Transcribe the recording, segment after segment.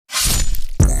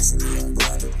What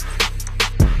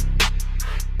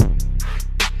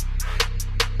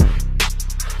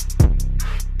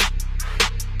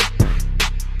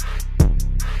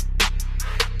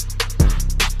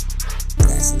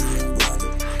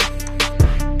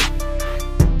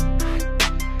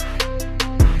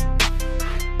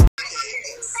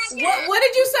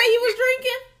did you say you was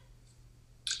drinking?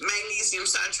 Magnesium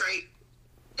citrate.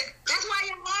 That's why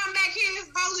your arm back here is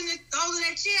holding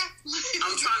that chair.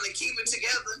 I'm trying to keep it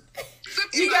together.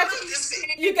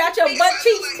 You got your butt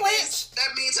cheeks like clenched?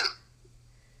 That means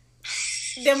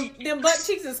Them butt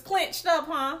cheeks is clenched up,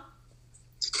 huh?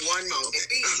 One moment.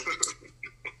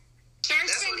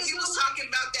 That's when he was talking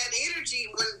about that energy.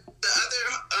 When the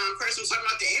other person was talking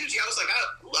about the energy, I was like, I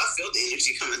feel the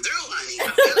energy coming through, honey. I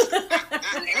feel it.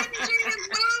 The energy is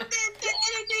moving. The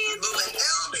energy is moving.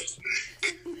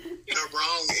 The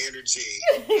wrong energy.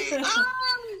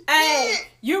 Hey,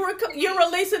 you're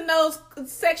releasing those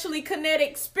sexually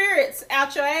kinetic spirits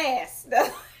out your ass.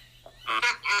 Right.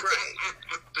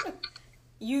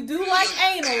 You do like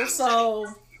anal, so.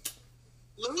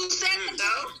 Loose that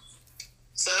though.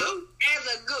 So? As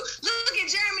a good look at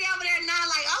Jeremy over there now,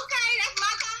 like, okay, that's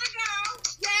my kind of girl.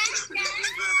 Yeah.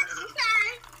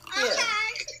 Okay.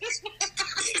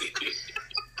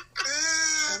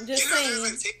 I'm just saying.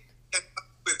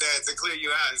 With that to clear you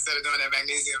out instead of doing that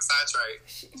magnesium citrate.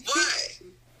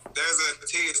 What? There's a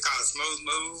tea. It's called Smooth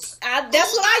Move.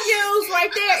 That's what I use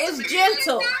right there. It's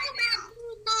gentle.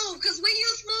 Because we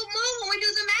use Smooth Move when we do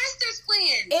the Masters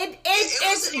cleanse.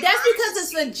 That's because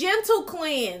it's a gentle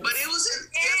cleanse. But it was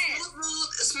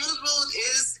Smooth Move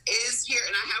is here,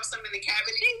 and I have some in the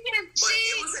cabinet. But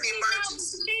it was an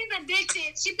emergency. She's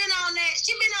addicted. She's been on that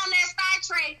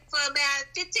citrate for about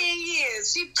 15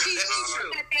 years.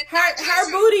 Her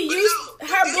booty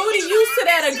used to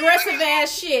that aggressive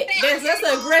ass shit. That's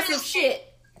aggressive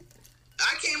shit.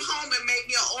 I came home and made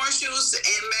me an orange juice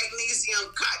and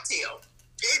magnesium cocktail.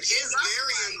 It is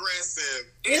very aggressive.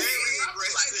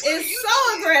 It's so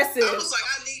aggressive. I was like,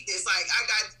 I need this. Like,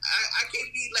 I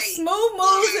can't be late. Smooth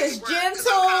Moves is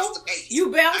gentle.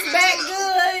 You bounce back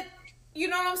good. You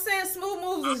know what I'm saying? Smooth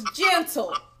Moves is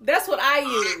gentle. That's what I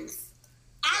use.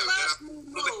 I love Smooth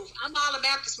Move. I'm all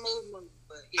about the Smooth Move.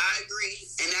 But yeah. I agree,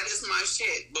 and that is my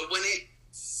shit. But when it,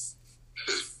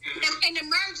 an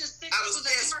emergency, I was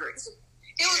desperate.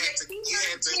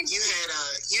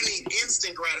 You need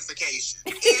instant gratification. I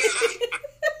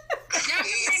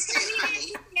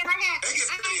had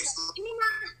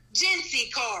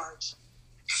Gency cards.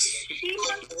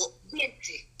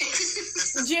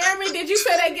 Jeremy, did you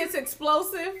say that gets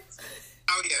explosive?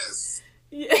 Oh, yes.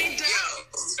 Yeah. I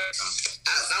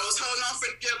was holding on for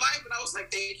your life, and I was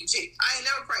like, thank you, Jesus. I ain't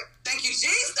never prayed. Thank you,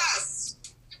 Jesus.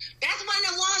 That's one of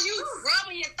the ones you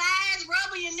rubbing your thighs,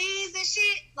 rubbing your knees and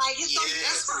shit. Like, it's so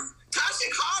desperate. Tasha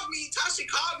called me,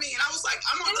 and I was like,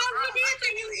 I'm on the throne.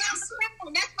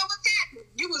 That's what was happening.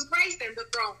 You was gracing the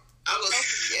throne. I was,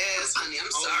 yes, honey,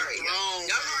 I'm sorry. Y'all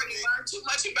already learned too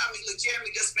much about me. Look, Jeremy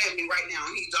just met me right now,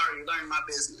 and he's already learned my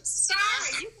business.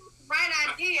 Sorry, you got the right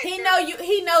idea.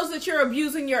 He knows that you're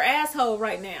abusing your asshole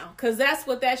right now, because that's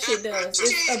what that shit does.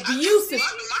 It's abusive.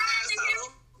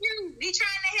 He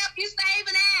trying to help you save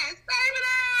an ass. Save an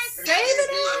ass.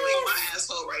 Loving my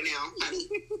asshole right now, honey.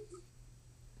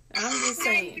 I'm just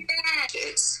saying.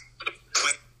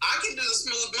 I can do the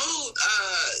Smooth Move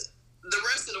the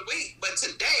rest of the week, but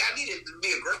today I needed to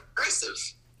be aggressive.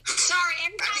 Sorry,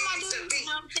 every time I do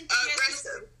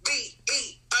aggressive.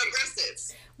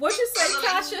 What you say,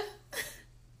 Tasha?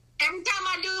 Every time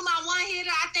I do my one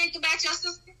hitter, I think about your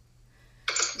sister.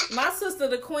 My sister,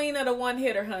 the queen of the one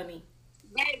hitter, honey.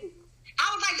 Baby,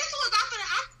 I was like, this was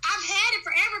I've had it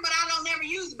forever, but I don't never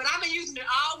use it. But I've been using it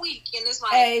all week, and it's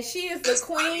like, hey, she is the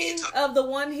queen of the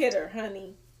one hitter,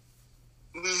 honey.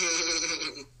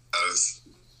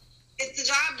 It's the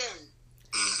job done.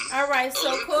 All right,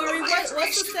 so Corey, what's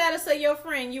the status of your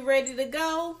friend? You ready to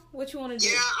go? What you want to do?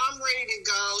 Yeah, I'm ready to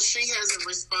go. She hasn't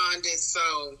responded,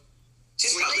 so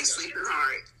she's probably sleeping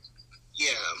hard.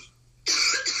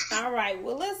 Yeah. All right,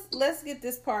 well let's get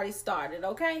this party started,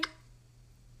 okay?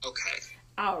 Okay.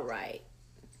 All right.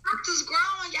 Doctor's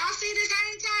growing. Y'all see this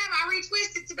hang time? I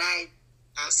retwisted today.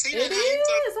 I see it. It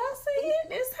is. I see it.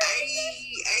 It's hey.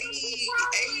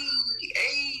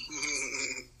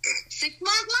 6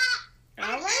 months long.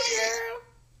 All right,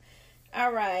 girl.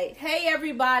 All right. Hey,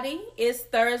 everybody. It's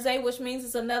Thursday, which means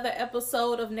it's another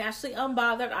episode of Nationally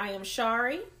Unbothered. I am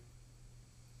Shari.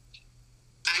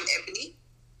 I'm Ebony.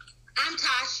 I'm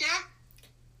Tasha.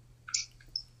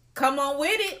 Come on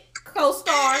with it,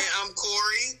 co-star. And I'm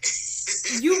Corey.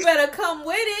 You better come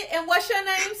with it. And what's your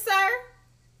name, sir?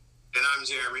 And I'm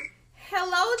Jeremy.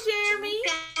 Hello, Jeremy.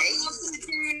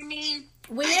 Jeremy.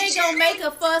 We ain't gonna make a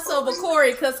fuss over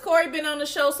Corey because Corey been on the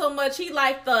show so much he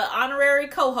like the honorary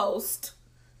co-host.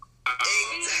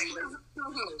 Exactly.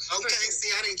 Okay, see,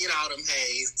 I didn't get all them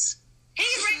haze. He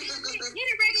the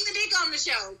regular dick on the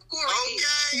show. Corey.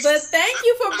 Okay. But thank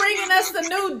you for bringing us the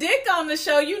new dick on the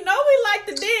show. You know we like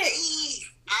the dick.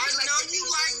 I know you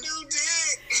like new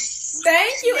dick.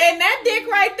 Thank you. And that dick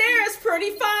right there is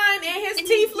pretty fine. And his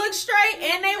teeth look straight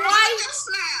and they white.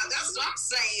 Smile. That's what I'm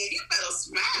saying. You better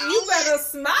smile. You better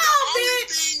smile,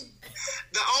 bitch.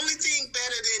 The only thing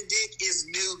better than dick is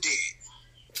new dick.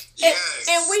 Yes.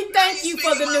 And we thank you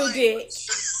for the new dick.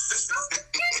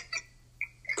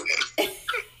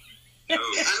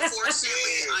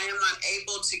 Unfortunately, I am not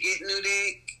able to get new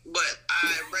dick, but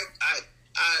I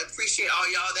appreciate all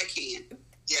y'all that can.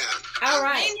 Yeah. All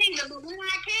right. But when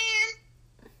I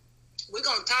can, we're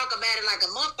going to talk about it like a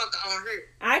motherfucker on her.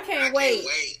 I can't wait.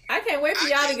 I can't wait for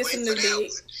y'all to get some new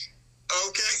dick.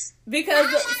 Okay. Because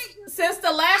since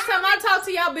the last time I talked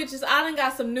to y'all bitches, I done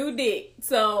got some new dick.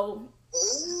 So.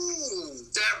 Ooh.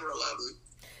 Several of them.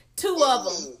 2 of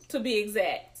them, to be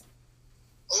exact.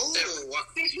 Ooh.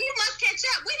 We must catch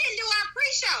up. We didn't do our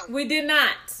pre-show. We did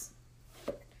not.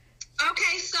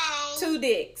 Okay, so. 2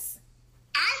 dicks.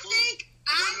 I think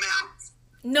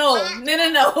No,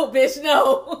 bitch,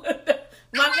 no.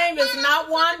 My name is not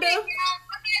Wanda. I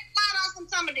might slide on some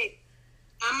summer dick.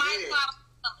 I might slide on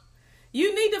some.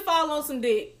 You need to fall on some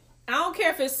dick. I don't care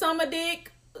if it's summer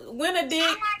dick, winter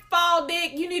dick, fall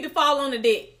dick. You need to fall on the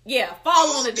dick. Yeah,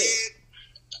 fall on the dick.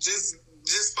 Just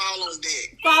fall on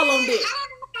dick. Fall on dick. I don't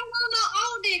know if I want no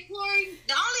old dick, Corey.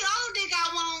 The only old dick I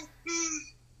want.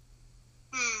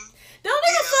 Don't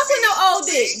even fuck with no old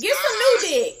dick. Get some new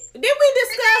dick. Did we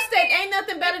discuss that ain't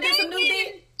nothing better than some new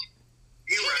dick?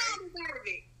 You're right. He don't deserve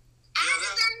it. I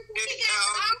deserve what he got to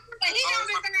offer, but he don't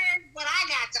deserve what I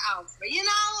got to offer. You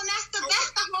know, and that's the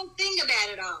whole thing about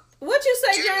it all. What you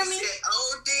say, Jeremy? Said,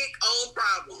 old dick, old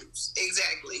problems.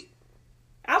 Exactly.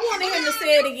 I wanted him to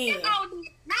say it again. Not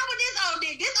with this old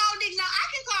dick. This old dick, now I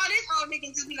can call this old dick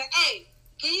and just be like, hey,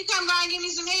 can you come by and give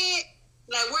me some head?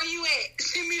 Like, where you at?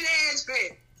 Send me the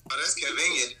address. Oh, that's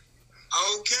convenient.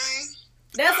 Okay.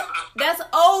 That's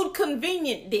old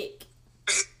convenient dick.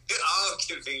 All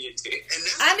convenient dick.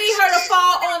 I need her to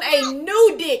fall on a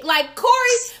new dick. Like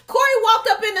Corey walked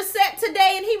up in the set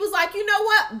today and he was like, you know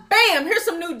what? Bam, here's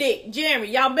some new dick. Jeremy,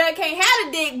 y'all better can't have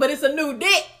a dick, but it's a new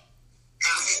dick.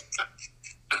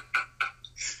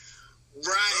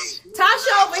 Right.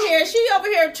 Tasha over here, she over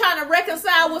here trying to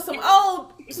reconcile with some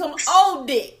old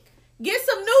dick. Get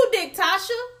some new dick,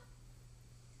 Tasha.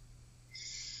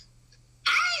 I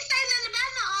ain't say nothing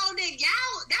about no old dick.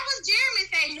 Y'all, that was Jeremy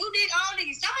saying new dick, old dick.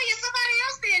 Somebody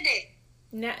else said that.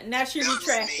 Now she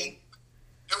retracting.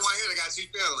 That one here that got you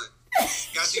feeling.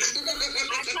 Got you.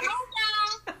 I told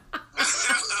y'all.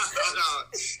 Hold on.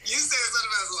 You said something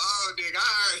about some old dick. I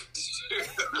heard you.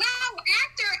 No,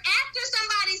 after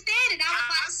somebody said it,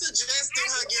 I suggested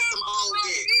her get some old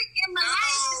dick. In my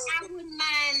life, I wouldn't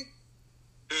mind.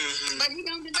 Mm-hmm. But he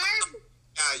don't deserve it.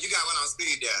 You got one on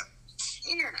speed there.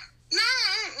 Yeah.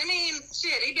 Nah, I mean,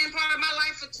 shit, he been part of my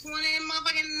life for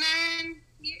 29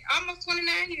 years, almost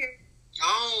 29 years.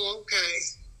 Oh, okay.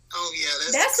 Oh,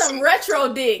 yeah. That's some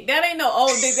retro dick. That ain't no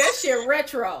old dick. That shit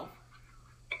retro.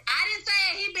 I didn't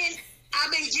say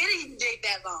I've been getting dick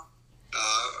that long.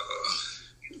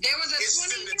 There was a It's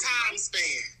 20 in the year time break.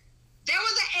 span. There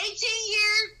was an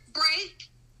 18-year break,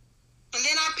 and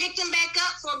then I picked him back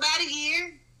up for about a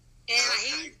year,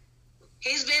 and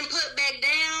he's been put back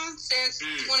down since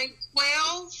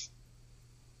 2012.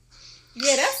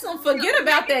 Yeah, that's some forget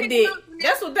about that dick.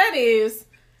 That's what that is.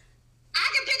 I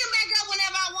can pick him back up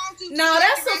whenever I want to. No,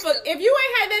 that's some if you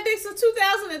ain't had that dick since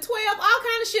 2012, all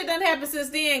kind of shit done happened since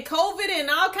then. COVID and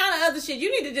all kind of other shit.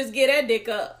 You need to just get that dick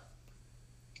up.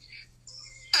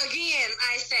 Again,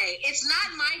 I say, it's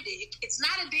not my dick. It's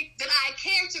not a dick that I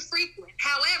care to frequent.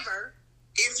 However,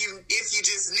 If you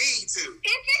just need to.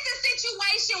 if it's a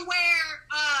situation where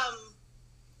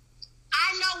I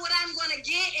know what I'm going to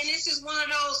get, and it's just one of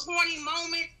those horny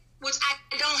moments, which I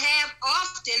don't have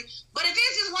often, but if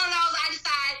it's just one of those, I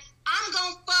decide I'm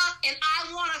going to fuck, and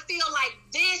I want to feel like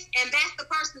this, and that's the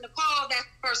person to call, that's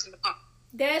the person to call.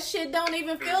 That shit don't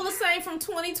even feel the same from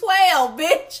 2012,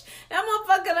 bitch. That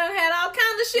motherfucker done had all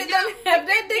kinds of shit done have.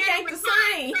 That dick ain't the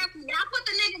same. I put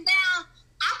the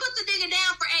nigga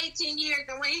down for 18 years,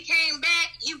 and when he came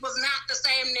back, he was not the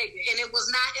same nigga, and it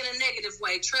was not in a negative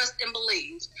way. Trust and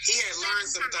believe. He had learned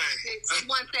some things.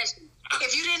 One session.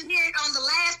 If you didn't hear it on the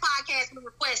last podcast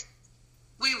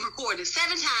we recorded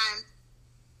 7 times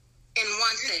in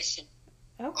one session.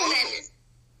 Okay.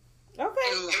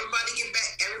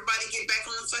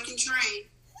 fucking train.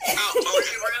 Oh,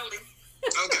 Derailing.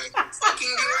 okay.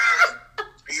 Fucking derailing.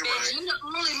 You're And right. you're the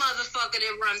only motherfucker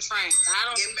that run trains. I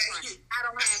don't. Get back. I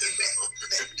don't have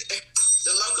it.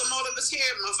 The locomotive is here,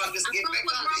 motherfuckers. Get back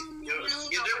on it.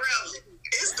 You're derailing.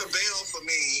 It's the bell for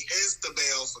me. It's the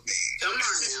bell for me. Come on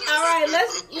now. All right,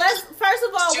 let's first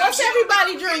of all, what's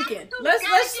everybody drinking? Let's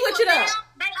switch it up.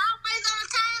 They always on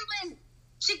time limit.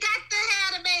 She got to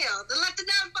have the bell to let the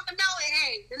motherfucker know that,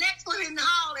 hey, the next one in the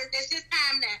hall it's his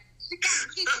time now. She got to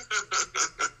keep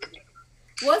it.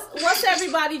 What's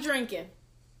everybody drinking?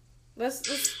 Let's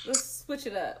switch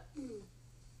it up. I'm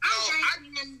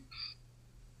drinking.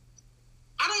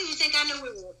 I don't even think I knew we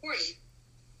were recording.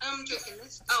 I'm drinking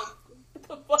this. Oh.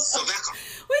 Tobacco.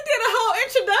 We did a whole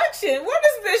introduction. Where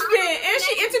this bitch been? And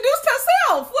she introduced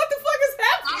herself. What the fuck is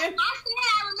happening?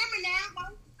 I remember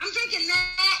now. I'm drinking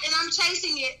that and I'm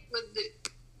chasing it with the.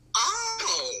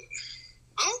 Oh.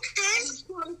 Okay.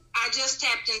 I just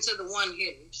tapped into the one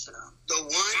hitter, so. The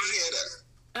one hitter.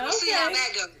 We'll see how Okay.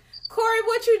 that goes. Corey,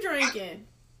 what you drinking?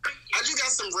 I just got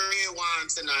some red wine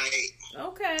tonight.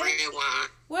 Okay. Red wine.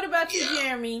 What about you, Yeah.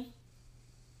 Jeremy?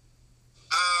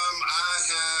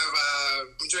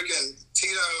 I'm drinking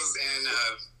Tito's and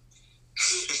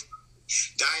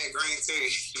Diet Green Tea.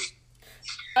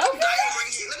 Okay.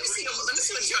 Let me see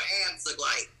what your abs look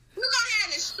like. We're gonna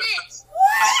have the shit.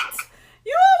 What?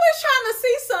 You always trying to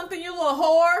see something, you little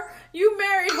whore. You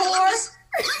married whore.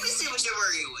 Let me see what you're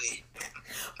working with.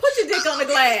 Put your dick on the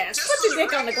glass. Just Put for your the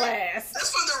dick on the record, glass.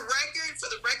 Just for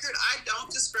the record, I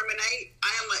don't discriminate.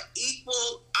 I am an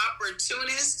equal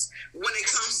opportunist when it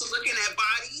comes to looking at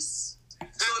bodies.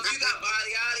 So if you got body,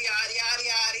 yada, yada, yada,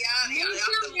 yada, yada, yada, I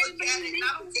have to look at it. And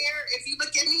I don't care if you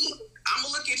look at me. I'm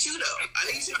going to look at you, though. I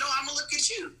need you to know I'm going to look at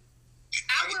you.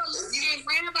 I will look and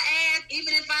grab an ass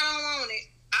even if I don't want it.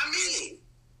 I mean,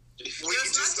 Well, you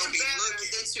there's just nothing gonna be better looking.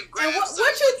 than to And grab what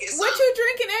something. you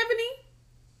drinking, Ebony?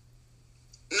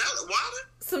 No, water?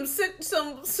 Some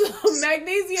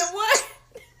magnesium what?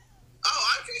 Oh,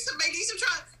 I drink some magnesium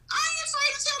citrate. I ain't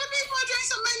afraid to tell the people I drink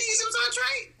some magnesium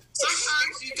citrate.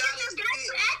 Sometimes you gotta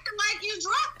You're acting like you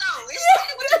drunk though. It's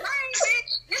fucking with your brain,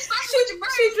 bitch. It's fucking with your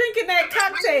brain. She drinking that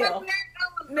cocktail.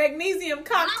 Magnesium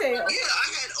cocktail. Yeah, I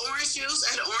had orange juice.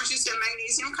 I had orange juice and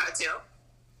magnesium cocktail.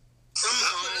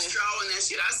 I put a straw in that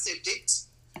shit. I sipped it.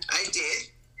 I did.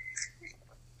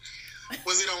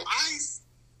 Was it on ice?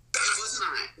 It was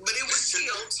not, but it was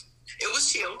chilled. It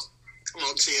was chilled. Come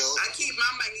on, chill. I keep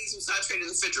my magnesium citrate in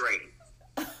the refrigerator.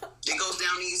 It goes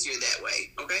down easier that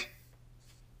way. Okay.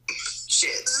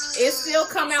 Shit. It still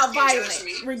come out violent,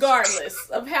 regardless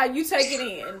of how you take it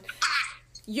in.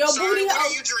 Your Sorry, booty what are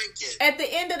hole. you drinking? At the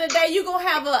end of the day, you gonna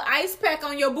have an ice pack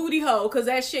on your booty hole because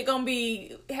that shit gonna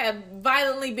have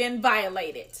violently been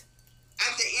violated.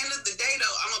 At the end of the day,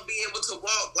 though, I'm gonna be able to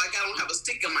walk like I don't have a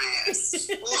stick in my ass.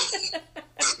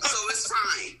 So it's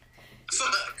fine.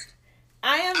 Fuck.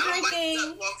 I am I don't drinking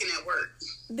like walking at work.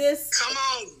 this. Come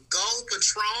on, Gold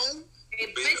Patron. Hey,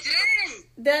 bitch, it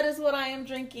in. That is what I am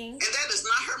drinking. And that is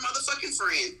not her motherfucking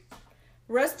friend.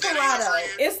 Respirado.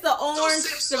 It's the orange,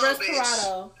 sip the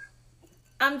slow, Respirado.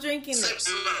 I'm drinking Sip it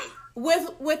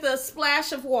slow. with a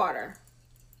splash of water.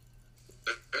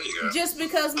 There you go. Just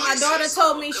because my Oh, daughter yes.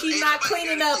 told me she's Ain't not nobody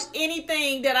cleaning got up it.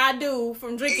 anything that I do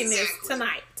from drinking this Exactly.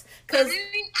 tonight. Because I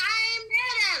ain't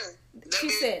mad at her. That she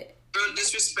bitch said, real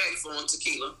disrespectful on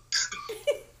tequila.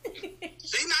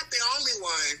 She's not the only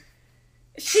one.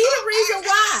 she the reason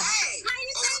why. Hey, How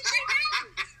you think she got?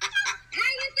 How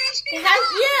you think she got?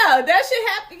 Yeah, that shit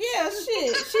happen. Yeah,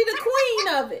 shit. She the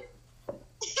queen of it.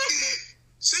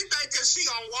 She think because she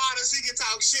on water, she can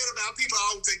talk shit about people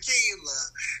on tequila.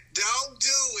 Don't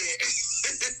do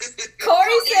it.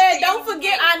 Corey said, "Don't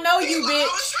forget, I know you, I bitch."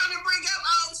 was trying to bring up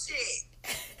old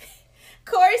shit.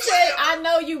 Corey said, "I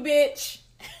know you, bitch."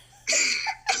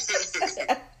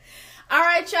 All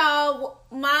right, y'all.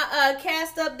 My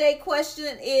cast update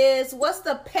question is: what's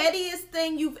the pettiest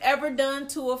thing you've ever done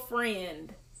to a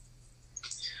friend?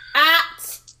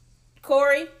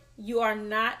 Corey, you are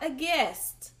not a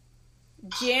guest.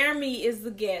 Jeremy is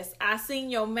the guest. I seen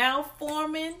your mouth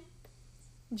forming.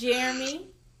 Jeremy,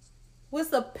 what's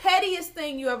the pettiest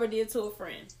thing you ever did to a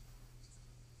friend?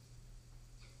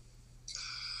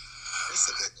 That's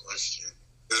a good question.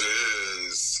 It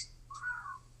is.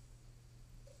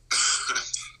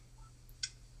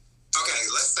 Okay,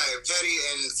 let's say petty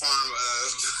in form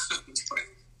of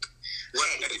what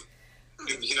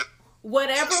petty? You know,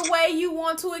 Whatever way you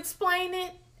want to explain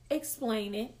it,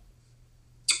 explain it.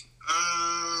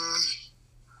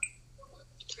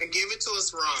 give it to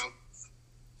us wrong.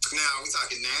 Now, are we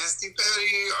talking nasty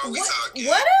petty, or are we talking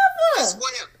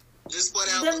Whatever. Just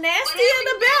whatever. The nastier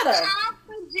the better. I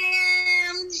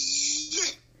Jam.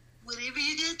 Whatever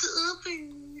you got to offer.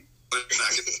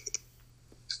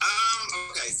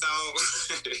 Okay, so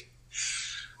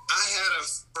I had a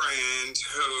friend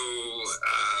who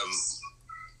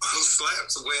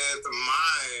slept with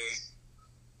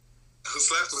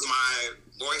my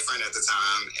boyfriend at the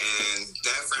time, and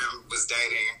that friend was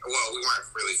dating. Well, we weren't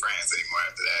really friends anymore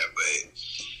after that, but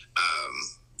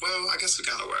well, I guess we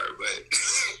kind of were. But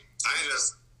I ended up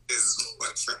his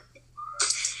boyfriend.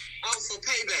 Oh, so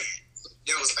payback.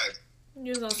 Yeah, it was payback. You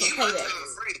was gonna say payback.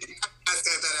 I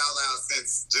said that out loud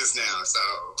since just now, so.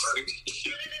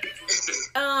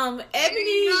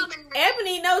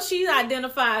 Ebony knows she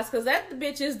identifies because that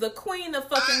bitch is the queen of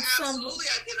fucking I absolutely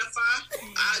identify.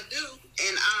 I do,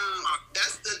 and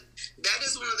that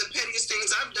is one of the pettiest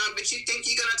things I've done. But you think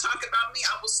you're gonna talk about me?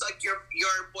 I will suck your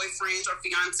boyfriends or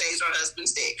fiancés or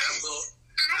husband's dick. I will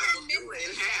do it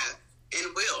and have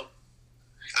and will.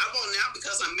 I won't now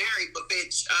because I'm married, but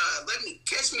bitch, let me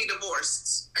catch me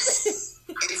divorced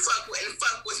and fuck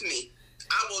with me.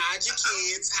 I will hide your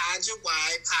kids, hide your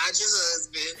wife, hide your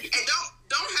husband, and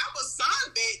don't have a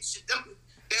son, bitch.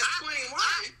 That's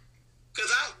 21.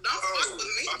 Cause don't fuck with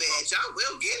me, bitch. I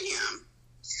will get him.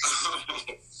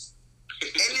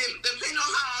 And then depending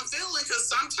on how I'm feeling, cause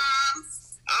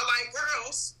sometimes I like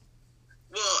girls.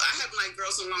 Well, I haven't liked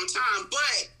girls in a long time,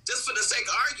 but just for the sake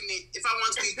of argument, if I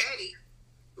want to be petty.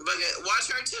 But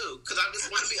watch her too, because I just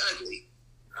want to be ugly.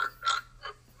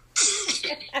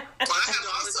 But I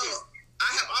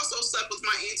have also slept with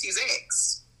my auntie's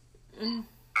ex. I'm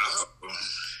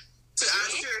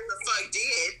sure the fuck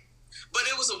did, but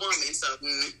it was a woman, so.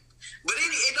 But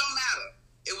it don't matter.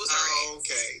 It was her ex.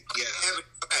 Okay, yeah.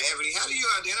 Ebony, how do you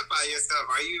identify yourself?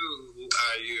 Are you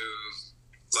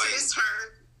like? It's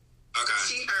her. Okay.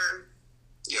 She, her.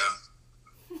 Yeah.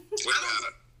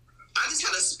 I just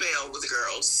had a spell with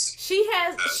girls. She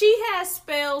has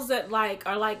spells that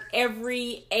are like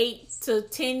every 8 to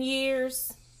 10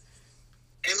 years.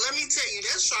 and let me tell you,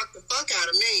 that shocked the fuck out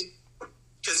of me.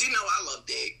 Cause you know I love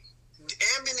dick.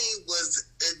 Ebony was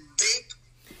a dick.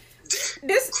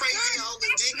 This Crazy all the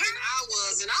dick than I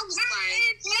was, and I was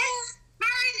like,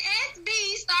 her and SB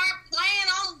start playing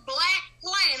on Black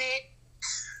Planet,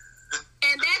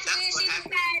 and that's when she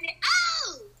decided,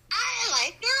 oh, I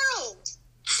like girls.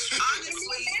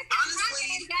 Honestly,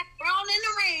 got thrown in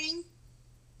the ring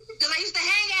because I used to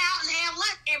hang out and have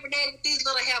lunch every day with these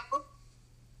little heifers.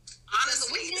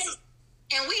 honestly,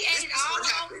 And we ate it all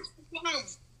happened. home.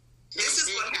 This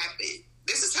is what happened.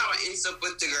 This is how I ended up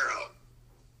with the girl.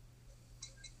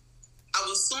 I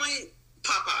was suing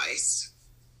Popeyes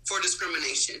for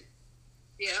discrimination.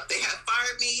 Yeah. They had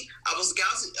fired me. I was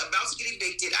about to get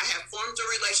evicted. I had formed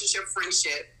a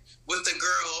friendship with a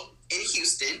girl in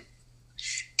Houston.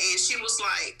 And she was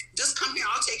like, just come here,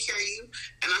 I'll take care of you.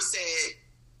 And I said,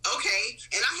 okay.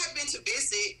 And I had been to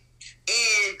visit,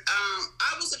 and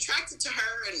I was attracted to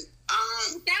her, and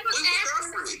we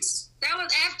were girlfriends. That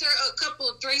was after a couple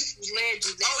of threesomes led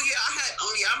you there.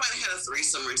 I might have had a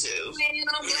threesome or two.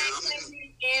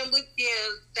 And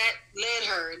that led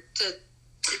her to.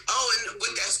 Oh, and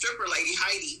with that stripper lady,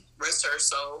 Heidi, rest her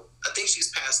soul. I think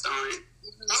she's passed on.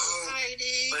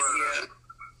 Heidi. But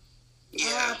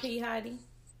yeah. R.I.P. Heidi.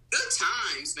 Good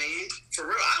times, man. For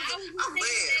real. I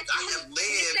have lived.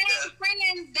 The same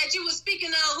friend that you were speaking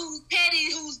of, who's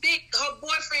petty, whose dick, her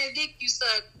boyfriend's dick you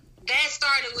suck, that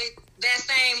started with that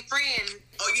same friend.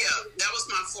 Oh, yeah. That was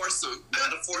my foursome. I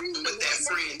had a foursome with that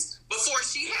friend. Before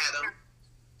she had him,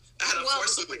 I had a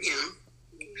foursome with him.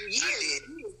 I did.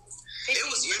 It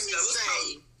was years ago.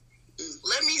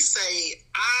 Let me say,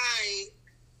 I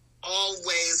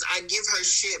give her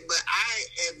shit, but I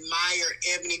admire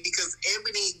Ebony because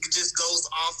Ebony just goes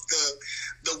off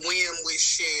the whim with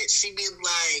shit. She be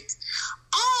like,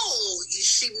 oh,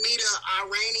 she meet an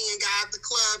Iranian guy at the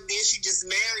club, then she just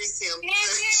marries him.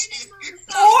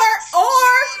 Or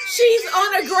she's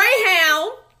on a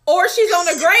Greyhound. Or she's on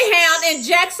a Greyhound and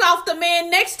jacks off the man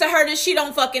next to her that she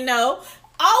don't fucking know.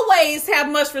 Always have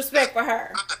much respect for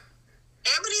her.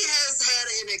 Ebony has had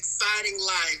an exciting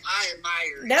life. I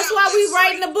admire her. That's why we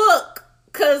writing a book.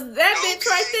 Cause that bitch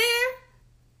right there.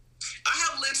 I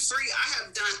have lived free. I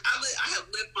have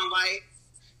lived my life.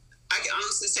 I can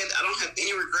honestly say that I don't have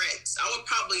any regrets. I would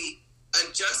probably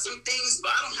adjust some things, but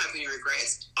I don't have any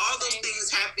regrets. All those things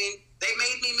happened. They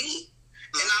made me me.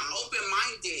 And I'm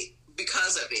open-minded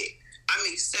because of it. I'm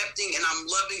accepting and I'm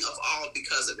loving of all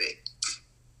because of it.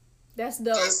 That's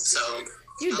dope. So,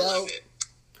 you dope.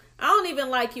 I don't even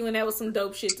like you, and that was some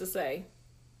dope shit to say.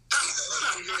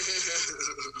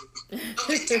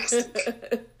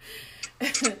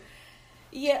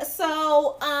 Yeah,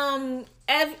 so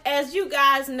as you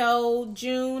guys know,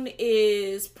 June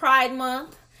is Pride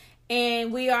Month,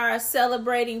 and we are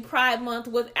celebrating Pride Month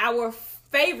with our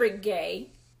favorite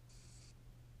gay,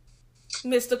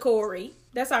 Mr. Corey.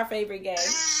 That's our favorite gay.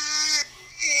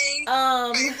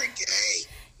 Favorite gay.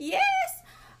 Yes.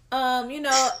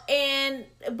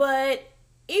 But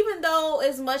even though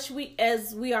as much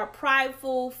as we are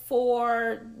prideful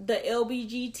for the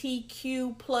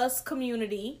LGBTQ plus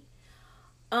community,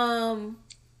 a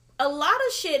lot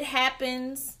of shit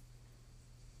happens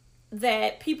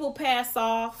that people pass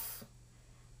off,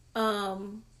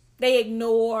 they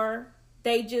ignore,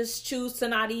 they just choose to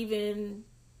not even,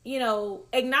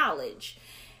 acknowledge.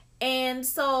 And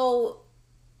so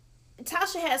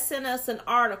Tasha has sent us an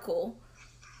article,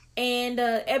 and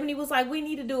Ebony was like, we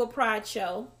need to do a Pride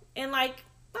show. And I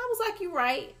was like, you're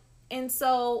right. And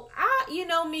so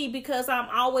me, because I'm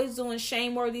always doing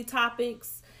shame-worthy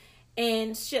topics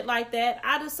and shit like that,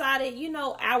 I decided,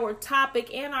 our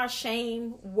topic and our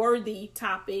shame-worthy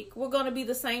topic, we're going to be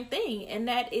the same thing. And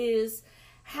that is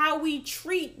how we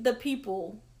treat the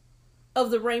people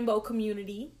of the rainbow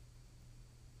community,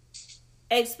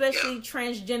 especially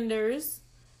transgenders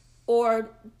or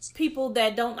people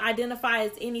that don't identify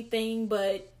as anything,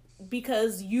 but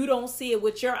because you don't see it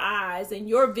with your eyes and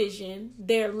your vision,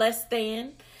 they're less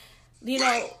than.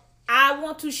 I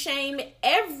want to shame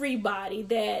everybody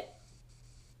that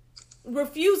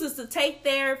refuses to take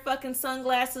their fucking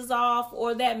sunglasses off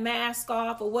or that mask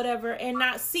off or whatever and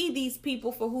not see these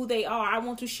people for who they are. I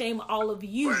want to shame all of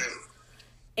you.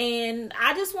 And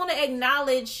I just want to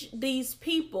acknowledge these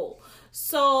people.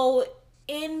 So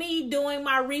in me doing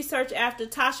my research after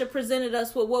Tasha presented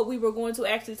us with what we were going to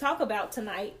actually talk about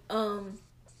tonight, that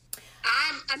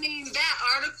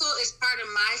article is part of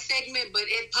my segment, but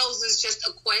it poses just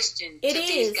a question to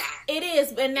these guys. It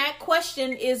is, and that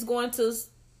question is going to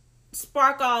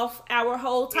spark off our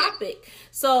whole topic. Yeah.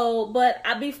 So, but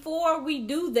before we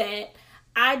do that,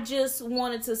 I just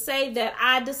wanted to say that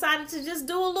I decided to just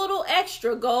do a little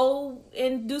extra, go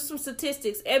and do some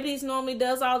statistics. Ebony's normally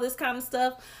does all this kind of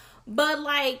stuff, but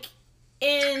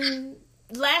in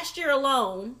last year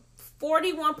alone,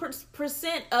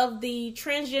 41% of the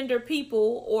transgender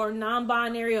people or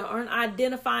non-binary or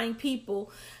unidentifying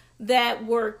people that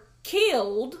were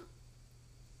killed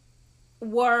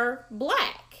were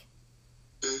black.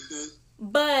 Mm-hmm.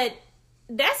 But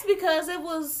that's because it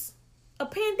was a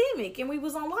pandemic and we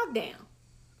was on lockdown.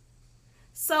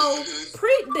 So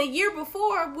the year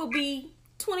before will be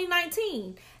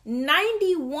 2019.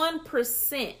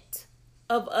 91%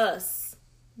 of us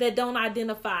that don't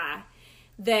identify,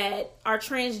 that are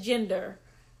transgender,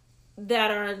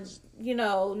 that are,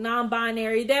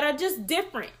 non-binary, that are just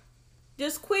different,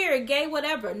 just queer, gay,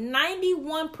 whatever.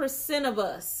 91% of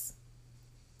us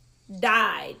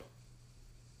died.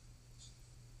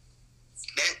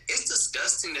 It's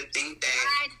disgusting to think that.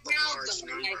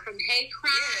 From hate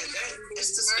crime. Yeah,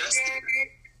 it's disgusting.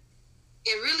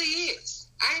 It really is.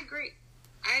 I agree.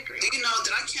 Do you know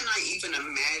that I cannot even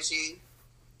imagine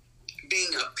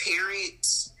being a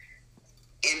parent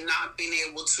and not being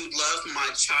able to love my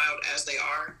child as they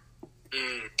are,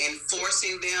 and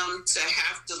forcing them to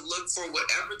have to look for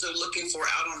whatever they're looking for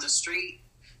out on the street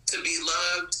to be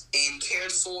loved and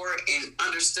cared for and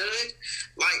understood.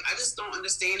 I just don't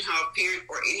understand how a parent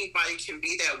or anybody can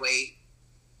be that way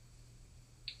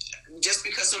just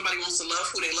because somebody wants to love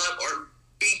who they love or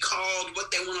be called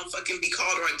what they want to fucking be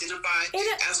called or identify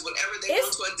as whatever they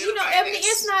want to identify Ebony,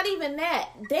 it's not even that.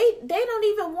 They don't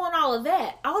even want all of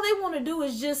that. All they want to do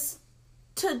is just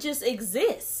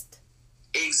exist.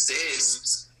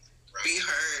 Exist. Be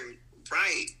heard.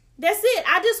 Right. That's it.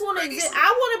 I just want to exist.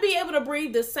 I want to be able to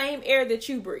breathe the same air that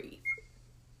you breathe.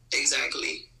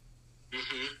 Exactly.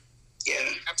 Mm-hmm.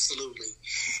 Yeah. Absolutely.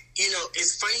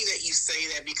 It's funny that you say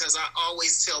that because I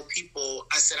always tell people,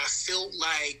 I said, I feel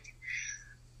like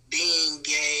being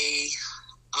gay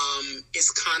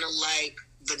is kind of like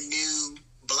the new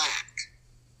black.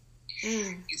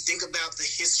 You think about the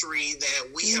history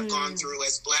that we have gone through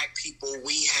as black people.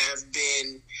 We have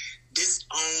been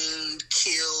disowned,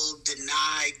 killed,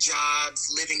 denied jobs,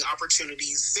 living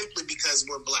opportunities simply because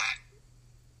we're black.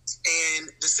 And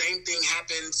the same thing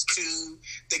happens to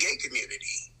the gay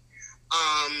community.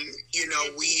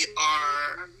 We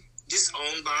are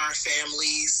disowned by our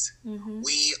families. Mm-hmm.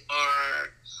 We are,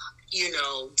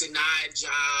 denied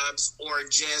jobs or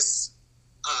just,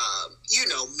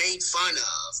 made fun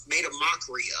of, made a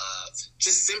mockery of,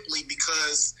 just simply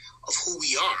because of who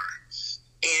we are.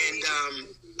 And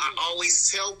I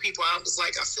always tell people, I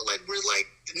feel like we're like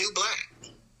the new black.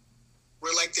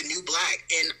 We're like the new black.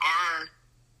 And our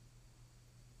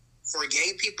for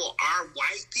gay people are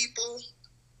white people,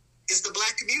 it's the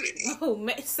black community. Oh,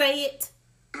 say it.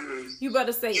 You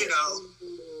better say You it. know,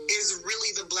 it's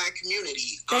really the black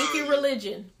community. Thank you,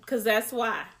 religion, because that's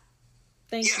why.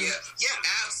 Thank Yeah, you. yeah.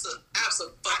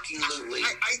 Absolutely.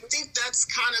 I think that's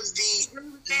kind of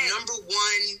the number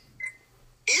one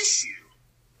issue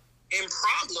and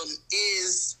problem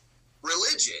is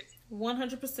religion.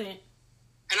 100%. And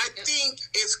I think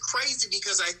it's crazy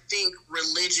because I think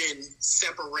religion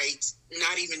separates,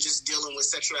 not even just dealing with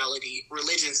sexuality,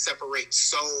 religion separates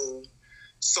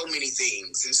so many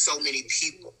things and so many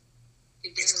people.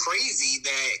 It's crazy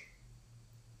that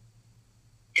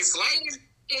it's like...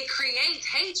 It creates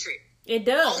hatred. It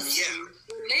does. Oh,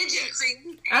 yeah. Religion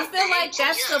creates I feel like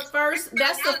that's Yeah.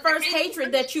 the first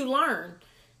hatred that you learn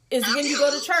is when you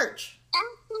go to church.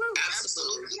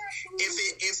 Absolutely.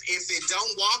 If it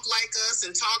don't walk like us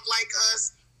and talk like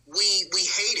us, we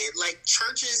hate it. Like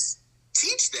churches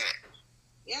teach that.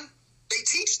 Yeah. They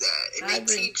teach that. And I they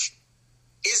agree. teach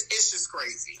it's just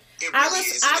crazy. It I really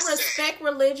is. I It's respect sad.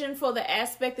 religion for the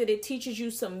aspect that it teaches you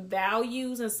some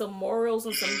values and some morals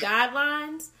and some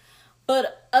guidelines.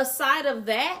 But aside of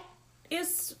that,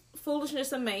 it's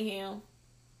foolishness and mayhem.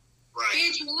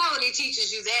 Right. Spirituality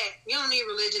teaches you that. You don't need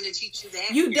religion to teach you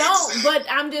that. You don't, Exactly. but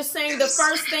I'm just saying the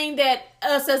first thing that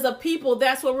us as a people,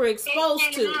 that's what we're exposed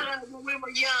It came to. out of when we were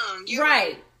young. You're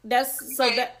Right. That's so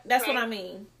Right. that's what Right. I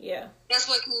mean. Yeah. That's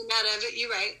what came out of it. You're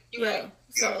right. You're Yeah. right.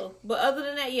 So, but other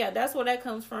than that, yeah, that's where that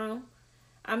comes from.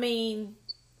 I mean,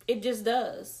 it just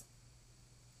does.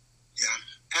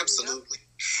 Yeah, absolutely.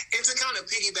 And to kind of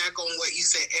piggyback on what you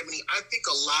said, Ebony, I think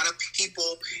a lot of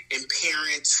people and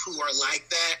parents who are like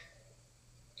that,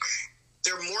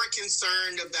 they're more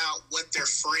concerned about what their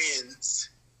friends,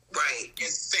 right, and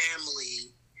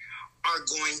family are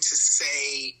going to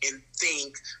say and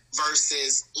think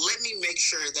versus let me make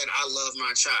sure that I love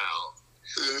my child.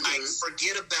 Mm-hmm. Like,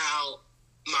 forget about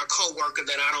my coworker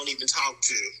that I don't even talk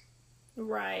to.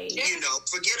 Right. You know,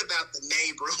 forget about the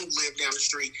neighbor who lived down the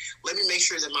street. Let me make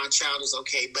sure that my child is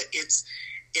okay. But it's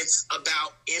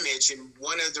about image. And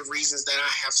one of the reasons that I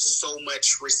have so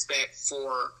much respect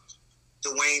for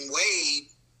Dwayne Wade,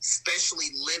 especially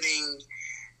living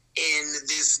in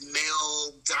this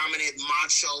male-dominant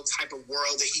macho type of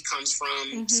world that he comes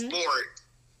from, sport,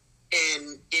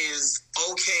 and is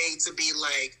okay to be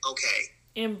like, okay,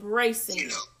 Embracing. you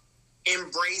know,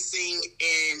 embracing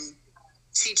and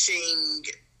teaching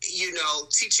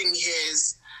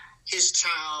his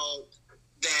child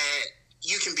that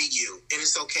you can be you and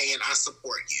it's okay and I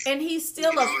support you. And he's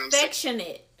still You know what I'm saying?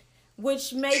 affectionate,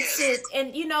 which makes Yeah. it,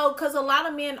 and you know, because a lot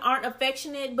of men aren't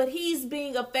affectionate, but he's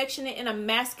being affectionate in a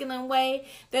masculine way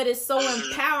that is so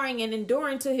empowering and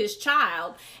enduring to his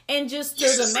child and just to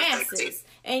the masses.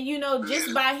 And you know,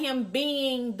 just by him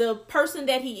being the person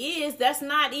that he is, that's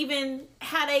not even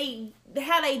how they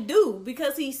do,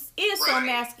 because he is so Right.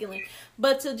 masculine.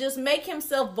 But to just make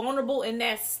himself vulnerable in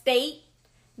that state,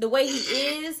 the way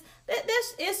he is,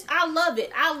 I love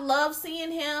it. I love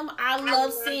seeing him. I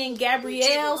love seeing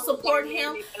Gabrielle support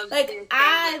him. Like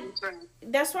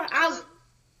that's why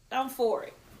I'm for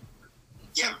it.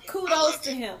 Yeah. I Kudos love to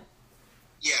it. him.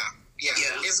 Yeah.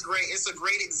 It's great. It's a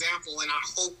great example, and I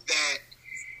hope that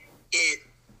it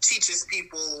teaches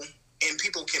people and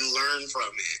people can learn from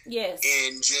it. Yes.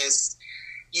 And just,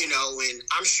 you know, and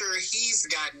I'm sure he's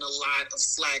gotten a lot of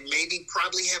slack, maybe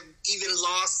probably have even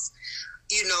lost,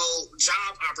 you know,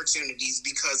 job opportunities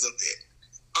because of it.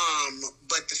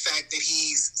 But the fact that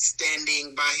he's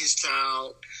standing by his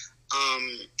child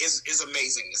is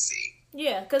amazing to see.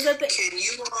 Yeah, because Can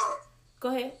you all?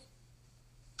 go ahead.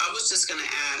 I was just going to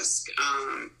ask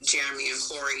Jeremy and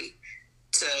Corey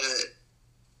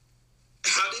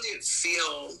how did it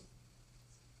feel?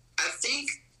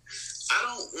 I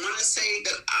don't want to say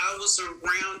that I was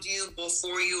around you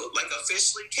before you like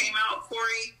officially came out,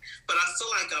 Corey, but I feel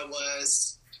like I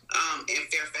was in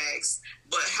Fairfax.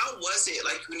 But how was it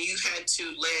like when you had to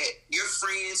let your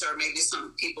friends or maybe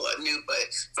some people I knew, but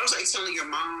first like telling your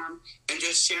mom and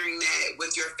just sharing that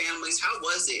with your families, how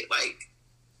was it? Like,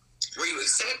 were you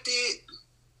accepted?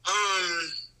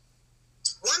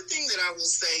 One thing that I will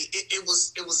say, it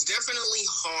was definitely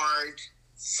hard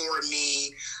for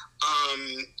me.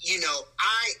 You know,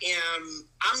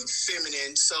 I'm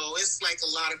feminine, so it's like a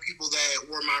lot of people that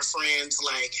were my friends,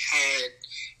 like, had,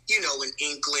 you know, an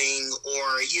inkling,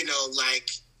 or, you know, like,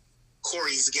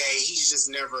 Corey's gay. He's just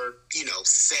never, you know,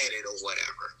 said it or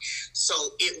whatever. So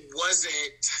it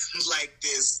wasn't like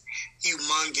this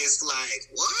humongous, like,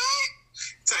 what?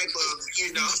 Type of,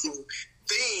 you know,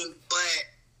 thing. But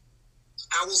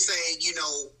I will say, you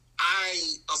know, I,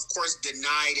 of course,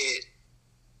 denied it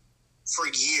for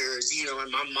years, you know,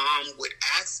 and my mom would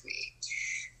ask me,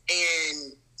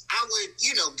 and I would,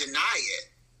 you know, deny it.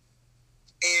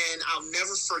 And I'll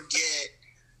never forget,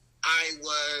 I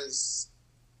was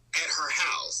at her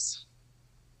house,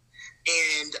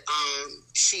 and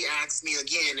she asked me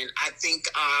again, and I think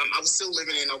I was still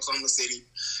living in Oklahoma City,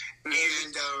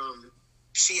 and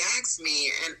she asked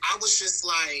me, and I was just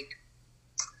like,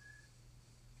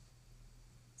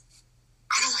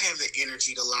 I don't have the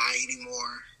energy to lie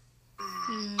anymore.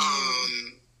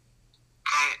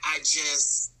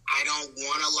 I don't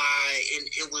want to lie, and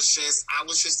I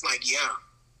was just like, yeah,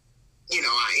 you know,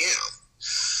 I am.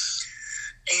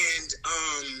 And,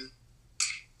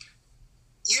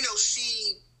 you know,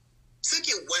 she took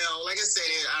it well. Like I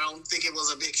said, I don't think it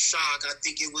was a big shock. I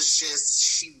think it was just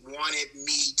she wanted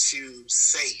me to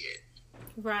say it.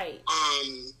 Right.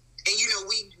 And, you know,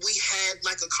 we had,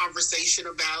 like, a conversation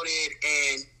about it,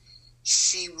 and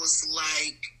she was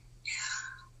like,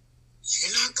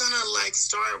 you're not gonna, like,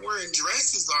 start wearing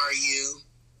dresses, are you?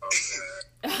 Okay.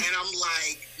 And I'm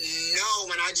like,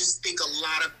 no. And I just think a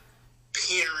lot of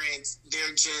parents,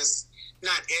 they're just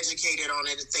not educated on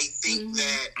it. They think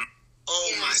that,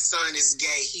 my son is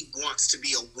gay, he wants to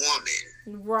be a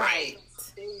woman. Right.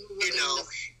 You know,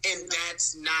 and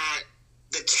that's not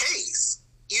the case.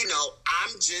 You know,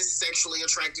 I'm just sexually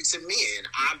attracted to men.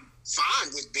 I'm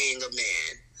fine with being a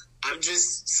man. I'm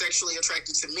just sexually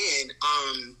attracted to men.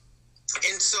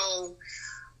 And so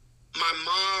my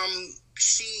mom,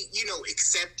 she, you know,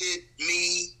 accepted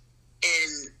me.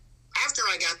 And after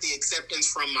I got the acceptance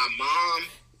from my mom,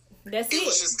 that's it.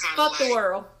 Was just kind Fuck of the like,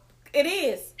 world. It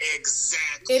is.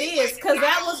 Exactly. It is. Because like,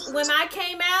 that was when I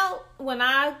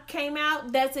came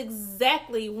out, that's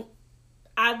exactly.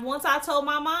 Once I told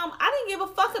my mom, I didn't give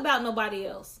a fuck about nobody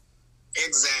else.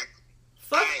 Exactly.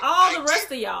 Fuck all the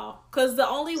rest of y'all. Because the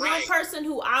only one person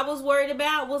who I was worried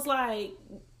about was like,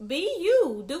 be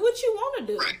you. Do what you want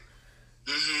to do. Right.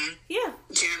 Mm-hmm. Yeah.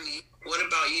 Jeremy, what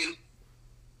about you?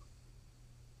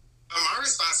 My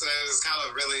response to that is kind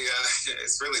of really,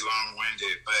 it's really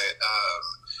long-winded, but,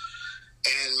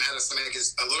 and matters to make it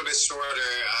a little bit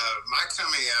shorter. My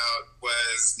coming out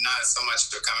was not so much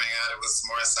the coming out, it was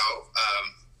more so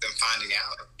than finding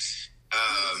out.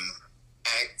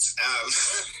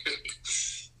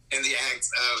 In the act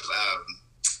of,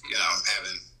 you know,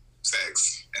 having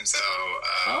sex. And so,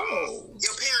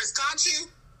 your parents caught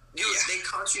you? They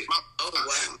caught you? Oh,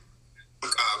 wow.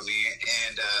 Called me,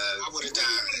 and I would have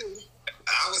died.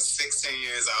 I was 16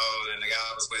 years old, and the guy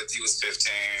I was with, he was 15.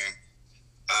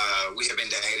 We had been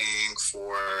dating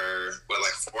for,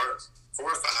 like 4 or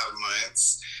 5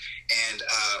 months, and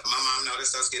my mom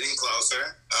noticed us getting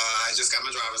closer. I just got my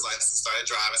driver's license, started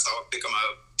driving, so I would pick him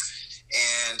up,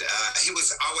 and he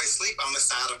was always sleep on the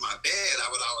side of my bed. My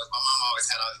mom always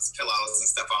had all these pillows and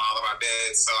stuff on all of our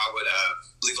beds, so I would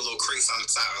leave a little crease on the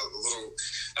side, a little,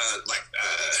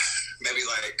 maybe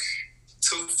like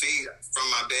 2 feet from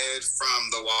my bed from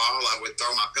the wall. I would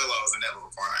throw my pillows in that little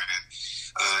corner, and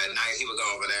at night he would go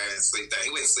over there and sleep there.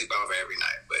 He wouldn't sleep over every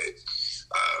night, but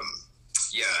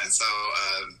and so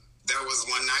there was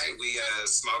one night we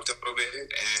smoked a little bit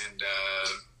and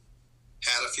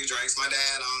had a few drinks. My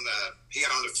dad he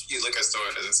owned a few liquor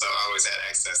stores, and so I always had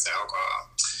access to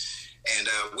alcohol. And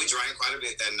we drank quite a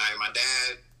bit that night. My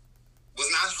dad was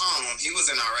not home. He was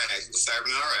in Iraq. He was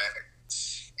serving in Iraq.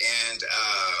 And,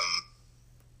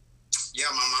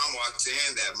 my mom walked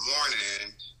in that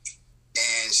morning,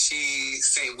 and she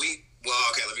said, let me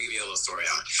give you a little story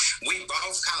on it. We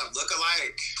both kind of look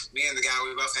alike. Me and the guy,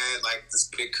 we both had, like,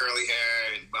 this big curly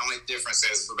hair, and the only difference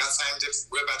is we're about the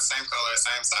same color,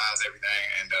 same size, everything,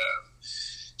 and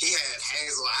he had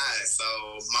hazel eyes. So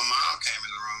my mom came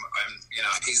in the room, and, you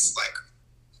know, he's, like,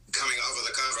 coming over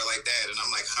the cover like that, and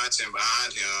I'm, like, hunching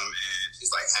behind him, and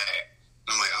he's like, hey.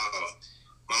 And I'm like, oh.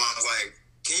 My mom was like,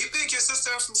 can you pick your sister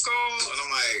up from school? And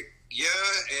I'm like,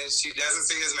 yeah, and she doesn't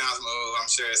see his mouth move, I'm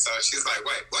sure. So she's like,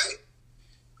 wait.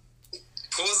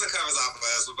 Pulls the covers off of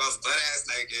us. We're both butt-ass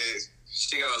naked.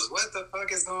 She goes, what the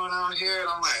fuck is going on here? And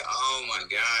I'm like, oh, my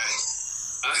God.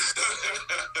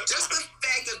 Just the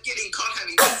fact of getting caught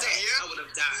having sex, I would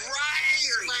have died.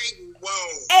 Right. Like, whoa.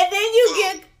 And then you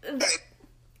get...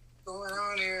 What's going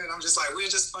on here? And I'm just like, we're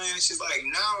just playing. And she's like,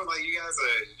 no, like, you guys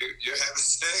you're having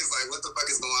sex. Like, what the fuck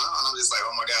is going on? I'm just like,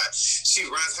 oh my God.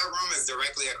 Her room is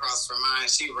directly across from mine.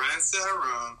 She runs to her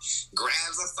room,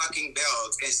 grabs a fucking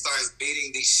belt, and starts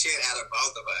beating the shit out of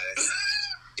both of us.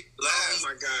 Oh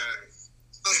my God.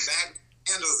 Back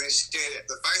handles and shit.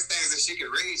 The first things that she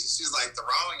could reach, she's like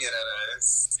throwing it at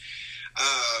us.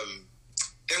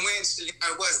 In which, you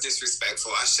know, it was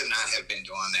disrespectful. I should not have been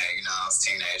doing that. You know, I was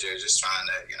a teenager just trying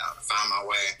to, you know, find my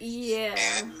way. Yeah.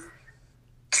 And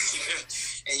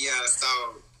yeah, so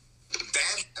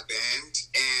that happened.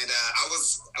 And I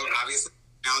was obviously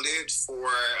grounded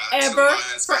for 2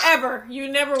 months. Forever.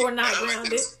 You never were not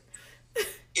grounded.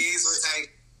 Keys was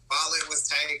taken. Wallet was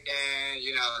taken.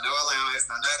 You know, no allowance,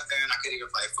 no nothing. I couldn't even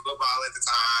play football at the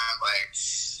time. Like,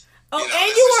 oh, you know, and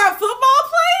you were a football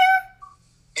player?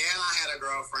 And I had a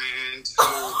girlfriend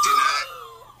who did not.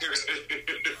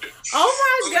 Oh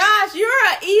my gosh, you're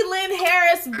an Elin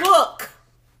Harris book.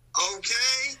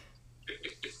 Okay.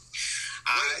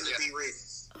 Yeah. Be ready.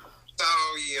 So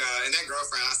yeah, and that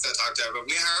girlfriend, I still talk to her, but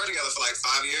me and her were together for like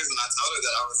 5 years, and I told her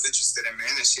that I was interested in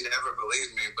men, and she never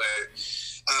believed me. But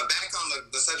back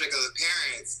on the subject of the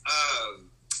parents,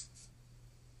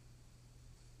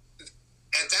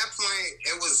 at that point,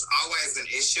 it was always an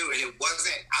issue, and it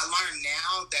wasn't. I learned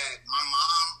now that my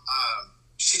mom,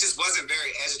 she just wasn't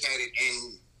very educated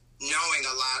in knowing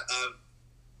a lot of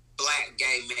Black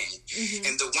gay men,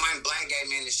 and the one black gay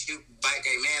man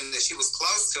that she was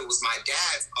close to was my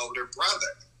dad's older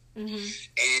brother,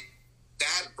 and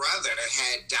that brother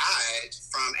had died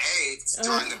from AIDS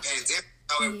during the pandemic.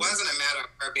 So it wasn't a matter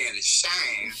of her being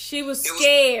ashamed. She was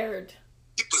scared.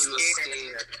 She was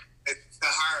scared to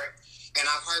her. And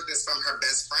I've heard this from her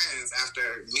best friends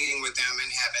after meeting with them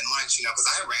and having lunch, you know, because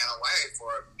I ran away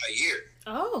for a year.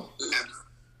 Oh,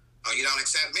 you don't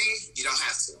accept me? You don't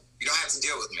have to. You don't have to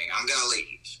deal with me. I'm going to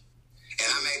leave. And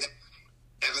I made that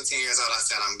 17 years old. I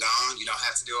said, I'm gone. You don't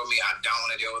have to deal with me. I don't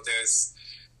want to deal with this.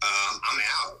 I'm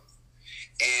out.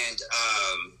 And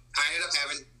I ended up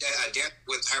having dinner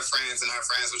with her friends, and her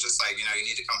friends were just like, you know, you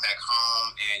need to come back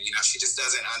home. And, you know, she just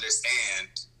doesn't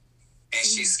understand, and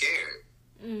she's scared.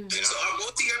 You know? So are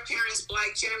both of your parents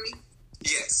Black, Jeremy?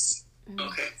 Yes.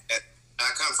 Okay. I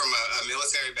come from a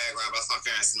military background. Both my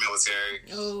parents in the military.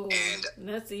 Oh, and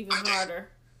that's even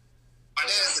harder. My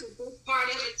dad's a big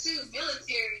part of it too,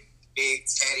 military. Big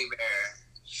teddy bear.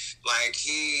 Like,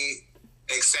 he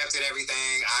accepted everything.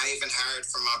 I even heard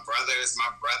from my brothers.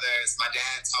 My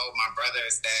dad told my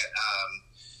brothers that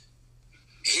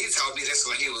he told me this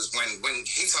when he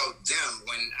told them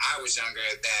when I was younger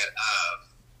that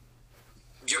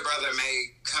your brother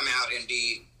may come out and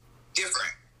be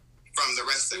different from the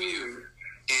rest of you.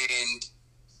 And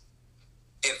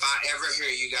if I ever hear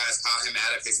you guys call him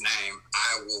out of his name,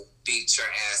 I will beat your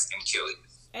ass and kill you.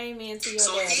 Amen to your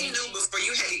so daddy. He knew before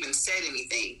you had even said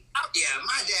anything. Yeah,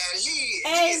 my dad,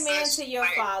 Amen to your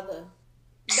father.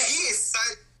 He is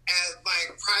such a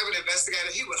private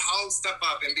investigator. He would hold stuff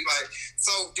up and be like,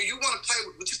 so do you want to play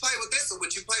with, would you play with this or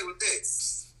would you play with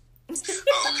this? Oh,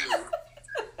 okay.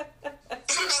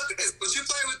 What about this? Would you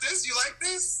play with this? You like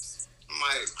this? I'm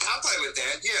like, I'll play with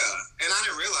that, yeah. And I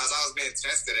didn't realize I was being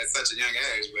tested at such a young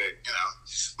age, but, you know,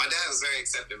 my dad was very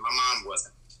accepting. My mom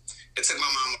wasn't. It took my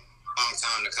mom a long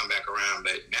time to come back around,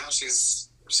 but now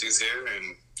she's here,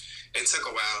 and it took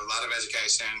a while, a lot of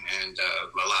education, and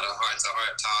a lot of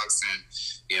heart-to-heart talks, and,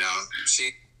 you know,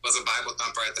 she was a Bible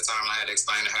thumper at the time, and I had to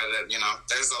explain to her that, you know,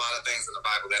 there's a lot of things in the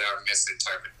Bible that are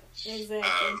misinterpreted.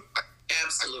 Exactly.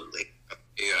 Absolutely.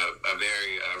 A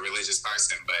very religious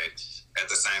person, but at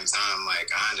the same time,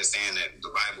 like, I understand that the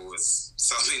Bible is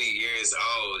so many years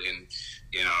old, and,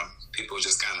 you know, people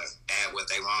just kind of add what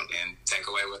they want and take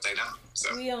away what they don't.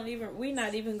 So we're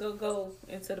not even gonna go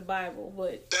into the Bible,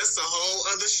 but that's a whole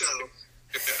other show.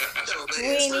 We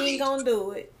ain't even gonna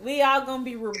do it. We all gonna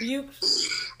be rebuked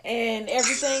and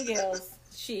everything else.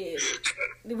 Shit,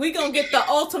 we gonna get the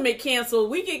ultimate cancel.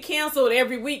 We get canceled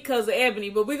every week because of Ebony,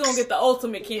 but we gonna get the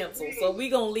ultimate cancel. So we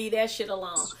gonna leave that shit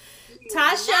alone.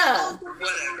 Tasha,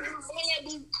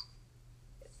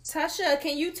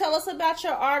 can you tell us about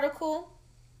your article?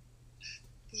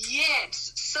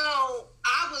 Yes. So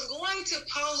I was going to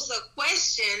pose a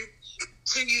question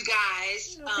to you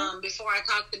guys before I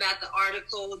talked about the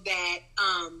article that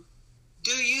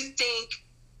do you think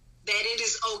that it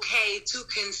is okay to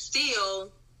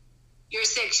conceal your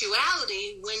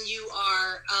sexuality when you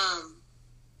are,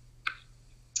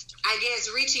 I guess,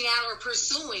 reaching out or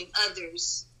pursuing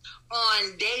others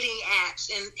on dating apps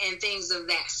and things of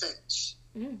that such?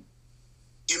 Mm.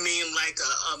 You mean like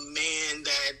a man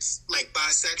that's like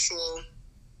bisexual?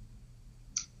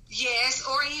 Yes,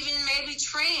 or even maybe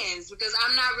trans, because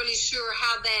I'm not really sure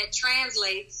how that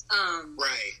translates.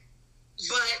 Right.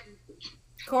 But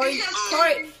Corey,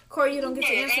 you don't get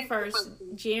to answer first.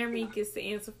 Jeremy gets to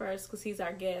answer first because he's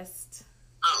our guest.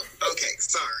 Oh, okay.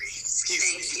 Sorry.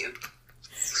 Excuse me.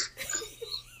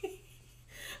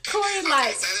 Corey,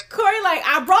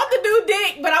 I brought the new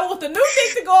dick, but I want the new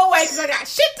dick to go away because I got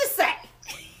shit to say.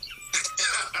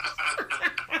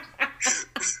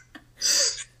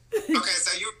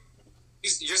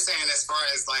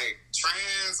 as like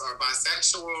trans or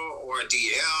bisexual or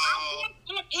DL?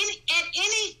 At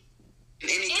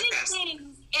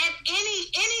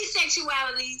any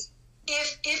sexuality,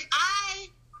 if I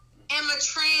am a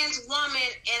trans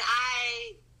woman and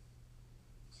I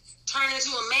turn into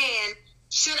a man,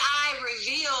 should I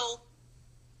reveal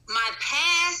my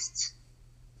past,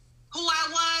 who I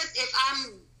was, if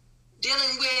I'm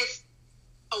dealing with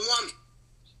a woman?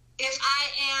 If I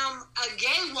am a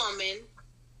gay woman,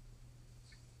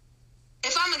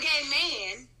 if I'm a gay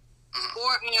man,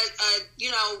 or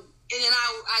and then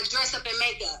I dress up in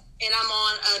makeup and I'm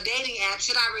on a dating app,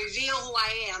 should I reveal who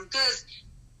I am? Because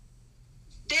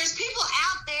there's people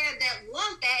out there that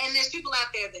want that, and there's people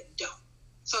out there that don't.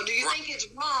 So do you think it's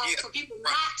wrong for people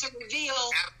not to reveal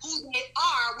who they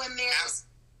are when they're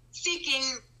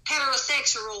seeking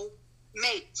heterosexual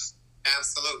mates?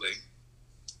 Absolutely.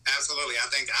 I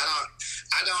think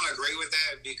I don't agree with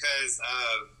that because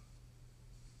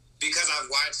I've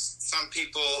watched some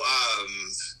people.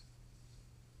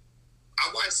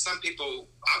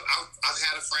 I've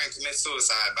had a friend commit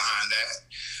suicide behind that.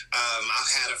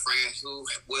 I've had a friend who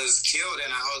was killed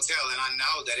in a hotel, and I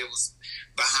know that it was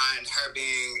behind her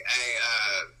being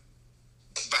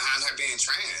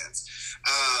trans.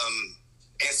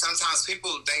 And sometimes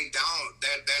people, they're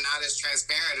not as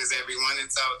transparent as everyone,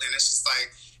 and so then it's just like,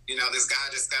 this guy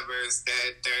discovers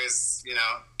that there's,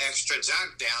 extra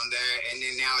junk down there, and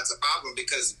then now it's a problem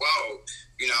because, whoa,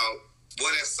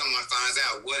 what if someone finds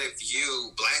out? What if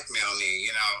you blackmail me?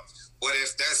 What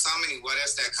if there's so many what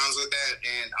ifs that comes with that?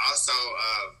 And also,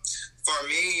 for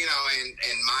me, in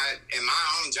my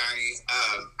own journey,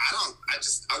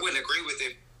 I wouldn't agree with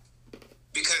it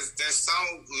because there's so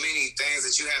many things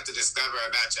that you have to discover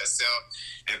about yourself,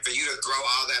 and for you to throw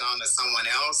all that onto someone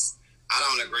else, I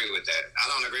don't agree with that. I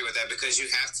don't agree with that because you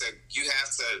have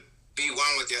to be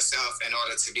one with yourself in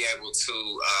order to be able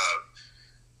to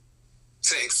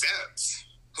accept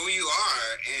who you are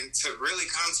and to really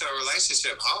come to a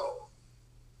relationship whole.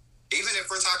 Even if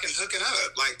we're talking hooking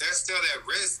up, like there's still that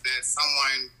risk that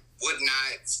someone would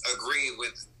not agree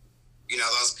with,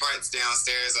 those parts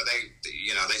downstairs, or they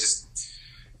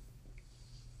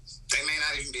may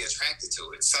not even be attracted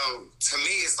to it. So to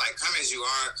me, it's like, come as you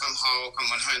are, come whole, come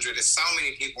 100. There's so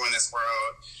many people in this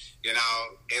world,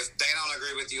 if they don't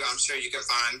agree with you, I'm sure you can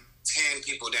find 10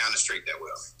 people down the street that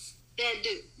will. That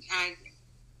do. I agree.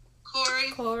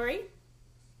 Corey?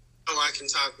 Oh, I can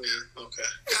talk now. Okay.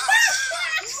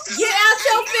 Get out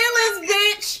your feelings,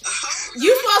 bitch.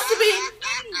 You supposed to be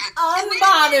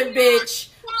unbothered, bitch.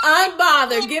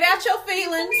 Unbothered. Get out your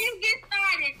feelings. Before you get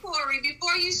started, Corey,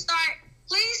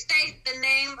 please state the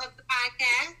name of the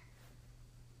podcast.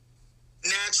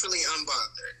 Naturally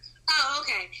Unbothered. Oh,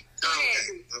 okay. Go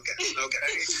ahead. Okay.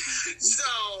 So,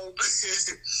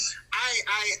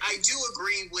 I do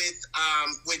agree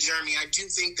with Jeremy. I do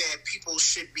think that people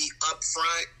should be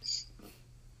upfront.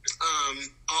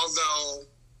 Although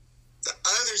the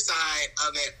other side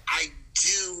of it, I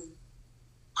do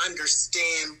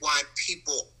understand why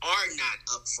people are not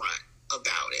upfront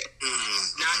about it.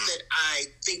 Mm-hmm. Not that I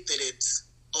think that it's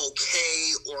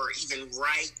okay or even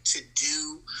right to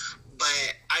do,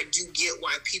 but I do get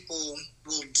why people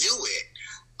will do it.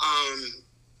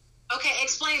 Okay,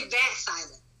 explain that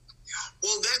side.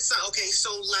 Well, that's okay.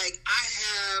 So, like, I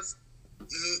have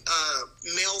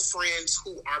male friends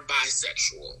who are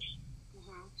bisexual,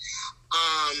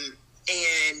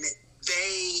 and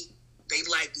they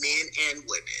like men and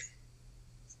women,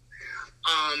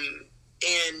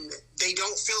 and they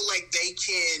don't feel like they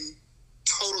can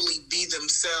totally be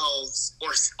themselves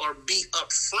or be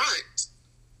upfront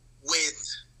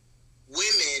with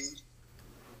women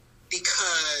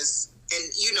because,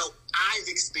 and I've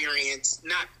experienced,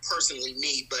 not personally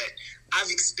me, but I've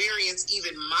experienced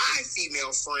even my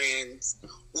female friends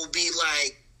will be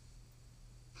like,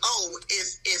 oh,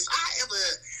 if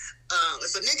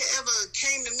a nigga ever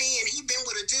came to me and he been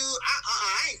with a dude,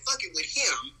 I ain't fucking with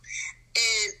him.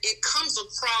 And it comes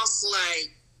across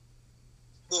like,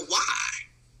 well, why?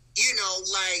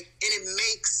 And it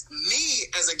makes me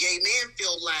as a gay man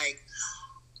feel like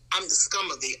I'm the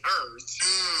scum of the earth.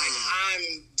 Like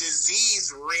I'm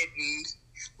disease-ridden.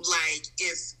 Like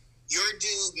if your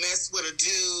dude messed with a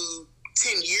dude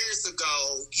 10 years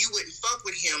ago, you wouldn't fuck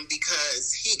with him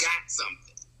because he got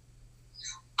something.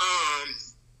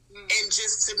 And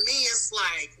just to me, it's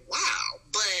like, wow,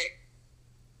 but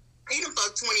he done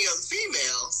fucked 20 other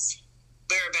females,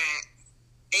 bareback,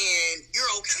 and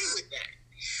you're okay with that.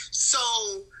 So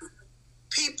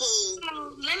people.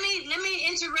 So let me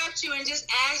interrupt you and just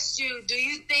ask you: do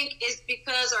you think it's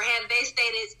because, or have they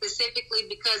stated specifically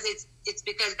because it's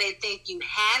because they think you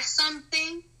have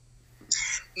something?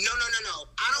 No.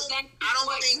 I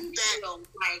don't think that.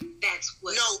 Like that's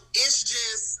what. No, it's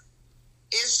just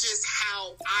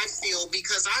how I feel,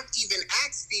 because I've even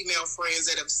asked female friends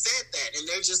that have said that, and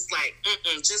they're just like,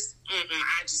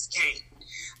 I just can't.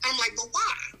 I'm like, but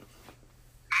why?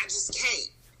 I just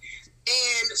can't.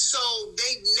 And so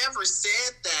they've never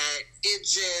said that. It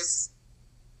just,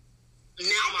 now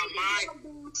my mind.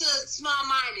 To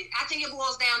small-minded. I think it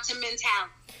boils down to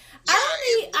mentality. I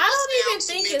don't even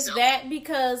think it's that,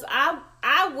 because I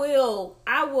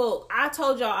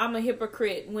told y'all I'm a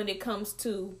hypocrite when it comes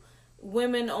to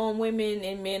women on women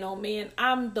and men on men.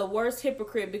 I'm the worst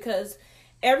hypocrite, because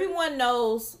everyone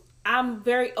knows I'm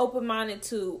very open-minded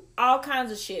to all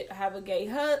kinds of shit. I have a gay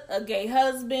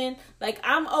husband. Like,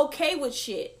 I'm okay with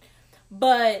shit.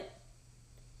 But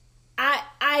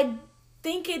I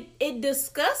think it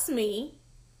disgusts me.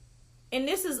 And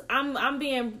this is an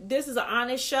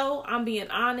honest show. I'm being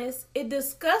honest. It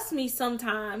disgusts me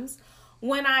sometimes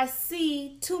when I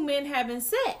see two men having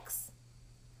sex.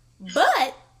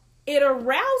 But it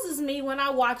arouses me when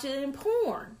I watch it in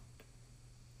porn.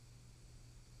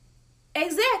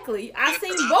 Exactly. I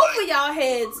seen both of y'all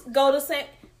heads go to same.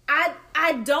 I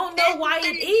don't know why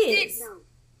it is.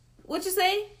 What you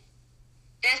say?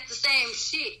 That's the same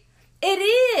shit. It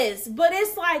is, but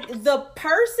it's like the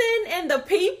person and the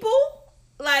people.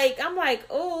 Like, I'm like,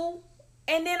 oh,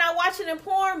 and then I watch it in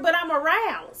porn, but I'm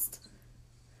aroused.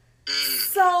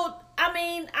 So, I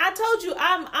mean, I told you,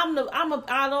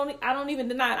 I don't even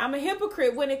deny it. I'm a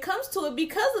hypocrite when it comes to it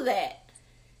because of that.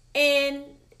 And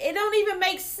it don't even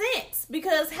make sense,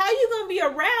 because how you gonna be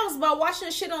aroused by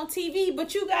watching shit on TV,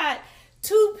 but you got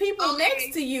two people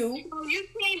next to you? You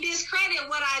can't discredit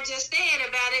what I just said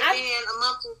about it being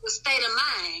amongst the state of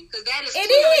mind, because that is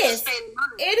clearly a state of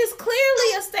mind. It is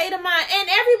clearly a state of mind, and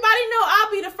everybody know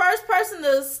I'll be the first person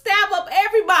to stab up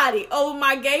everybody over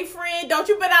my gay friend. Don't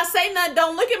you better not say nothing.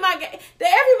 Don't look at my gay.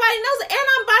 Everybody knows it, and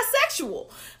I'm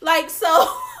bisexual. Like,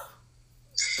 so.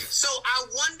 So I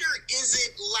wonder, is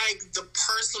it like the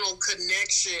personal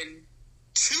connection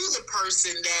to the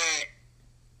person that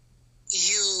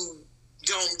you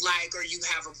don't like or you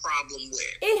have a problem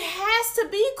with? It has to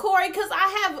be, Corey, because I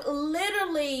have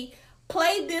literally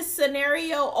played this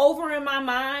scenario over in my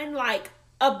mind like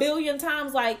a billion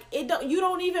times. Like, you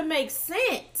don't even make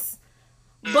sense.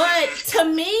 But to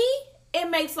me, it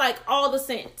makes like all the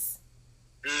sense.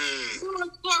 You're a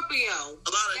Scorpio.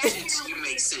 A lot of things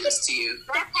make sense to you.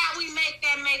 That's how we make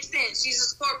that make sense. She's a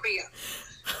Scorpio.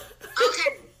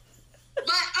 Okay.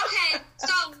 But okay,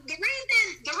 so the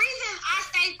reason I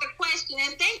state the question,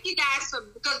 and thank you guys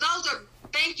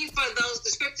thank you for those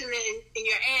descriptions in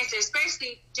your answer,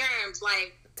 especially Germs,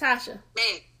 like Tasha.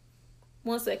 Man.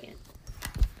 1 second.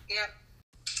 Yep.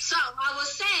 So I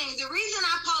was saying, the reason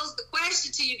I posed the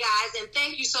question to you guys, and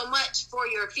thank you so much for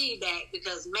your feedback,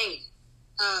 because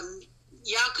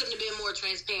y'all couldn't have been more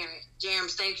transparent. Jeremy,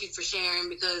 thank you for sharing,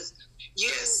 because you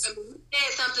said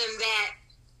something that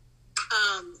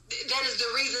that is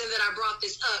the reason that I brought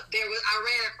this up. I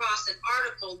ran across an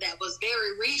article that was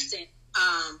very recent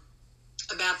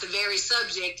about the very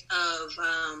subject of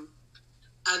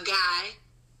a guy,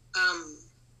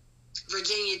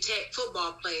 Virginia Tech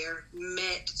football player,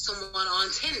 met someone on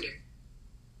Tinder,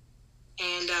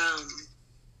 and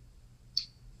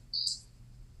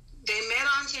they met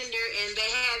on Tinder, and they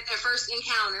had their first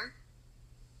encounter.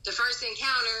 The first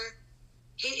encounter,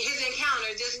 this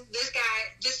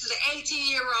is an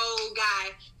 18-year-old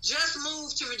guy, just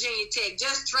moved to Virginia Tech,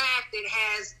 just drafted,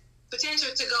 has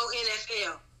potential to go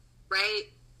NFL, right?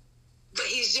 But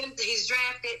he's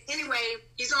drafted. Anyway,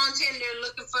 he's on Tinder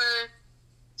looking for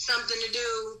something to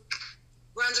do,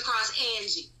 runs across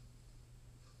Angie.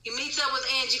 He meets up with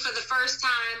Angie for the first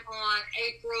time on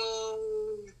April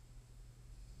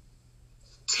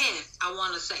 10th, I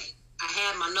want to say. I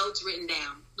had my notes written down.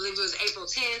 I believe it was April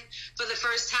 10th for the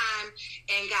first time,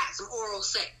 and got some oral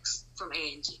sex from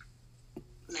Angie.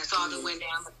 And that's all that went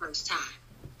down the first time.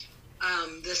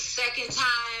 The second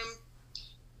time,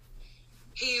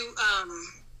 he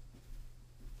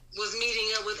was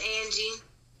meeting up with Angie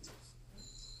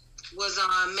was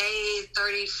on May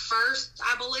 31st,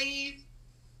 I believe,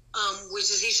 which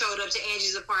is he showed up to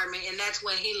Angie's apartment, and that's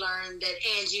when he learned that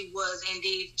Angie was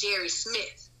indeed Jerry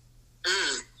Smith.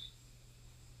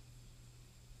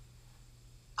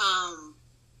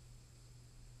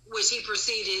 Which he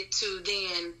proceeded to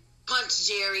then punch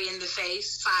Jerry in the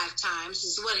face 5 times.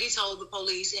 This is what he told the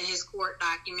police in his court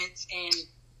documents, and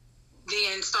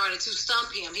then started to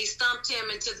stump him. He stumped him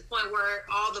to the point where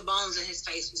all the bones in his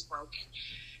face was broken.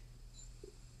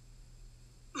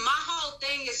 My whole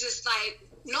thing is just like,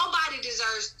 nobody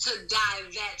deserves to die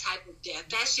that type of death.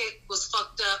 That shit was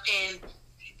fucked up, and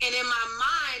in my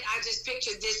mind, I just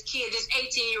pictured this kid, this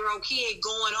 18-year-old kid,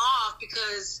 going off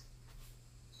because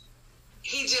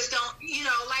he just don't,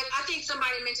 like I think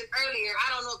somebody mentioned earlier, I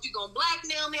don't know if you're going to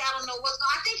blackmail me, I don't know what's going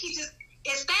on. I think he just,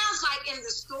 it sounds like in the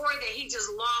story that he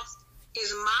just lost his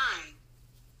mind.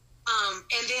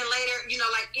 And then later,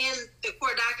 like in the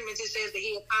court documents, it says that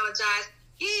he apologized.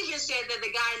 He even said that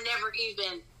the guy never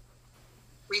even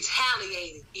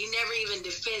retaliated. He never even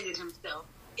defended himself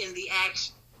in the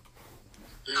action.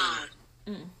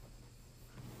 And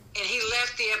he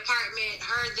left the apartment,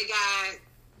 heard the guy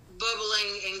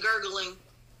bubbling and gurgling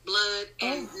blood,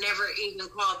 and never even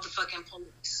called the fucking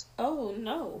police. Oh,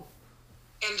 no.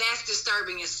 And that's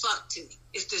disturbing as fuck to me.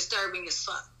 It's disturbing as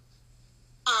fuck.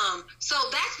 So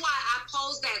that's why I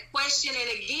posed that question. And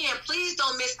again, please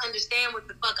don't misunderstand what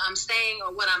the fuck I'm saying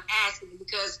or what I'm asking,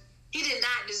 because he did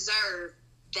not deserve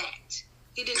that.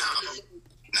 He did not deserve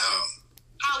that. No.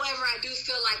 However, I do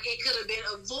feel like it could have been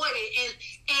avoided.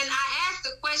 And I asked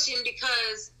the question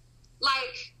because,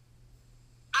 like,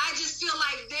 I just feel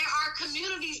like there are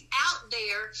communities out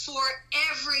there for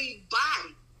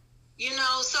everybody.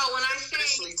 So when I say...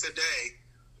 Especially today.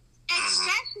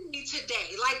 Especially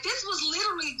today. Like, this was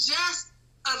literally just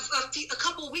a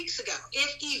couple weeks ago,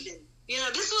 if even.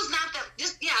 This was not that...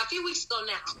 a few weeks ago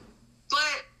now.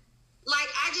 But... like,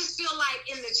 I just feel like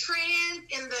in the trend,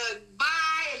 in the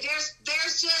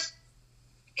there's just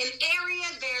an area,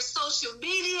 there's social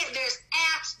media, there's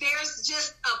apps, there's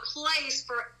just a place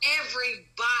for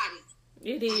everybody.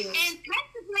 It is. And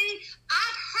technically,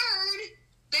 I've heard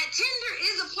that Tinder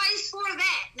is a place for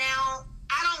that. Now,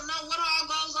 I don't know what all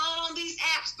goes on these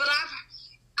apps, but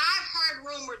I've heard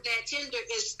rumored that Tinder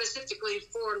is specifically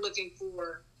for looking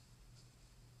for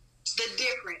the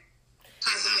different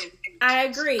type of individuals. I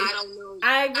agree. I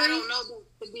don't know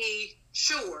that to be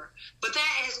sure, but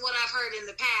that is what I've heard in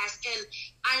the past. And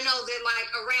I know that, like,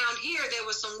 around here, there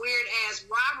was some weird ass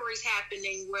robberies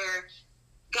happening where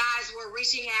guys were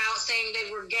reaching out, saying they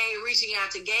were gay, reaching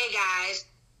out to gay guys,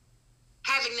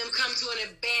 having them come to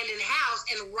an abandoned house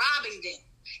and robbing them.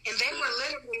 And they were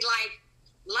literally, like,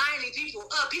 lining people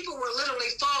up. People were literally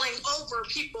falling over,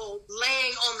 people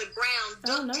laying on the ground,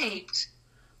 duct taped.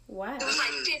 Wow. It was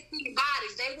like 15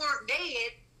 bodies. They weren't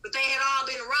dead, but they had all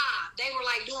been robbed. They were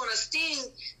like doing a sting,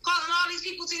 calling all these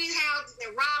people to these houses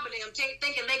and robbing them,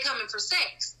 thinking they coming for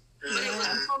sex. But it was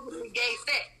supposedly gay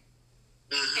sex.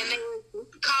 And they were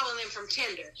calling them from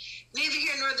Tinder. Neither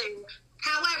here nor there.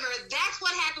 However, that's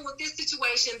what happened with this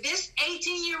situation. This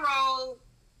 18-year-old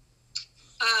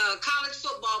college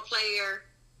football player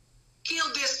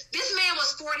killed this man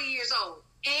was 40 years old.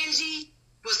 Angie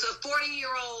was a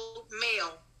 40-year-old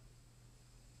male.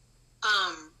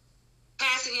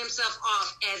 Passing himself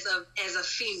off as a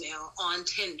female on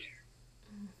Tinder,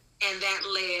 and that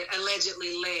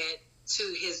allegedly led to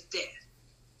his death.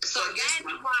 So that's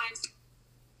why,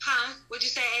 what'd you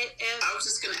say, Ed? I was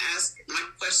just gonna ask. My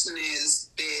question is: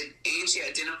 did Angie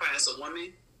identify as a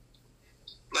woman?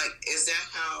 Like, is that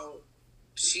how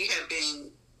she had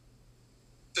been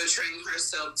portraying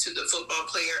herself to the football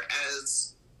player as?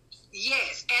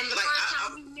 Yes, and the first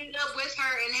time we met up with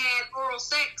her and had oral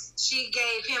sex, she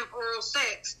gave him oral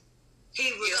sex.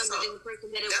 He was under the impression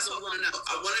that it was a woman.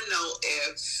 I want to know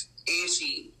if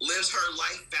Angie lives her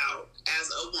life out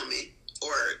as a woman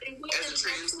or as a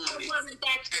trans woman. It wasn't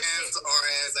that specific. Or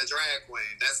as a drag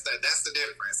queen. That's the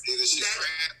difference. Either she's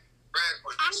drag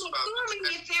queen. I'm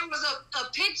assuming if there was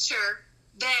a picture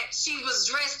that she was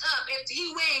dressed up, if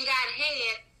he went and got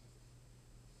head,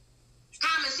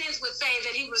 common sense would say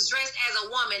that he was dressed as a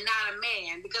woman, not a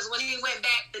man, because when he went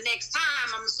back the next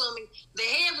time, I'm assuming the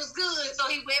head was good, so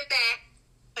he went back.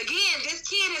 Again, this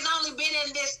kid has only been in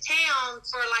this town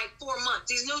for like 4 months.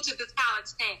 He's new to this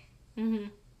college town. Mm-hmm.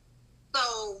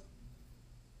 So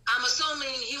I'm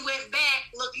assuming he went back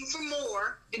looking for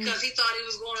more because he thought he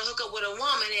was going to hook up with a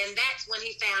woman, and that's when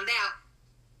he found out,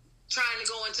 trying to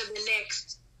go into the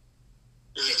next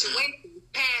situation,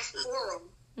 past oral.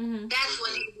 That's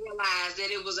when he realized that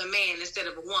it was a man instead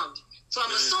of a woman. So I'm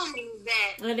assuming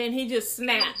that... And then he just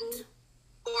snapped.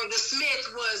 Or the Smith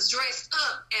was dressed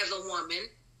up as a woman.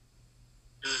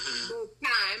 Both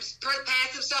times.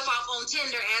 Passed himself off on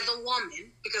Tinder as a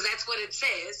woman, because that's what it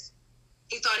says.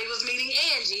 He thought he was meeting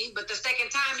Angie, but the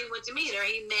second time he went to meet her,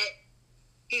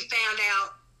 he found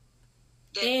out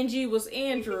that... Angie was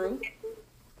Andrew.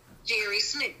 Jerry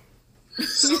Smith. You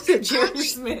said Jerry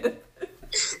Smith.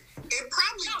 It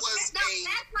probably was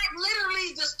that's like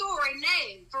literally the story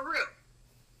name, for real.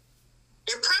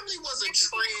 It probably was a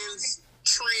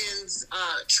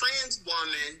trans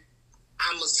woman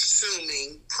I'm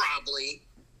assuming, probably.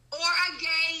 Or a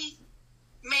gay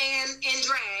man in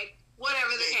drag,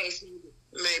 whatever the case may be.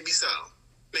 Maybe so.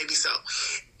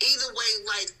 Either way,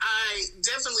 like, I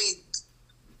definitely,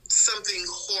 something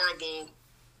horrible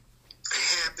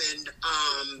happened,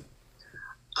 and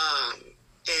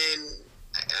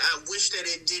I wish that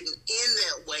it didn't end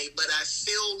that way, but I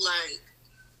feel like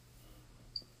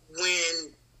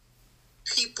when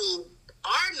people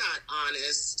are not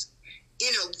honest,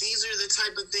 you know, these are the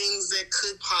type of things that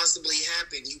could possibly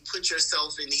happen. You put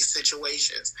yourself in these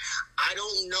situations. I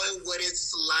don't know what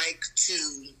it's like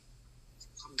to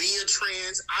be a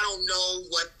trans. I don't know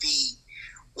what the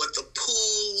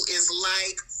pool is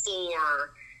like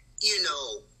for, you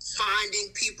know,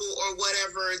 finding people or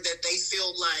whatever that they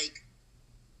feel like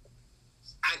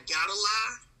I gotta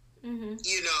lie. Mm-hmm.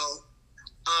 You know,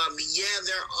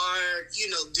 there are, you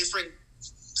know, different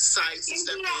sites and Is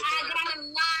stuff. it I gotta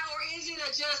lie, or is it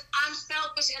just I'm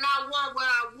selfish and I want what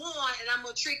I want and I'm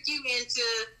gonna trick you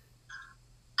into?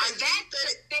 That's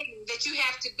the thing that you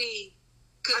have to be.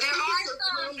 Because there are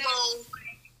some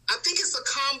I think it's a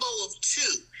combo of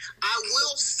two. I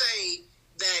will say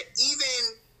that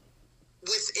even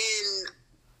within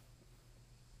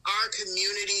our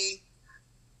community,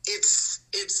 it's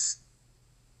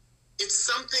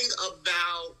something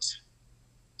about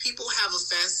people have a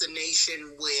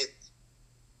fascination with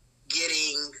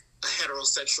getting a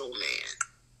heterosexual man.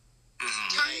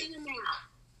 turning them out.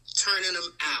 Turning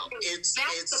them out. That's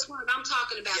the point I'm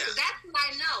talking about. Because that's what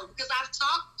I know. Because I've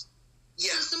talked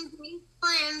to some gay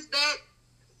friends that.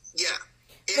 Yeah.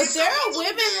 But there are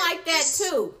women like that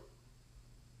too.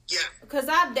 Yeah. Because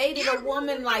I've dated a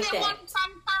woman like that.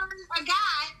 A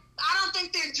guy, I don't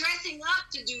think they're dressing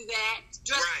up to do that.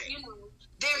 You know,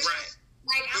 they're just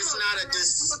like it's not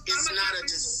a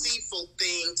deceitful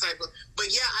thing type of. But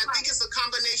yeah, I think it's a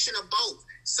combination of both.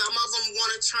 Some of them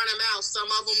want to turn them out. Some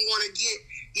of them want to get,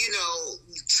 you know,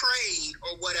 trade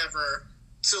or whatever.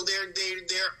 So there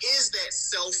is that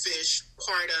selfish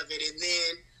part of it, and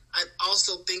then I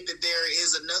also think that there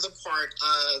is another part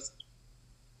of,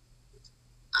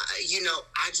 you know,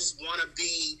 I want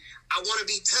to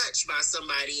be touched by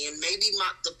somebody, and maybe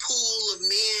the pool of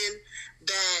men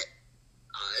that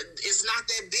it's not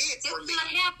that big for me. It's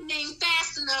not happening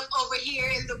fast enough over here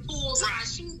in the pools that I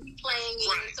should be playing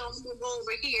in, so I'm going to go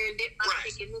over here and dip my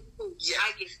stick in this pool. Yeah.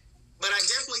 I get it. But I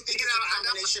definitely think it's a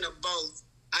combination of both.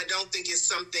 I don't think it's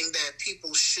something that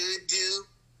people should do.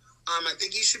 I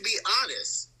think you should be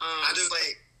honest. Let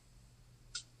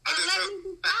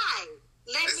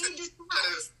me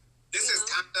decide. This is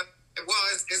kind of, well,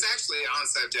 it's actually on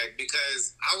subject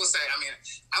because I will say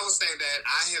that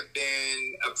I have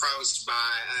been approached by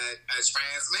a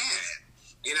trans man,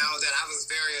 you know, that I was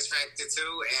very attracted to,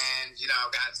 and, you know,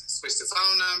 got switched the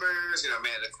phone numbers, you know,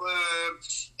 met at a club,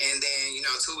 and then, you know,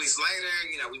 2 weeks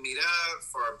later, you know, we meet up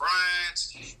for a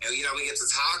brunch, and, you know, we get to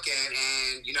talking,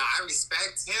 and, you know, I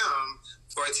respect him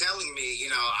for telling me, you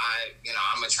know,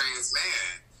 I'm a trans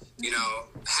man. You know,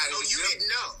 how do you didn't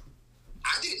know?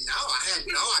 I didn't know. I had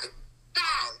no idea.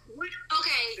 Stop.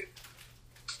 Okay.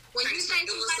 When you say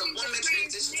somebody's a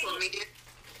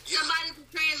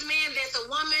trans man, that's a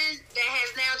woman that has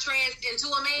now trans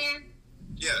into a man?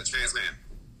 Yeah, trans man.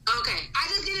 Okay. I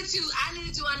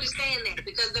needed to understand that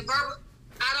because the verbal,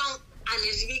 I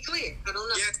need to be clear. I don't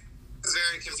know. Yeah, it's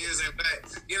very confusing,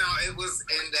 but, you know, it was,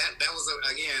 and that was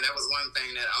one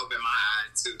thing that opened my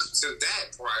eye to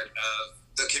that part of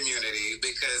the community,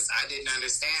 because I didn't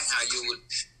understand how you would,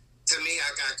 to me,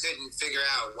 I couldn't figure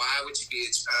out why would you be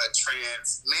a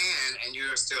trans man and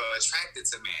you're still attracted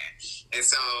to men. And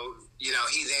so, you know,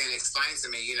 he then explained to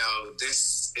me, you know,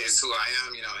 this is who I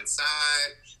am, you know,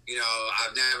 inside. You know,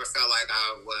 I've never felt like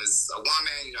I was a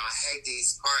woman. You know, I hate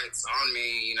these parts on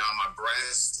me, you know, my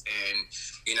breast and,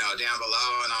 you know, down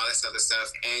below and all this other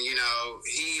stuff. And, you know,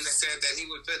 he even said that he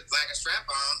would put like a strap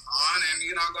on and,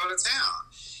 you know, go to town.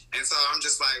 And so I'm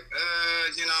just like,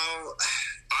 you know,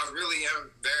 I really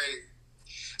am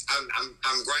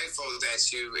I'm grateful that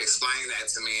you explained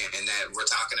that to me and that we're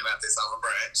talking about this over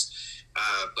brunch.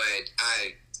 But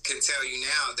I can tell you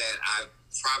now that I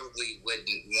probably wouldn't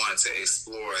want to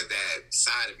explore that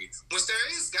side of you. Which there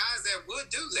is guys that would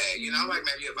do that, you know, like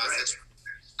maybe a bisexual.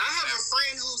 I have a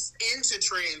friend who's into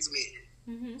trans men.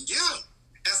 Mm-hmm. Yeah,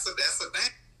 that's the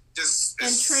thing.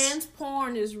 And trans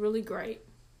porn is really great.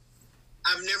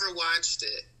 I've never watched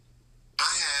it.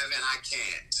 I have, and I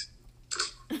can't.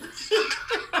 I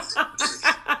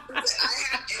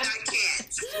have, and I can't.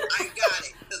 I got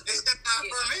it. It's just not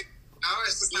for me. No,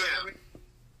 it's just not for me.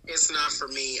 It's not for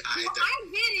me either. Well, I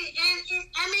get it, and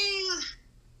I mean,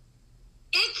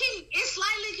 it's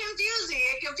slightly confusing.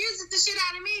 It confuses the shit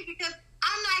out of me because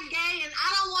I'm not gay and I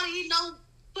don't want to eat no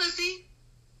pussy.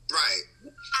 Right.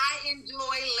 I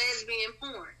enjoy lesbian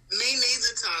porn. Me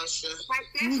neither, Tasha. Like,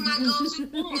 that's my go-to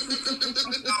porn.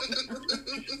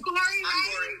 Corey,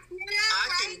 right? Yeah, I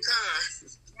concur.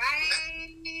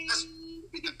 Right.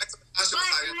 Tasha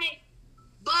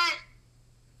But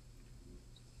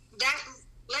that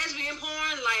lesbian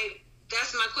porn, like,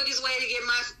 that's my quickest way to get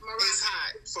my it's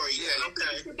hot for you. I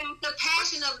think it's about the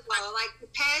passion of the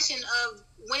passion of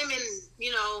women.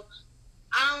 You know,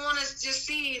 I don't want to just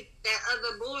see that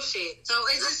other bullshit. So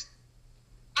it's just,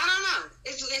 I don't know.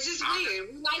 It's just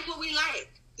weird. We like what we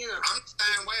like. You know. I'm the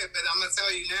same way, but I'm gonna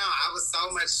tell you now. I was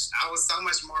so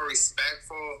much more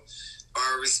respectful,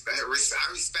 I respect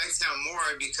him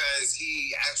more because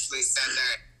he actually said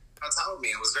that. Told me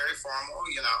it was very formal,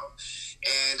 you know,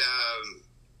 and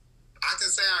I can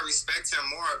say I respect him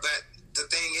more. But the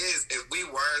thing is, if we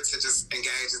were to just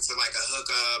engage into like a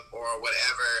hookup or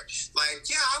whatever, like,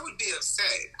 yeah, I would be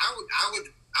upset. I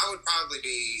would probably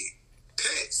be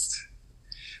pissed.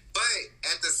 But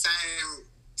at the same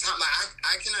time, like,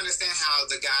 I can understand how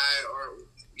the guy, or,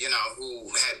 you know, who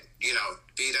had, you know,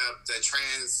 beat up the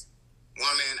trans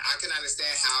woman, I can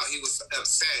understand how he was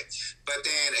upset. But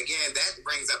then again, that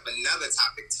brings up another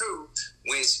topic too,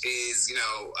 which is, you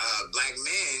know, black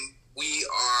men, we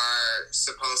are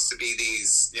supposed to be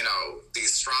these, you know,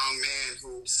 these strong men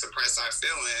who suppress our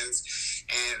feelings.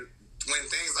 And when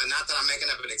things like, not that I'm making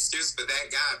up an excuse for that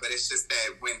guy, but it's just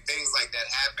that when things like that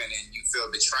happen and you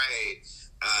feel betrayed,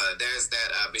 there's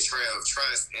that betrayal of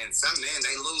trust, and some men,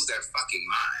 they lose their fucking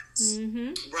minds.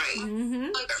 Mm-hmm. Right.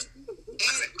 Mm-hmm.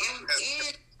 And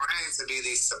trying to be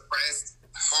these suppressed,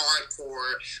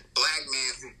 hardcore black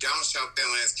men who don't show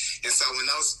feelings, and so when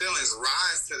those feelings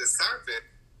rise to the surface,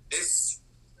 it's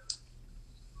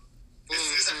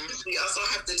we also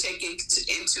have to take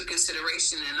into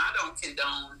consideration, and I don't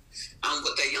condone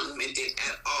what that young man did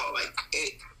at all. Like,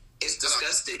 it's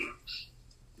disgusting.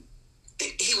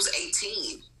 He was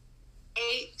 18.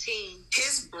 18.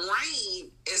 His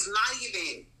brain is not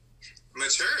even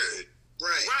matured.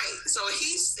 Right. So I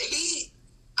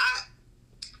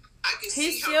can see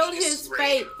He how sealed his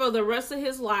fate for the rest of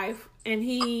his life, and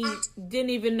he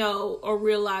didn't even know or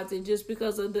realize it just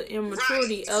because of the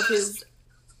immaturity of his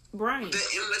brain.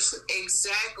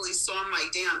 Exactly. So I'm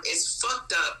like, damn, it's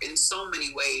fucked up in so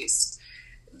many ways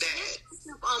that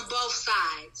on both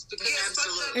sides. Because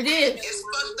it is. It's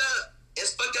fucked up.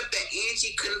 It's fucked up that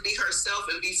Angie couldn't be herself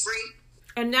and be free.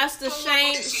 And that's the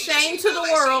shame to the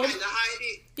world. She had to hide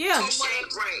it. Yeah. Shame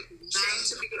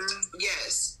to be,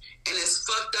 yes. And it's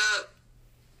fucked up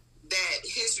that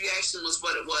his reaction was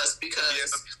what it was,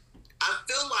 because I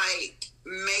feel like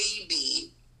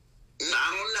maybe,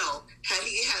 I don't know, had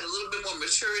he had a little bit more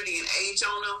maturity and age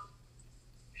on him,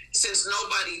 since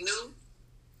nobody knew,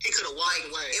 he could have walked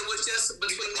away. It was just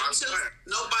between them two.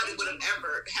 Nobody would have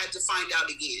ever had to find out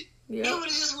again. He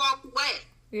would have just walked away.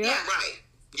 Yeah, right.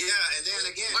 Yeah, and then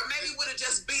again, or maybe would have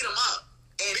just beat him up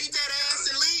and beat that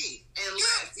ass and leave and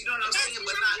left. You know what I'm saying?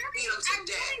 But not beat him to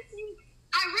death.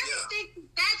 I really think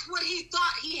that's what he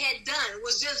thought he had done,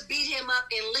 was just beat him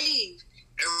up and leave.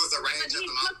 It was a range of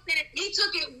he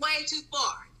took it way too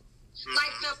far. Mm-hmm.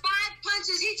 Like the 5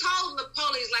 punches, he told the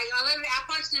police, like, I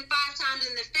punched him 5 times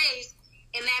in the face,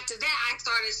 and after that, I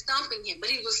started stumping him.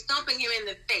 But he was stumping him in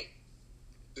the face.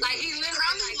 Like, he literally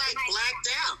probably blacked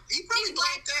out. He probably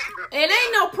blacked out. It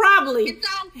ain't no probably.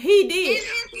 So, he did.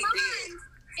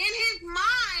 In his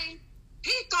mind,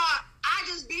 he thought, I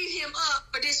just beat him up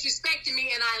for disrespecting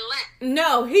me, and I left.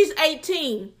 No, he's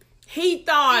 18. He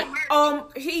thought,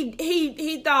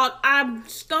 he thought I'm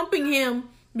stumping him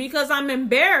because I'm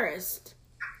embarrassed.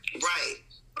 Right.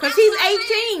 Because he's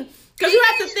 18. Because you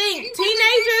have to think,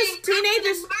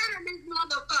 teenagers.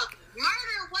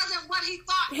 Murder wasn't what he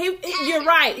thought. You're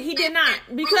right. He did not,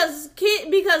 because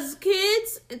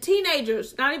kids,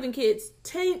 teenagers, not even kids,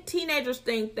 teenagers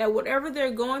think that whatever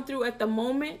they're going through at the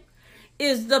moment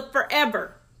is the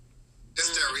forever.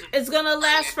 It's gonna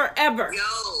last forever.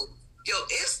 Yo,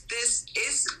 it's this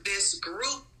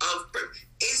group of,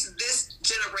 it's this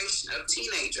generation of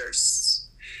teenagers.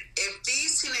 If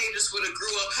these teenagers would have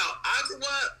grew up how I grew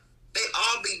up, they'd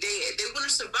all be dead. They wouldn't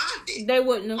have survived it. They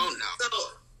wouldn't have. Oh no.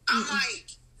 So I'm like,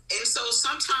 and so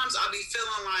sometimes I'll be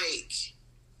feeling like,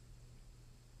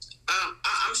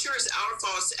 I'm sure it's our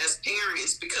fault as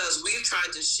parents, because we've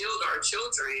tried to shield our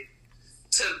children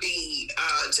to be,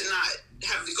 to not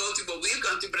have to go through what we've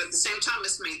gone through, but at the same time,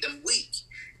 it's made them weak,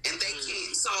 and they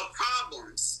can't solve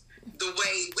problems the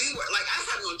way we were. Like, I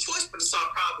had no choice but to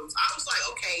solve problems. I was like,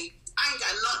 okay, I ain't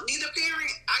got neither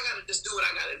parent. I gotta just do what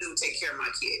I gotta do, take care of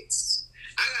my kids.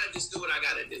 I gotta just do what I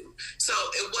gotta do. So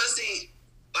it wasn't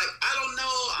like, I don't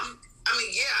know. I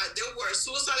mean, yeah, there were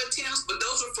suicide attempts, but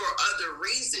those were for other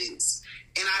reasons.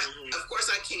 And of course,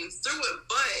 I came through it.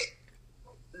 But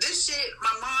this shit,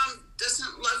 my mom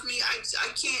doesn't love me. I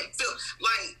can't feel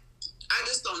like, I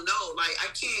just don't know. Like, I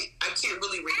can't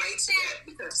really relate to that,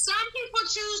 because some people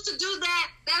choose to do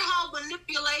that whole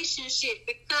manipulation shit,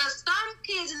 because some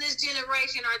kids in this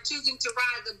generation are choosing to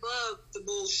rise above the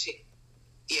bullshit.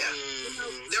 Yeah.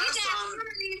 There are some of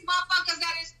these motherfuckers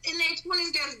that is in their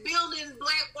 20s that's building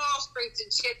Black Wall Streets and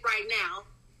shit right now.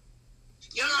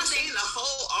 You know what I'm saying?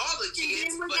 All the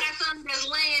kids. And then we got some that's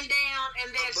laying down,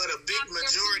 and that's. But a big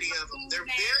majority of them, they're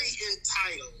very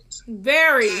entitled.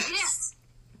 Very. Yes.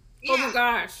 Oh my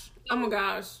gosh. Oh my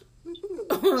gosh.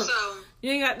 So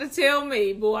you ain't got to tell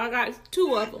me, boy. I got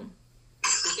 2 of them.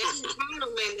 that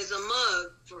entitlement is a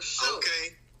mug for sure.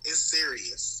 Okay, it's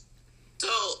serious.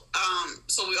 So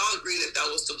we all agree that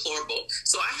was deplorable.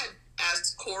 So I had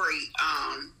asked Corey.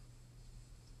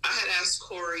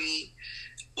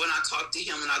 When I talked to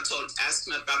him and asked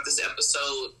him about this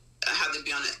episode, how to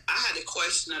be on it. I had a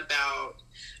question about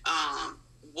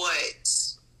what,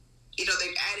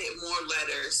 they've added more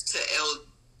letters to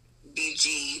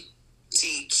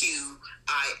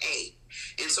LGBTQIA.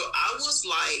 And so I was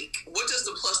like, what does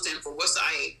the plus stand for? What's the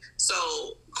IA? So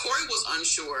Corey was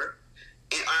unsure,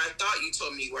 and I thought you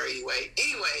told me you were anyway.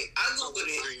 Anyway, I Googled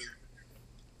it.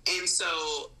 And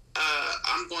so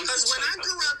I'm going to. Because when I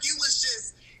grew up, you was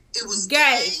just, it was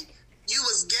gay. You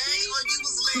was gay or you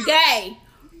was lesbian. Gay.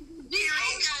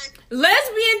 Okay.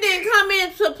 Lesbian didn't come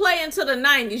into play until the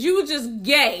 90s. You were just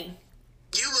gay.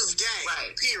 You was gay,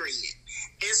 right. Period.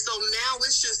 And so now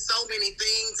it's just so many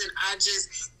things, and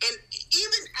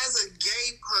even as a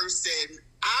gay person,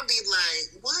 I'll be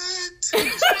like, what? The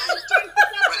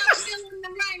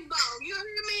rainbow, you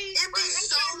hear me? It be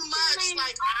so much,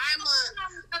 like,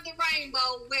 I'm the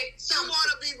rainbow with you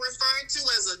want to be referred to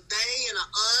as a they and a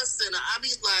us, and I be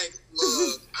like,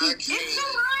 look, I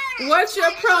can't. What's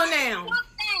your pronoun? All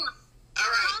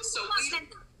right,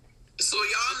 so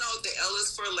y'all know the L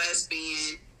is for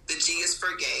lesbian, the G is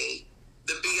for gay,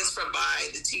 the B is for bi,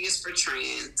 the T is for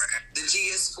trans, the Q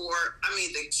is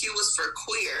for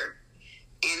queer,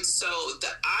 and so the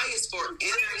I is for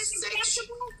intersection.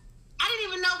 I didn't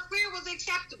even know queer was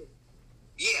acceptable.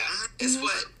 Yeah, it's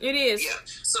what it is. Yeah.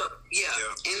 So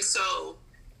and so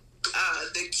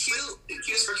the Q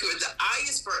is for queer. The I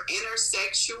is for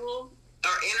intersexual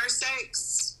or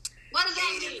intersex. What does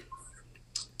that mean?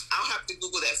 I'll have to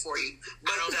Google that for you.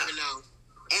 But I don't even know.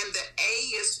 And the A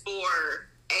is for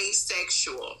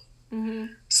asexual.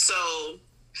 Mm-hmm. So,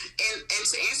 and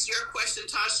to answer your question,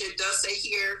 Tasha, it does say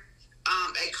here,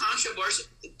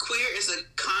 queer is a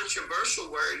controversial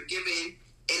word given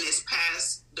in its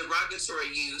past derogatory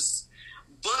use.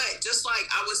 But just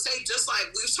like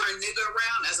we've turned nigga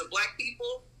around as a black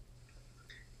people,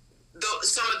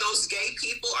 some of those gay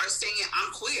people are saying, I'm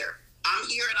queer. I'm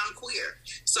here and I'm queer.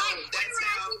 So that's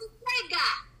how.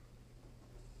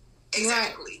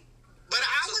 Exactly. Right. But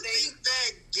I would think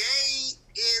that gay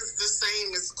is the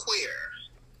same as queer.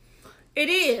 It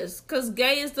is, because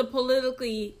gay is the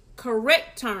politically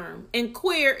correct term, and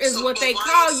queer is what they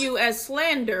call you as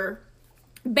slander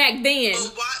back then.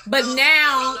 But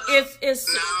now it's No,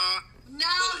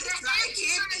 it's not. It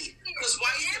can't be. Because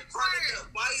why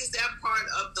is that part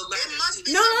of the letter?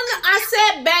 No. I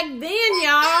said back then,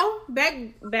 y'all. Back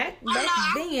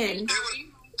then.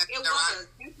 It was.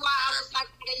 That's why I was like, I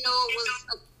didn't know it was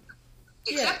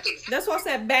accepted. Yeah, that's why I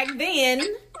said back then.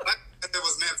 It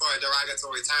was meant for a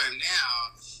derogatory term.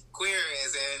 Now, queer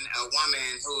is in a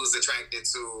woman who's attracted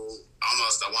to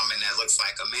almost a woman that looks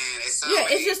like a man. It's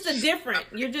just a different.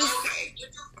 You're just okay,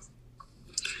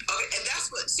 and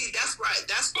that's right.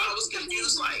 That's why I was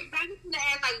confused. Like,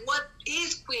 what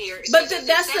is queer? But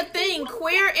that's the thing.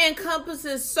 Queer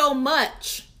encompasses so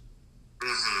much.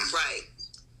 Mm-hmm. Right.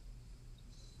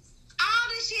 All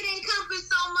this shit encompasses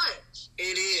so much.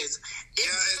 It is.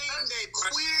 It's saying that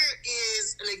queer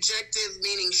is an adjective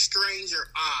meaning strange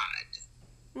or odd.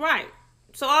 Right.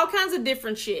 So all kinds of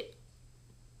different shit.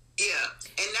 Yeah,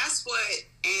 and that's what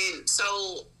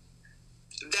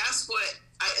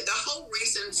the whole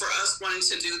reason for us wanting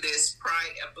to do this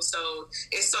Pride episode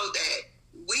is so that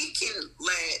we can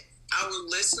let our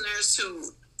listeners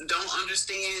who don't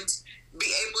understand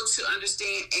be able to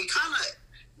understand and kind of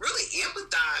really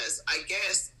empathize, I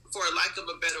guess, for lack of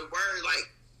a better word. Like,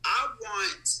 I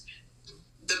want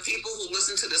the people who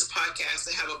listen to this podcast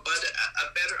to have a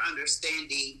better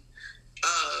understanding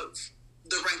of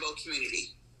the rainbow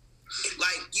community.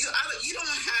 Like, you don't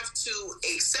have to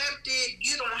accepted.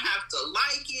 You don't have to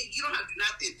like it. You don't have to do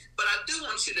nothing. But I do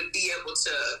want you to be able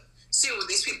to see where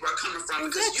these people are coming from,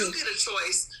 because you get a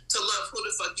choice to love who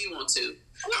the fuck you want to.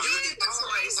 Well, you get the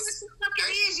choice. What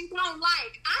it is you don't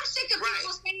like. I'm sick of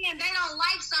people saying they don't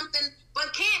like something,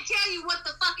 but can't tell you what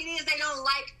the fuck it is they don't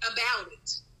like about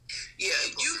it. Yeah,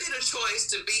 you get a choice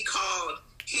to be called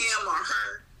him or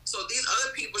her. So these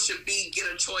other people should get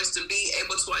a choice to be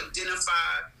able to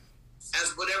identify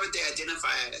as whatever they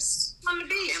identify as. And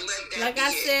let that like be I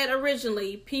it. said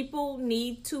originally, people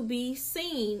need to be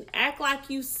seen. Act like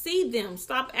you see them.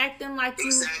 Stop acting like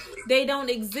they don't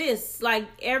exist. Like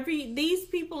these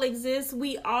people exist.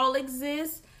 We all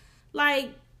exist.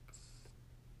 Like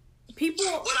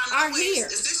people are here.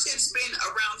 Is this shit's been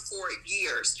around for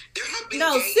years. There have been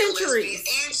centuries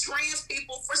and trans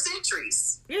people for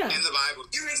centuries. Yeah. In the Bible.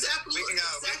 You're exactly.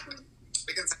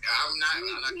 I'm not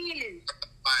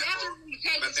Definitely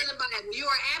take it to the Bible. You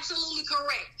are absolutely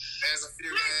correct. There's a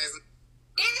few guys.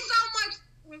 There's so much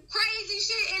crazy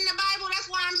shit in the Bible. That's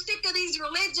why I'm sick of these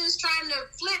religions trying to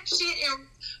flip shit and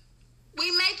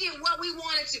we make it what we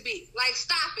want it to be. Like,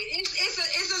 stop it.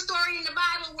 It's a story in the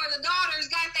Bible where the daughters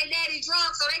got their daddy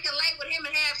drunk so they can lay with him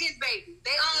and have his baby.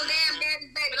 They own damn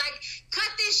daddy's baby. Like,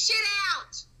 cut this shit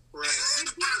out. Right.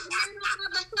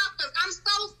 I'm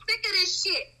so sick of this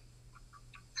shit.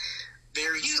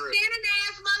 Very you true. sinning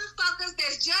ass motherfuckers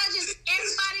that's judging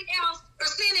everybody else for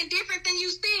sinning different than you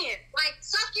sin. Like,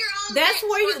 suck your own.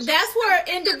 That's where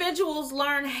individuals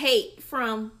learn hate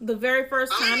from the very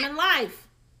first time in life.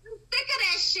 I'm sick of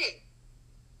that shit.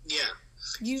 Yeah.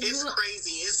 It's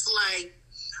crazy. It's like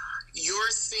your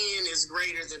sin is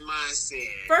greater than my sin.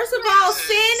 First of all,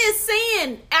 sin is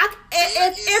sin.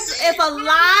 If a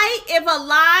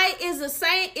lie is a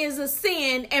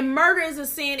sin and murder is a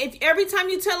sin, if every time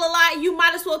you tell a lie, you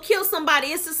might as well kill somebody.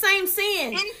 It's the same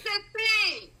sin. It's the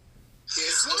same.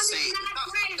 It's the same.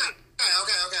 Okay.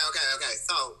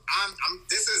 So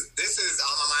this is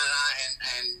on my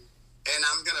mind, and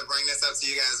I'm gonna bring this up to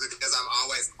you guys because I've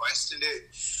always questioned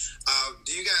it.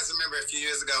 Do you guys remember a few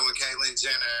years ago when Caitlyn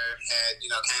Jenner had,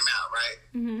 came out, right?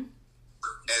 Mm-hmm.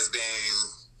 As being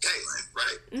Caitlyn,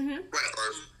 right? Mm-hmm. Right.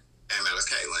 Or came out as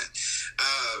Caitlyn.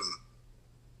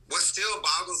 What still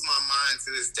boggles my mind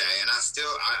to this day, and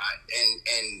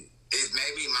and it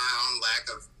may be my own lack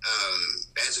of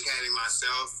educating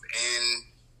myself in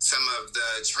some of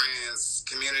the trans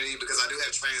community, because I do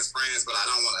have trans friends, but I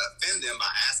don't want to offend them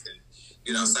by asking,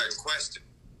 certain questions.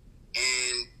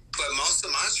 But most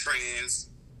of my trans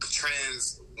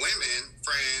women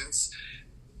friends,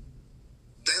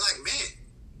 they like men.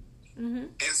 Mm-hmm.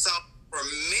 And so for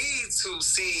me to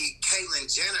see Caitlyn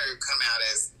Jenner come out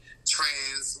as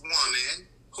trans woman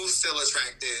who's still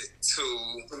attracted to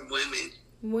women.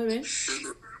 Well, wouldn't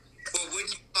you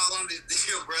fall under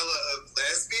the umbrella of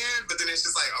lesbian? But then it's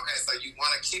just like, okay, so you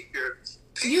want to keep your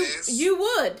penis. You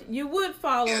would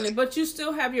fall on it, but you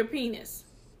still have your penis.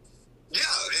 Yeah,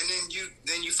 and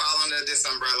then you fall under this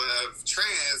umbrella of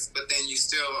trans, but then you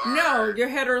still are. No, you're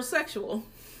heterosexual.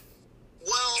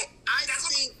 Well, I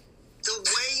think the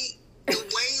way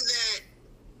that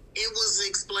it was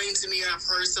explained to me, I've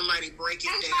heard somebody break it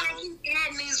down. That's why they keep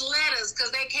adding these letters,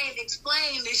 because they can't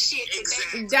explain this shit.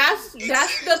 Exactly.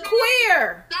 That's the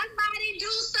queer. Somebody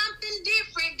do something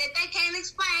different that they can't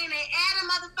explain. They add a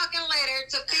motherfucking letter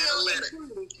to feel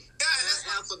included. Yeah, that's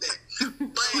alphabet.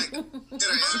 But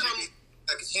like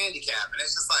a handicap, and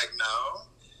it's just like, no.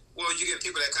 Well, you get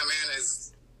people that come in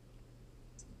as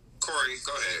Corey.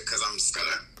 Go ahead, because I'm just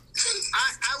gonna.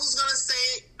 I was gonna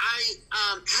say,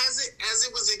 as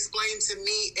it was explained to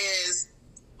me, as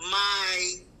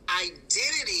my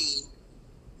identity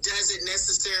doesn't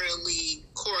necessarily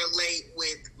correlate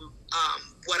with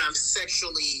what I'm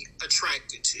sexually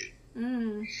attracted to.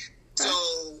 Mm.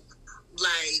 So,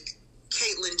 like,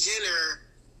 Caitlyn Jenner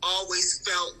always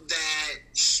felt that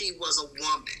she was a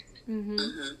woman,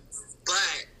 Mm-hmm.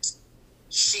 but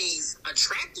she's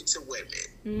attracted to women.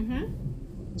 Mm-hmm.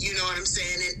 You know what I'm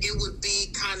saying? And it would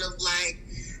be kind of like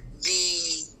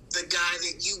the guy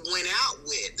that you went out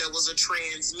with that was a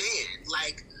trans man.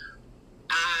 Like,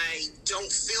 I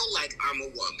don't feel like I'm a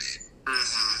woman.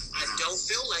 I don't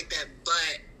feel like that,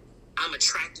 but I'm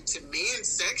attracted to men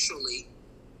sexually.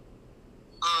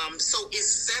 So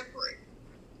it's separate.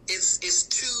 It's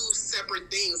two separate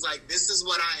things. Like, this is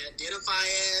what I identify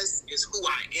as, is who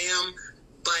I am,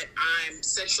 but I'm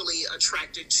sexually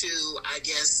attracted to, I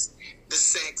guess, the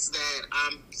sex that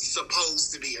I'm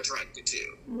supposed to be attracted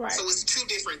to. Right. So it's two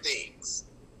different things.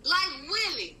 Like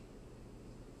Willie.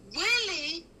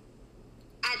 Willie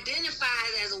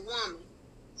identifies as a woman.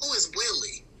 Who is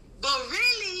Willie? But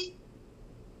really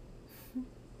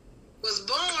was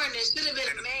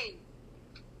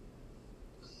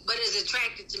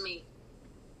to me.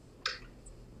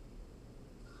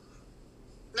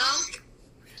 No?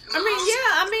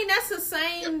 I mean, that's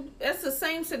the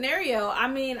same scenario. I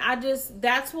mean,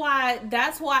 that's why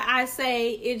I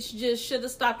say it just should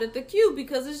have stopped at the Q,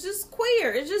 because it's just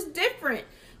queer. It's just different.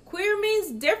 Queer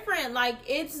means different. Like,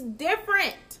 it's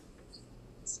different.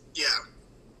 Yeah.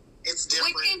 It's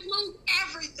different. Which includes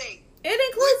everything. It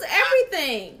includes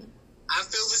everything. I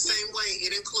feel the same way.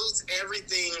 It includes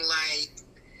everything. Like,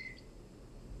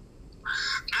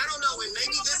 I don't know, and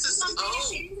maybe this is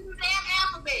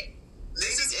alphabet.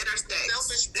 This is intersex.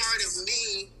 Selfish part of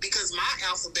me, because my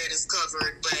alphabet is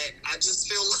covered, but I just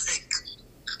feel like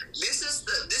this is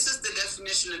the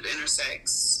definition of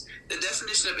intersex. The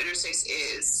definition of intersex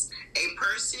is a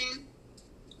person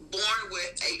born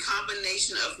with a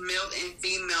combination of male and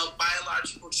female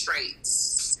biological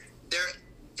traits.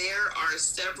 There are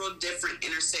several different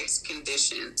intersex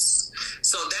conditions.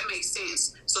 So that makes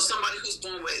sense. So somebody who's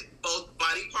born with both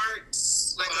body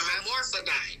parts, like a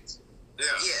hermaphrodite. Yeah.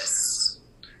 Yes.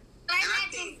 And I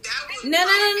think that was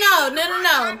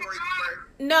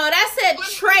No, that said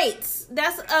traits.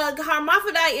 That's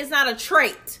hermaphrodite is not a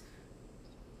trait.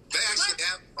 They actually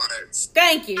have parts.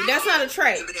 Thank you. That's not a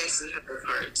trait. They actually have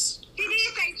parts. He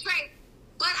did say trait,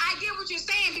 but I get what you're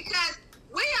saying, because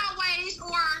we always,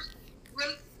 or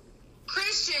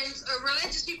Christians or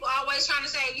religious people always trying to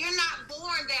say, you're not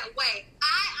born that way.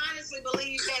 I honestly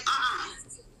believe that's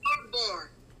not born.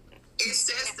 It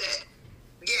says that.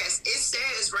 Yes, it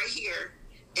says right here,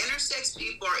 intersex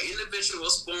people are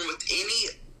individuals born with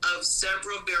any of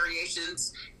several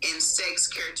variations in sex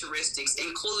characteristics,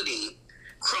 including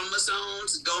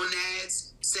chromosomes,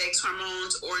 gonads, sex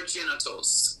hormones, or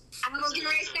genitals. I'm gonna get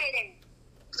ready to say that.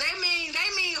 They mean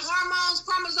hormones,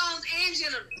 chromosomes, and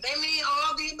genitals. They mean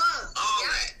all the above. All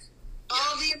that.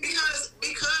 All the above.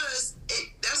 Because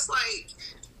that's like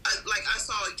I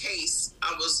saw a case.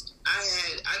 I've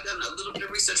done a little bit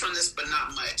of research on this, but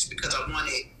not much, because I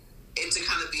wanted it to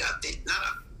kind of be authentic,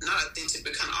 not authentic,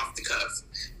 but kind of off the cuff.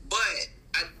 But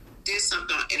I did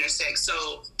something on intersex.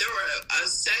 So there were a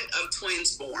set of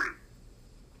twins born,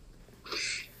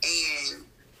 and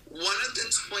one of the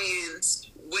twins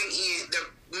went in. The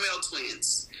male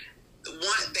twins.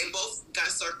 They both got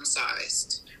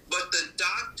circumcised, but the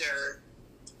doctor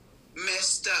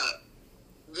messed up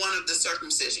one of the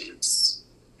circumcisions,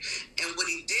 and when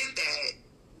he did that,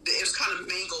 it was kind of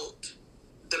mangled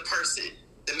the person,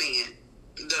 the man,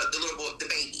 the little boy, the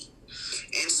baby.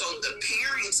 And so the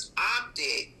parents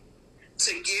opted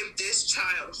to give this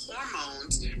child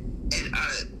hormones and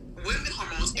women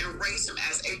hormones and raise him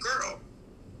as a girl.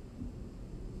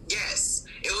 Yes,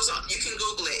 it was on. You can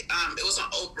Google it. It was on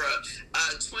Oprah.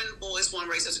 Twin boys, one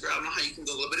raised as a girl. I don't know how you can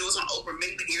Google it, but it was on Oprah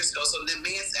many years ago. So the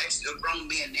man's actually a grown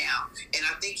man now, and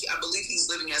I believe he's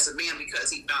living as a man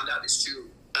because he found out it's true.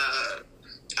 And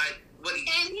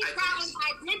he probably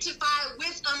identified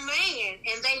with a man,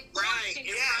 and they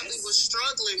he was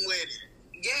struggling with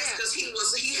it. Yes,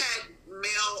 because he had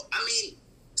male. I mean,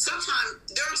 sometimes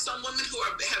there are some women who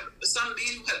have some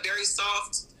men who have very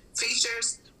soft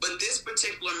features. But this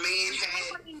particular man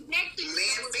had man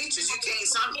features. You can't,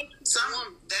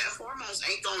 some that hormones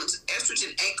ain't going, estrogen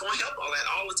ain't going to help all that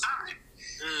all the time.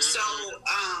 Mm-hmm. So,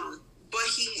 but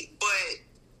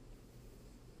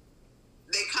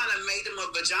they kind of made him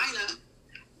a vagina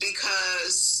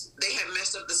because they had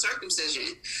messed up the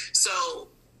circumcision. So,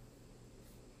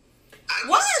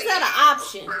 why is that an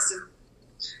option?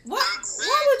 What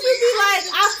would you be like?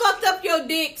 I fucked up your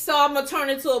dick, so I'm gonna turn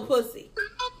it to a pussy.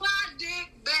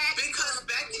 Because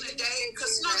back in the day,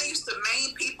 because they used to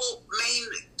maim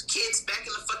kids back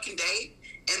in the fucking day,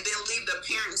 and then leave the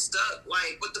parents stuck.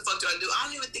 Like, what the fuck do I do? I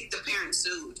don't even think the parents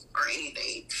sued or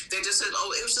anything. They just said,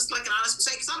 "Oh, it was just like an honest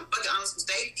mistake." It's not a fucking honest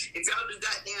mistake. If y'all do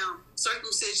goddamn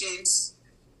circumcisions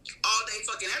all day,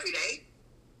 fucking every day,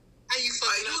 how you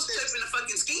fucking clipping the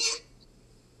fucking skin?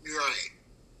 Right.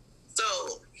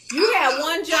 So you had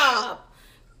one job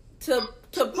to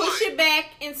push it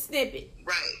back and snip it.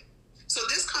 Right. So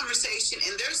this conversation,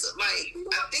 and there's I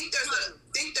think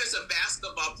there's a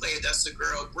basketball player that's a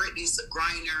girl, Brittany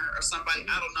Griner or somebody.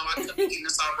 I don't know. I could be getting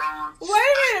this all wrong. Wait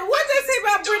a minute. What they say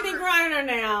about Brittany Griner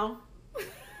now?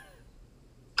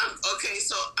 Okay,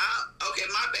 so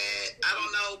my bad. I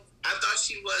don't know. I thought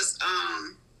she was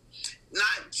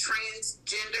not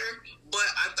transgender, but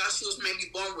I thought she was maybe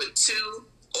born with 2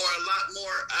 or a lot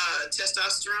more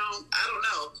testosterone. I don't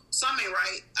know. Some ain't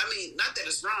right. I mean, not that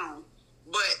it's wrong,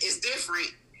 but it's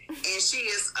different. And she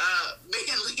is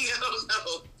manly. I don't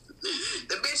know.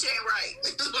 The bitch ain't right.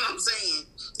 That's what I'm saying.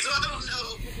 So I don't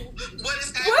know what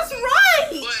is happening. What's right?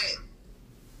 But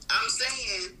I'm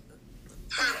saying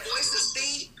her voice is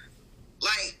deep.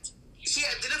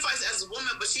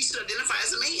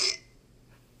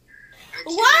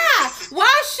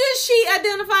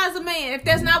 saying. If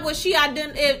that's not what she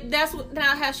if that's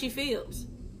not how she feels.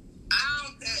 I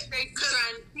don't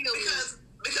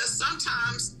because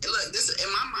sometimes, look, this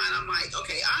in my mind, I'm like,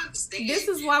 okay, I understand. This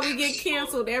is why we get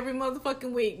canceled every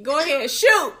motherfucking week. Go ahead,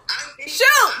 shoot,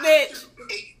 bitch.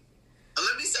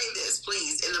 Let me say this,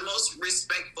 please, in the most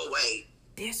respectful way.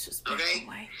 Disrespectful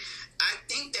way. I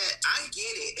think that I get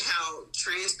it how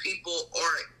trans people or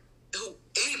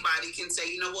anybody can say,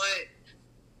 you know what,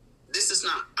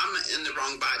 I'm in the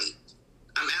wrong body.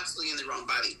 I'm absolutely in the wrong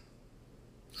body.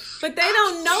 But they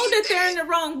don't know that they're in the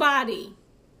wrong body.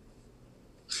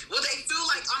 Well, they feel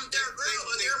like I'm their girl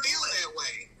or their boy that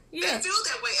way. Yeah. They feel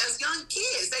that way as young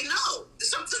kids. They know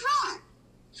something's wrong.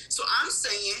 So I'm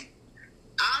saying,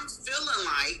 I'm feeling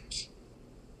like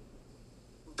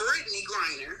Brittany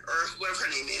Griner, or whatever her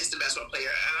name is, the basketball player.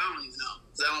 I don't even know.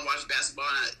 Because I don't watch basketball,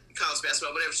 college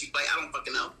basketball, whatever she play. I don't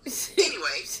fucking know.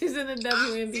 Anyway. She's in the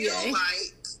WNBA.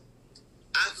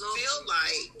 I feel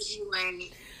like you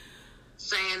ain't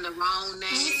saying the wrong name.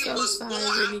 She was born.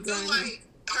 I feel like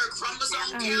her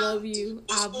chromosome count. I love you.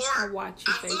 I watch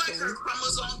you. I feel like her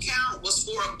chromosome count was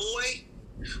for a boy,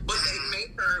 but they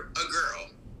made her a girl.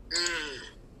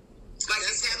 Like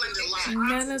they said, like they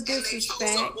none of this is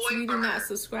facts. We do not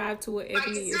subscribe to what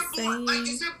Ebony is saying. Like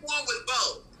if you're born with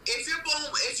both, if you're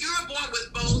born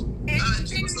with both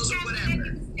genitals or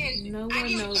whatever, no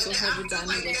one knows what her vagina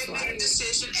looks like. They made a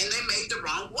decision and they made the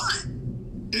wrong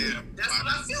one. Yeah, that's what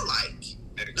I feel like.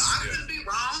 No, I could be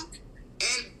wrong,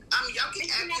 and I mean y'all can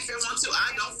act if you want to.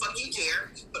 I don't fucking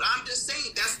care, but I'm just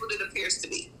saying that's what it appears to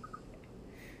be.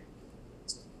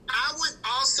 I would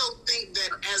also think that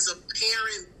as a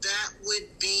parent, that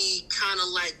would be kind of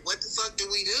like, what the fuck do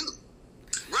we do?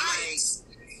 Right.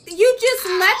 You just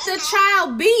let the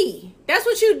child be. That's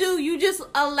what you do. You just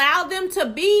allow them to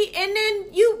be, and then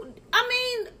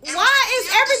why is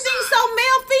everything so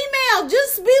male-female?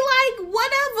 Just be like,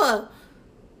 whatever.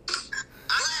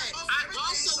 I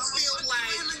also feel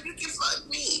like you can fuck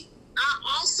me. I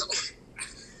also...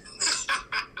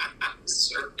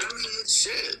 I mean,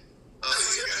 shit. Oh my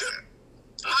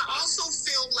God. I also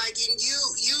feel like, and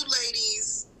you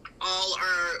ladies all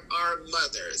are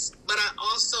mothers, but I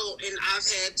also, and I've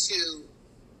had to,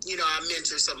 I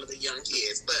mentor some of the young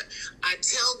kids, but I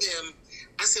tell them,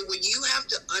 I said, what you have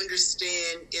to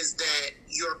understand is that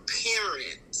your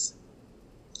parents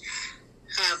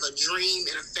have a dream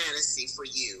and a fantasy for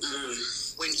you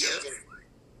when you're born.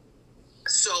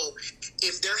 So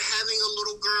if they're having a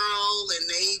little girl and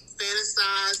they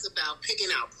fantasize about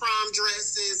picking out prom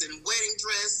dresses and wedding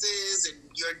dresses and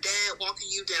your dad walking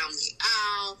you down the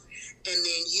aisle and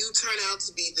then you turn out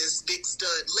to be this big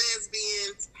stud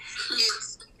lesbian,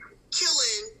 it's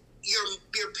killing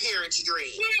your parents'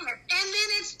 dream. Yeah, and then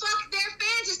it's fuck their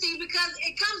fantasy because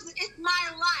it's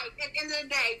my life at the end of the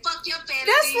day. Fuck your fantasy.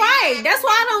 That's right. That's why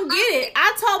I don't get it.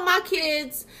 I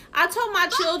told my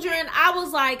children, I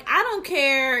was like, I don't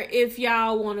care if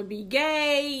y'all want to be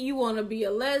gay, you want to be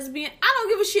a lesbian. I don't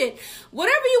give a shit.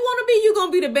 Whatever you want to be, you're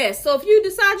going to be the best. So if you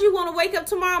decide you want to wake up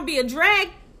tomorrow and be a drag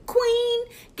queen,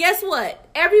 guess what?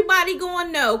 Everybody gonna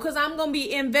know because I'm gonna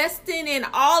be investing in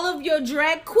all of your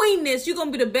drag queenness. You're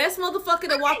gonna be the best motherfucker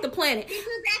to walk the planet. Because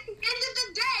at the end of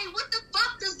the day, what the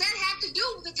fuck does that have to do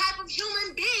with the type of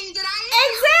human being that I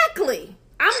am? Exactly.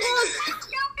 I'm going to fuck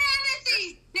your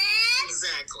fantasies, Dad.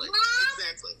 Exactly. Mom,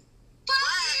 Exactly. fuck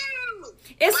you.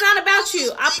 It's not about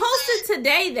you. I posted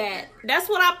today that's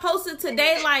what I posted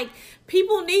today. Like,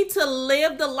 people need to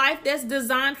live the life that's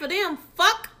designed for them.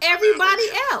 Fuck everybody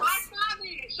else.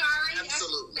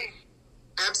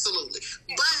 Absolutely.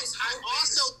 But I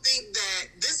also think that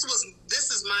this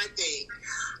is my thing.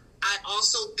 I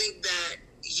also think that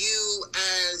you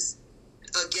as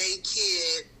a gay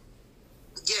kid,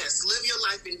 yes, live your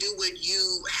life and do what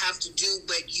you have to do,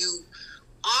 but you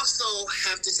also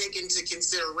have to take into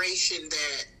consideration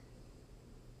that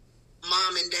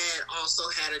mom and dad also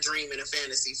had a dream and a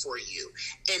fantasy for you.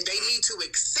 And they need to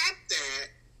accept that,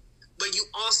 but you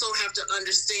also have to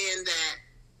understand that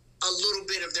a little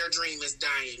bit of their dream is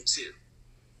dying too.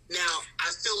 Now,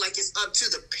 I feel like it's up to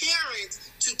the parents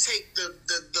to take the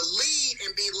lead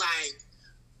and be like,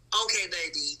 okay,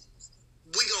 baby,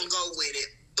 we're going to go with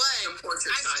it. But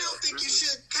I still think you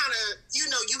should kind of, you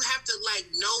have to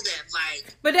know that.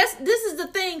 But this is the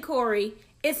thing, Corey.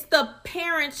 It's the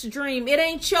parents' dream. It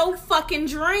ain't your fucking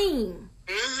dream.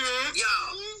 Mm-hmm.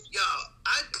 Yo,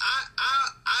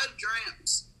 I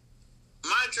dreamt.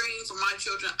 My dream for my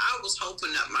children, I was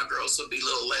hoping that my girls would be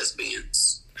little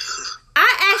lesbians.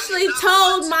 I actually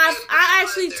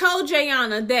told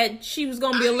Jayana that she was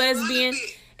gonna be a lesbian,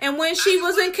 and when she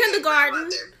was in kindergarten,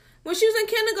 When she was in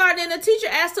kindergarten and the teacher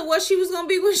asked her what she was going to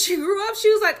be when she grew up, she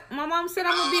was like, my mom said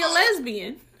I'm going to be a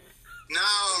lesbian. No.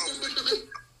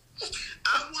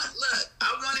 I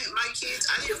wanted my kids,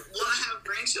 I didn't want to have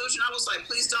grandchildren. I was like,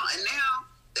 please don't. And now,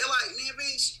 they're like, man,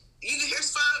 bitch,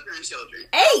 here's 5 grandchildren.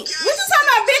 8. What you talking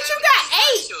about, bitch? You got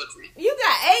 8. Children. You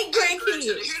got 8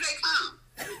 grandkids. Here they come.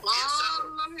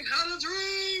 Mom, I had a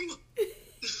dream.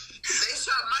 They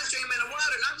shot my dream in the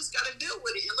water, and I just got to deal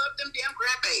with it and love them damn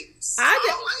grandbabies.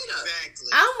 Exactly.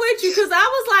 I'm with you, because I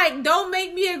was like, don't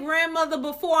make me a grandmother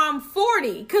before I'm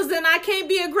 40, because then I can't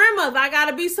be a grandmother. I got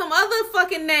to be some other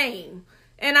fucking name.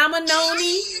 And I'm a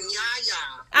noni.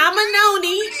 I'm a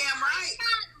noni. Damn right.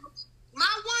 My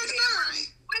one son,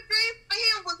 my dream for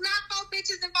him was not 4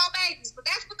 bitches and 4 babies, but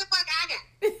that's what the fuck I got.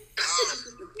 2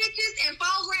 bitches and 4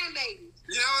 grandbabies.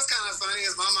 You know what's kind of funny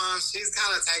is my mom, she's kind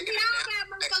of taking We it all down.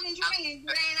 got motherfucking dreams,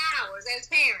 but it ain't ours as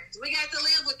parents. We got to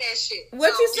live with that shit.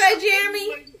 What you say,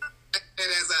 Jeremy?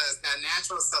 It is a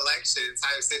natural selection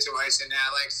type situation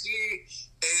now. Like, she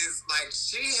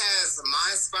has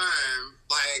my sperm,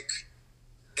 like,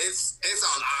 it's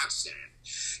on auction.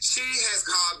 She has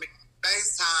called me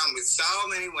FaceTime with so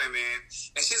many women,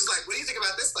 and she's like, what do you think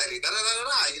about this lady?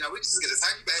 Da-da-da-da-da. You know, we just get a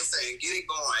turkey baster and get it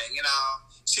going, you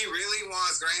know. She really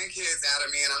wants grandkids out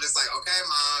of me, and I'm just like, okay,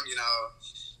 Mom, you know,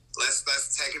 let's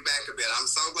take it back a bit. I'm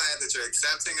so glad that you're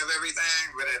accepting of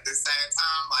everything, but at the same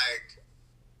time, like,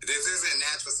 this isn't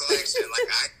natural selection. Like,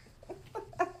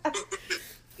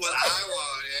 what I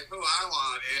want and who I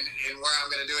want and where I'm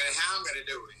going to do it and how I'm going to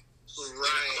do it.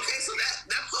 Right. Okay, so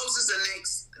that poses the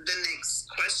next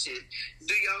question.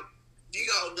 Do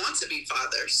y'all want to be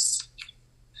fathers?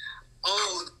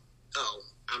 Oh,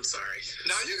 I'm sorry.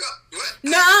 No, you go. What?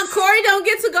 No, Corey don't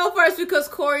get to go first because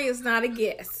Corey is not a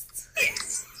guest.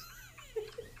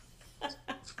 Corey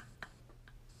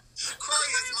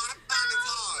is my turn to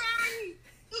talk.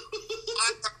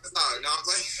 My turn to talk. No, I'm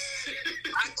like,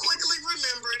 I quickly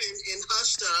remembered and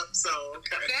hushed up, so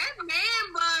okay. That man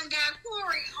bun got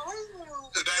Corey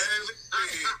on.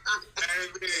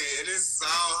 baby, it is so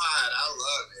hot. I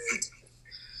love it.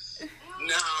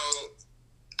 No,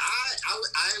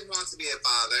 I want to be a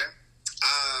father.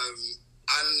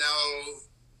 I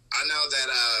know that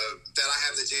I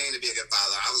have the gene to be a good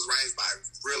father. I was raised by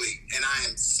and I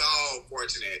am so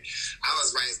fortunate. I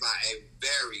was raised by a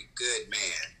very good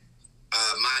man.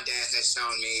 My dad has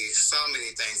shown me so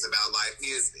many things about life.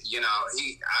 He is,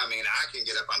 I can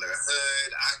get up under a hood.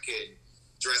 I can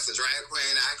dress a drag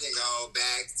queen. I can go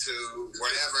back to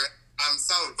wherever. I'm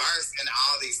so versed in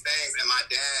all these things, and my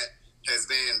dad has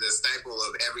been the staple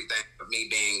of everything of me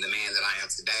being the man that I am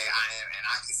today. And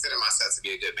I consider myself to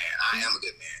be a good man. I am a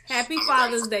good man. Happy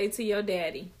Father's Day to your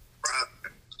daddy.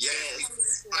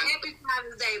 Yes. Happy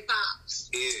Father's Day, Pops.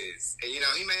 Is. And,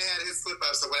 he may have had his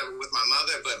slip-ups or whatever with my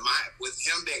mother, but with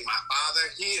him being my father,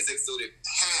 he has exuded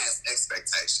past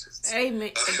expectations.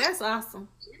 Amen. That's awesome.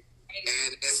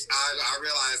 And I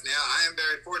realize now I am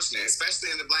very fortunate, especially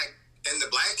in the black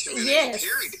community, yes.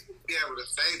 period, to be able to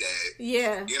say that.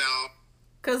 Yeah.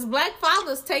 Because black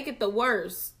fathers take it the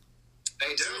worst.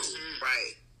 They do. Mm-hmm.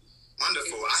 Right.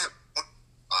 Wonderful. I have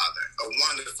a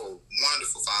wonderful,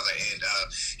 wonderful father, and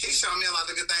he showed me a lot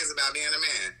of good things about being a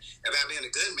man, about being a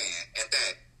good man at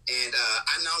that. And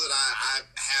I know that I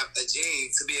have a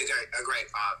gene to be a great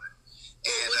father.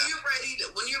 And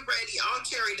when you're ready, I'll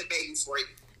carry the baby for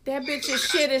you. That bitch's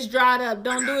shit is dried up.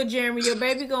 Don't do it, Jeremy. Your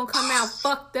baby gonna come out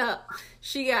fucked up.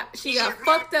 She got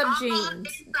fucked up genes.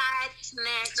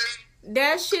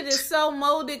 That shit is so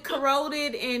molded,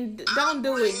 corroded, and don't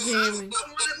do it, Jeremy.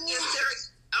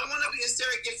 I want to be a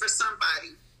surrogate for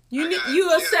somebody.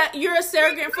 You're a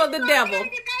surrogate for the devil.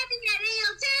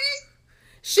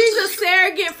 She's a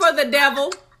surrogate for the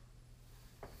devil.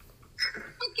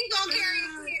 He gonna carry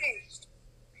his titties.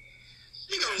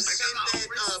 He gonna send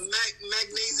that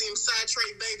magnesium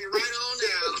citrate baby right on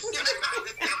down.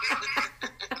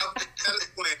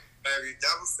 Baby,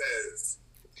 double says.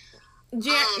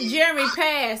 Jeremy,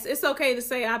 pass. It's okay to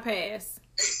say I pass.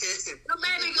 The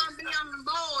baby gonna be on the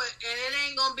board, and it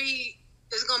ain't gonna be.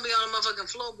 It's gonna be on the motherfucking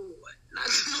floorboard.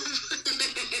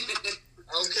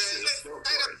 Okay.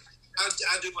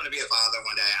 I do want to be a father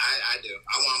one day. I do.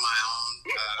 I want my own.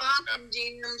 Awesome,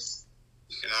 James.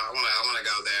 I want to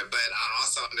go there, but I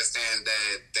also understand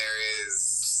that there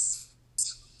is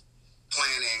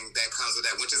planning that comes with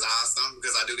that, which is awesome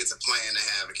because I do get to plan to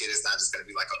have a kid. It's not just gonna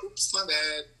be like, oops, my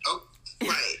bad. Oh,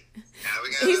 right. Now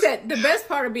we go. He said the best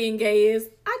part of being gay is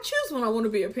I choose when I want to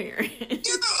be a parent.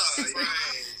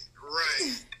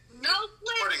 Right. No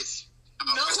flips.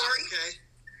 No, okay.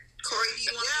 Corey, do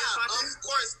you want to be a father? Of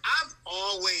course. I've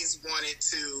always wanted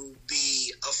to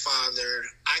be a father.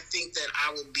 I think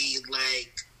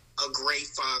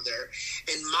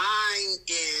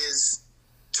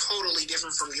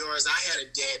from yours. I had a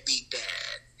deadbeat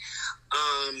dad.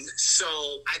 So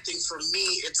I think for me,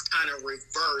 it's kind of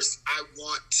reverse. I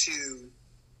want to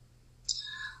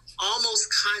almost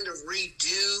kind of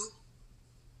redo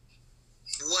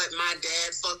what my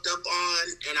dad fucked up on,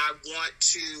 and I want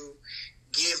to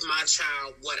give my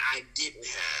child what I didn't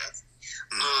have.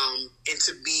 And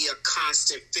to be a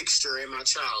constant fixture in my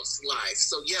child's life.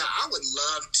 So yeah, I would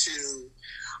love to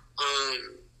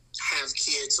have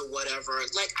kids or whatever.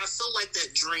 Like, I feel like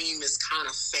that dream is kind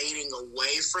of fading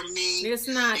away from me. It's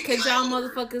not, because y'all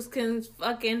motherfuckers can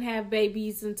fucking have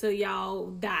babies until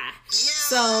y'all die. Yeah,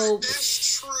 so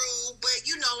that's true. But,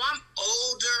 you know, I'm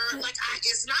older. Like,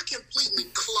 it's not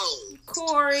completely closed.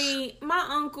 Corey, my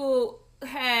uncle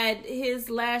had his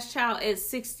last child at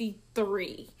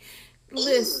 63.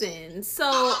 Listen, so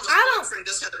I don't.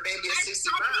 Just had a baby at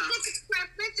 65.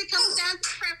 Preference. It comes down to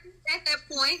preference at that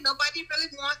point. Nobody really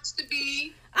wants to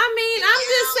be. I mean, I'm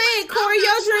just saying, Corey,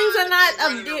 your dreams are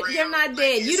not. You're not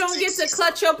dead. You don't get to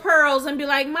clutch your pearls and be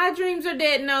like, my dreams are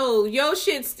dead. No, your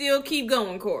shit still keep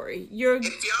going, Corey. If y'all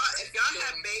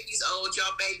have babies old,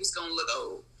 y'all babies gonna look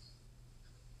old.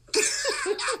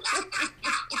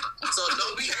 So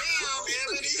don't be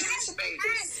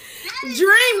babies.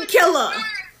 Dream killer.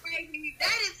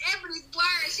 That is Ebony's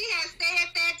word. She has said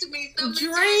that to me so many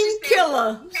Dream times. killer.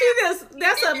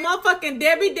 That's a motherfucking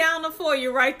Debbie Downer for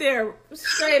you right there.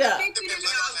 Straight up. When y'all's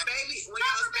baby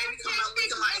come out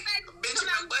looking like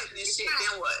Benjamin Button and shit,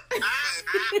 then what?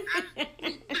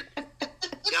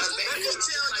 Y'all's baby come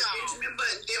out like Benjamin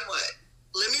Button, then what?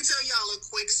 Let me tell y'all a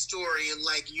quick story.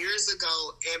 Like, years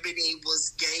ago, Ebony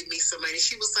gave me some money.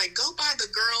 She was like, go buy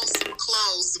the girls some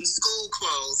clothes, some school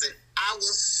clothes. And I was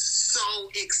so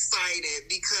excited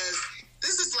because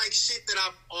this is like shit that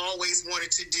I've always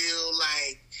wanted to do.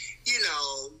 Like, you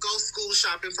know, go school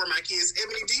shopping for my kids.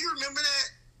 Ebony, do you remember that?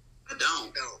 I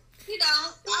don't. No. You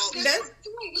don't. Well, look at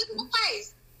my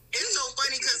face. It's so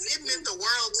funny because it meant the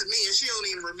world to me and she don't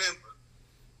even remember.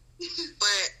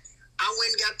 But I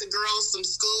went and got the girls some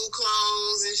school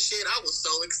clothes and shit. I was so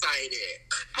excited.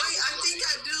 Wait, I think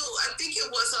I do. I think it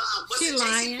was she it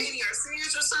lying. JCPenney or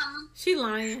Sears or something? She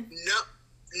lying.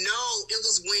 No, it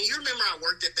was when, you remember I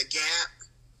worked at the Gap?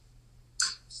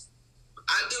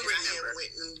 I do and remember. I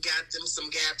went and got them some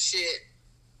Gap shit.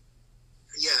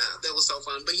 Yeah, that was so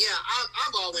fun. But yeah,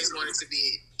 I've always wanted to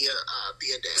be a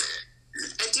dad.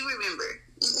 I do remember.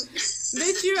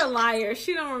 Bitch, you're a liar.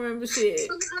 She don't remember shit.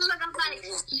 I'm like,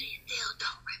 you still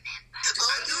don't remember.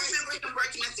 I do remember him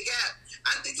working at the Gap.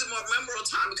 I think the more memorable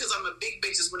time, because I'm a big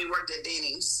bitch, is when he worked at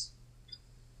Denny's.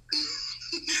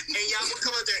 And y'all would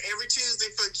come up there every Tuesday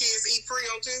for Kids Eat Free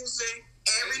on Tuesday?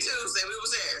 Every Tuesday, we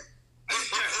was there.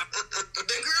 The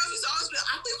girls used to always be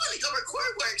like, we want to go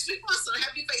record work. We want some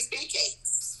happy face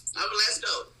pancakes. I'm like, let's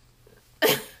go.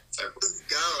 Let's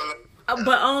go.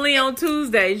 But only on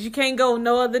Tuesdays. You can't go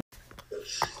no other.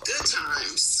 Good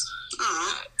times.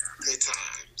 Good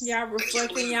times. Y'all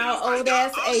reflecting y'all old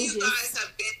ass ages. You guys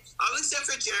have been, all except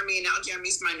for Jeremy, and now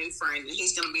Jeremy's my new friend, and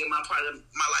he's going to be my part of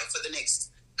my life for the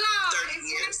next 30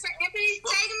 years. Ebony's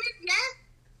segment, yes?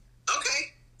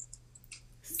 Okay.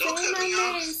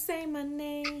 Say my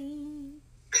name.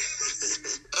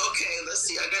 Okay, let's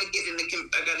see. I gotta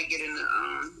get in the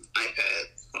iPad.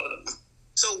 Hold on.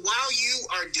 So while you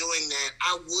are doing that,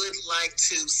 I would like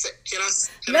to say,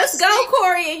 Let's go,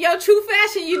 Corey. In your true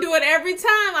fashion, you do it every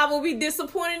time. I will be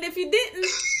disappointed if you didn't.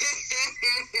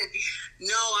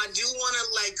 No, I do want to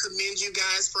commend you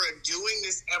guys for doing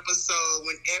this episode.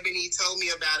 When Ebony told me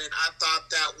about it, I thought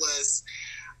that was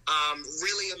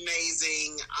really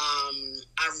amazing.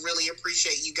 I really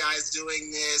appreciate you guys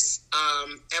doing this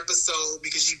episode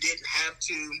because you didn't have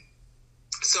to.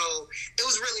 So it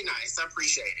was really nice. I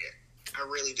appreciate it. I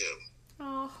really do.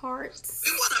 Oh, hearts.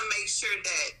 We want to make sure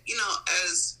that,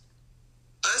 as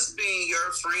us being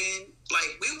your friend,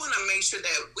 we want to make sure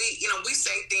that we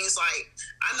say things like,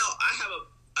 I know I have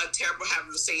a terrible habit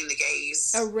of saying the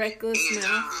gays. A reckless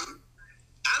mouth.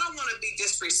 I don't want to be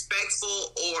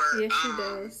disrespectful or... Yes, she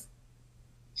does.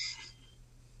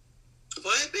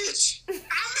 What, bitch? I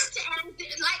want to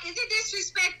ask, is it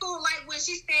disrespectful, when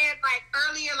she said,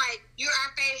 earlier, you're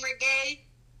our favorite gay?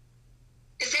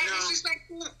 Is that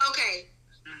disrespectful? Okay.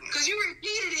 Because you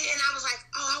repeated it, and I was like,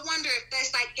 I wonder if that's,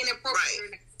 inappropriate.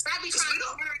 Right. I'll be trying to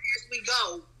learn as we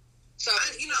go. So,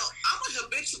 I'm a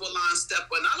habitual line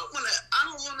stepper, and I don't want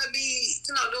to be,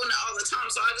 doing that all the time.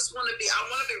 So I want to be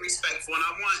respectful, and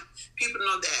I want people to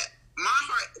know that my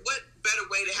heart, what better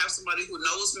way to have somebody who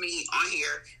knows me on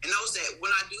here and knows that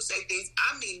when I do say things,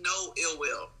 I mean no ill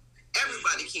will.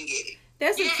 Everybody can get it.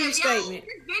 That's a true statement.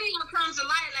 This video comes to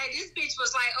light like this bitch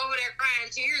was like over there crying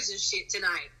tears and shit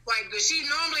tonight. Like, but she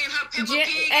normally in her Peppa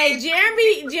Pig. Hey,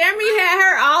 Jeremy had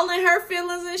her all in her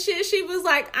feelings and shit. She was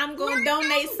like, "I'm gonna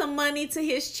donate some money to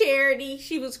his charity."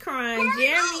 She was crying.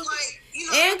 Jeremy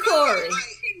and Corey.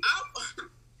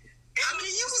 I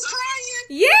mean, you was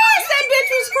crying. Yes, that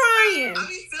bitch was crying. I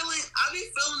be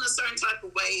feeling a certain type of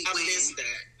way when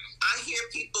I hear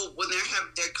people when they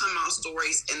have their come out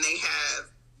stories and they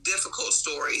have difficult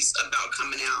stories about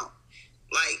coming out.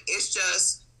 Like, it's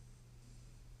just,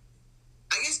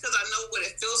 I guess because I know what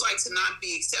it feels like to not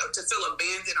be accepted, to feel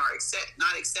abandoned or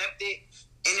not accepted.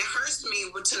 And it hurts me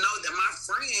to know that my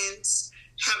friends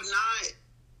have not,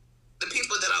 the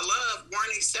people that I love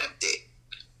weren't accepted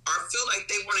or feel like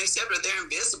they weren't accepted or they're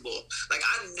invisible. Like,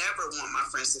 I never want my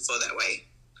friends to feel that way.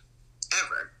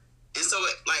 Ever. And so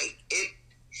it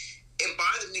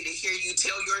bothered me to hear you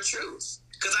tell your truth.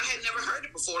 Because I had never heard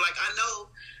it before. Like,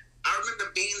 I remember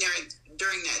being there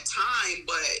during that time,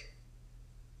 but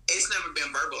it's never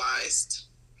been verbalized.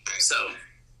 So,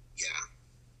 yeah.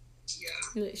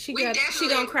 She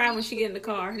gonna cry when she get in the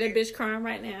car. That bitch crying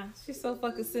right now. She's so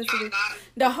fucking sensitive.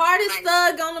 The hardest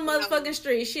thug on the motherfucking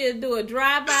street. She'll do a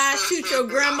drive-by, shoot your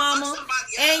grandmama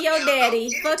and your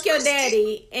daddy, fuck your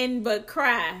daddy, but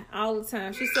cry all the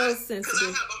time. She's so sensitive. Because I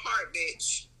have a heart,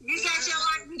 bitch. You got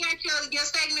your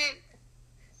segment.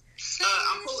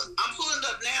 I'm pulling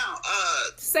up now.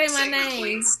 Say my name.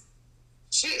 Please.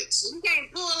 Shit. You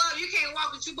can't pull up. You can't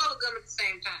walk with your bubble gum at the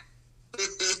same time. I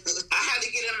had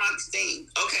to get in my thing.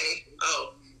 Okay.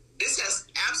 Oh, this has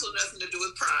absolutely nothing to do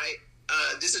with pride.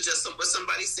 This is just what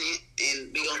somebody sent,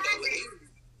 and we gonna go with it.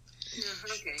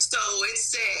 Yeah, okay. So it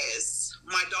says,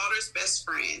 my daughter's best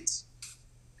friend.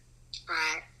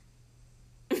 Right.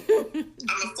 I'm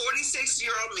a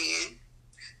 46-year-old man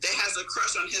that has a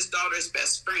crush on his daughter's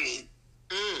best friend.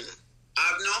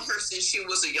 I've known her since she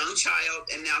was a young child,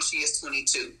 and now she is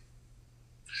 22.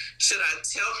 Should I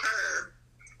tell her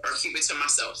or keep it to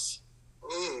myself?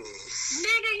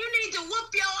 Nigga, you need to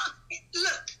whoop your...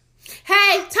 Look.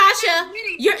 Hey, Tasha.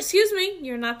 Excuse me.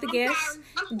 You're not the guest.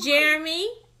 Jeremy.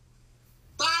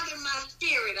 Bother my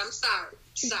spirit. I'm sorry.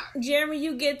 Jeremy,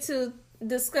 you get to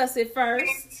discuss it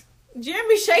first.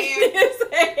 Jeremy shaking his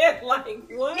head like,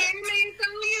 what? Jeremy, it's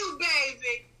on you,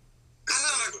 baby. I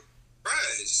have a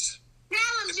crush.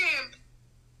 Tell him, Jeremy.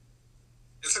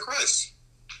 It's a crush.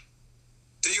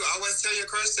 Do you always tell your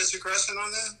crush that you're crushing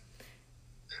on them?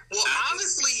 Well,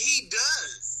 honestly, he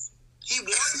does. He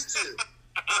wants to.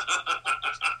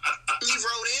 He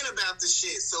wrote in about the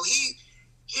shit, so he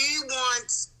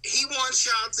wants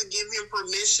y'all to give him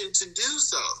permission to do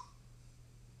so.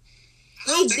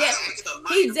 He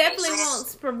definitely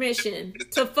wants permission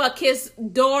to fuck his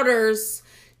daughter's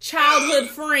childhood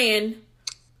friend.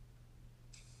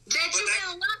 That you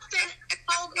been lusting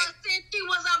over since she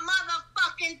was a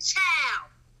motherfucking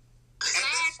child.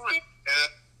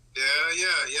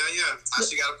 Yeah.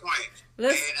 She got a point. And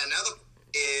another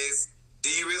is, do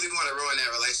you really want to ruin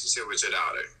that relationship with your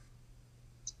daughter?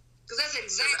 Because that's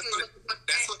exactly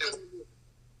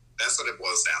that's what it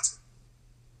boils down to.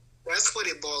 That's what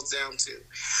it boils down to.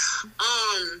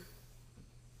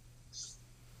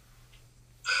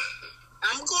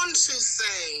 I'm going to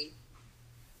say,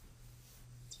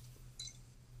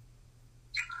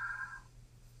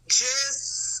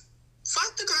 just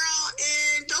fuck the girl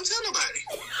and don't tell nobody.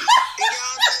 And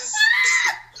y'all just...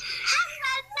 How did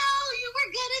I know you were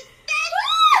going to say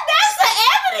that? That's the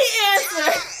Ebony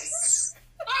answer. Yes.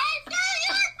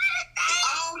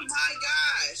 Oh my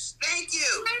gosh. Thank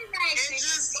you. And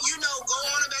just, go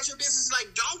on about your business. Like,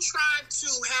 don't try to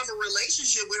have a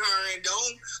relationship with her and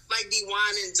don't, be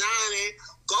wine and dining.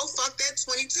 Go fuck that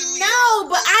 22-year-old. No,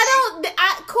 but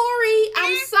Corey,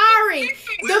 I'm sorry.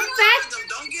 The fact...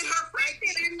 Don't get her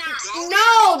pregnant.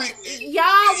 No,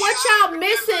 y'all, what y'all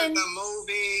missing? The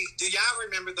movie, do y'all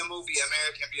remember the movie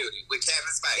American Beauty with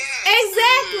Kevin Spacey? Yes.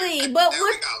 Exactly, but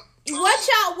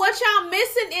what y'all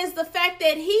missing is the fact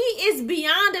that he is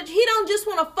beyond it. He don't just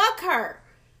want to fuck her.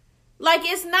 Like,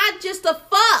 it's not just a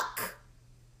fuck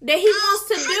that he wants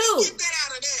to do. How you get that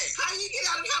out of that? How you get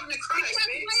out of having a crush, Because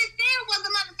bitch? what it said was a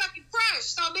motherfucking crush.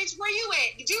 So, bitch, where you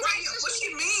at? Did you write this What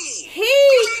shit? you mean?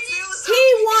 He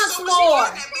wants more.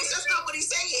 That's not what he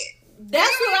said.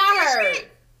 That's what I heard.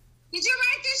 Did you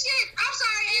write this shit? I'm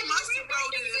sorry, He Ebony. must have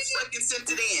wrote it and fucking sent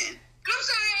it in. I'm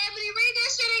sorry, Ebony. Read that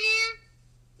shit again.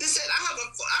 They said, I'm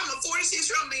a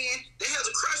 46-year-old man that has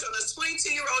a crush on his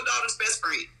 22-year-old daughter's best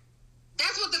friend.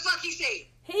 That's what the fuck he said.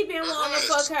 He been wanting to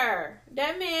fuck her.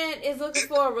 That man is looking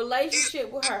for a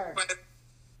relationship with her.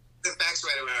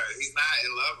 infatuated with her. He's not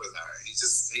in love with her.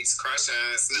 He's crushing.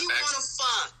 He want to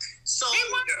fuck. So He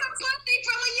wants some pussy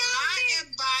from a young my bitch.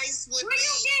 advice would Where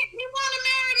you be, get? He want to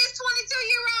marry this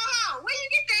 22-year-old hoe. Where you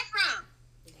get that from?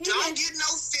 don't get no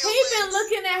feelings. He's been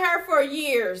looking at her for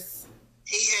years.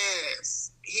 He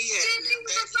has. Since he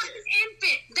was a fucking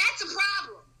infant. That's a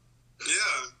problem.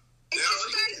 Yeah. It's Yeah.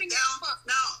 disturbing as fuck.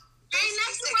 Now, Ain't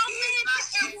nothing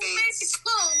romantic and romantic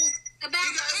cool about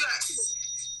you guys are,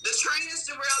 the train is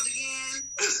derailed again.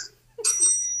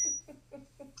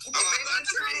 I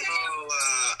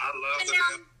love the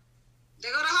They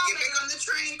go to Get home. back on the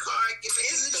train car. Get back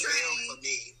It's in the the train. bell for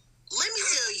me. Let me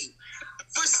tell you,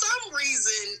 for some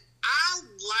reason, I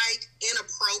like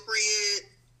inappropriate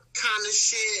kind of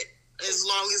shit as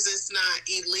long as it's not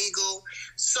illegal.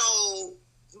 So,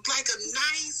 like a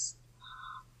nice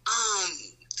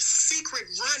secret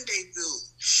rendezvous.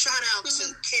 Shout out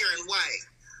to Karen White.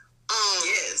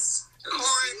 Yes.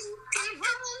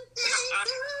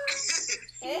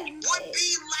 Would be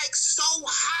like so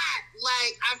hot.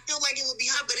 Like I feel like it would be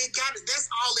hot, but that's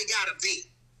all it gotta be.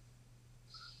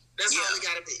 That's all it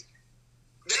gotta be.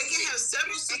 They can have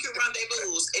several secret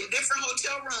rendezvous in different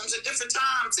hotel rooms at different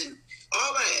times and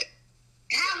all that.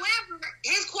 However,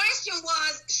 his question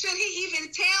was, should he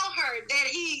even tell her that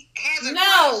he has a No.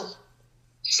 crush?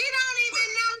 She don't even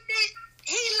know that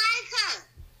he like her.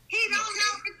 He don't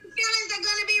know if the feelings are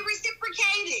going to be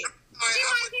reciprocated. She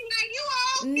might be like, you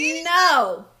all bitch.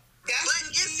 No. But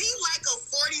is he like a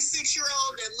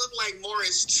 46-year-old that look like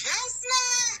Morris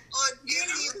Chestnut, or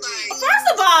is he like? First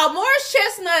of all, Morris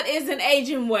Chestnut isn't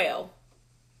aging well.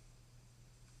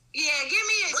 Yeah, give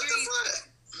me a What the drink. fuck?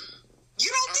 You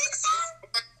don't think so?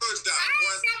 I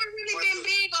ain't never really been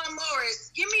big on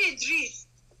Morris. Give me a drink.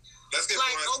 Let's get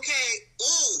Like, okay,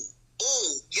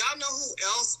 y'all know who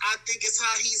else I think is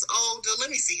how he's older? Let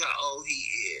me see how old he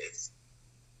is.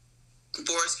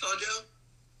 Boris Kojo?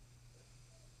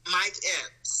 Mike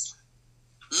Epps.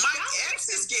 Mike Epps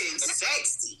is getting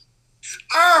sexy.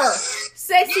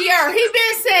 Sexier. He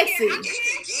been sexy. I'm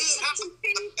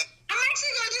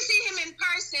actually going to see him in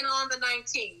person on the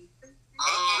 19th.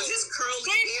 His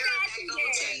curly hair.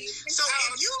 So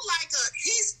if you like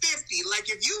he's 50, like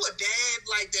if you a dad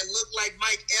like that look like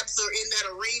Mike Epps or in that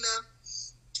arena,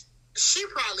 she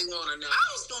probably want to know.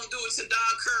 I was going to do it to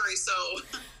Don Curry, so.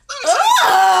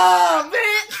 Oh,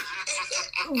 bitch.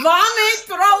 Vomit,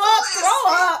 throw up.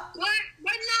 But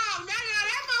no, that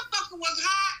motherfucker was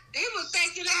hot. He was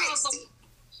sexy. That motherfucker.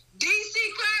 DC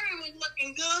Curry was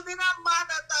looking good in that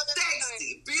motherfucker.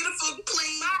 Sexy, beautiful,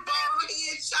 clean, bald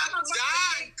head, shot. Don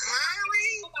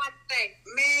Curry?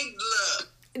 Man,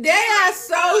 look. They are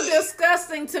so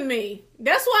disgusting to me.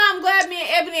 That's why I'm glad me and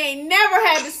Ebony ain't never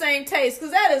had the same taste,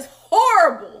 because that is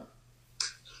horrible.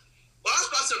 Well, I was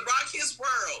about to rock his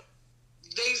world.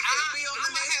 They be on the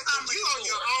next time. You on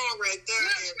your own right there.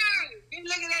 Look, Curry. He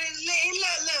looking at his leg. He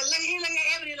looking at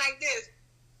Ebony like this.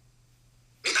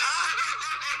 And I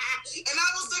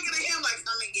was looking at him like,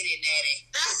 come and get it, daddy.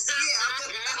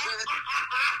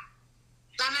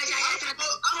 I'm going to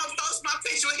post my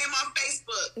picture with him on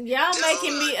Facebook. Y'all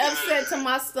making me upset to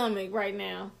my stomach right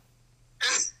now.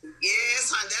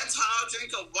 Yes, honey, that tall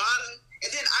drink of water. And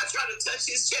then I tried to touch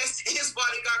his chest, and his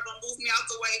bodyguard gonna move me out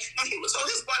the way. And he was told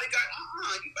his bodyguard,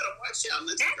 you better watch out.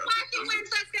 That's why she went and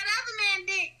sucked that other man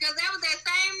dick, because that was that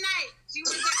same night. She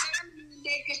went and sucked that other man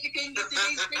dick because she couldn't get the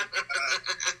dick.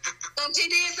 So she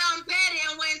did something petty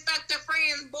and went and sucked her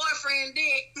friend's boyfriend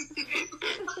dick.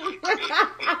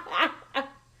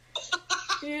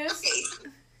 Yes.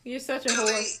 You're such a whore.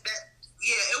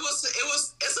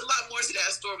 It's a lot more to that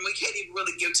story. We can't even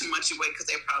really give too much away because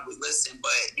they probably listen.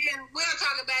 But Yeah, we'll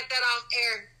talk about that off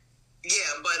air.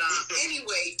 yeah, but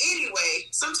anyway,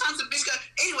 sometimes the bitch got.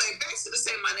 Anyway, back to the say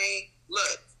my name.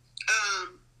 Look,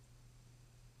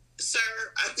 sir,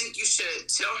 I think you should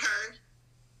tell her,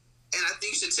 and I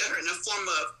think you should tell her in the form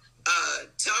of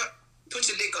put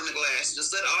your dick on the glass,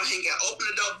 just let it all hang out. Open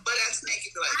the door, butt ass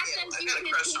naked. Like, I yeah, think I you got a should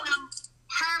crush tell on him.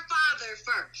 her father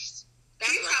first.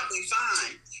 He probably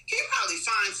fine. He probably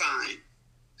fine.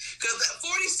 Because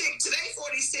 46 today, 46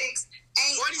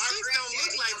 ain't 46 don't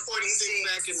look like 46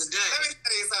 back in the day. Let me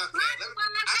tell you something.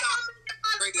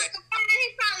 He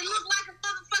probably looked like a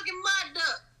motherfucking mud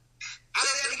duck.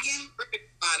 Say that again.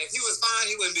 If he was fine,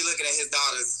 he wouldn't be looking at his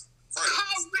daughter's friends.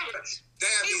 Correct.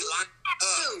 They'd be lined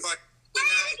up.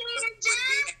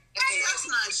 That's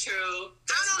not true.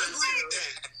 That's not true.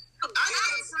 I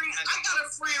got a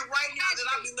friend right now that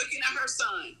I be looking at her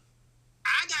son.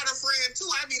 I got a friend too.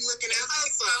 I be looking at her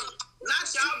son. Not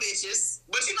y'all bitches,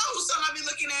 but you know whose son I be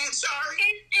looking at, Shari?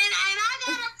 And I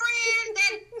got a friend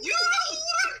that you know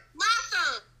my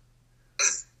son.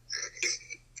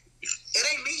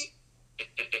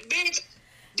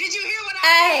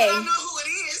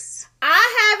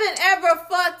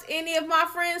 any of my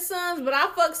friends' sons, but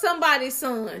I fuck somebody's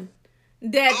son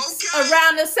that's Okay.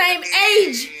 around the same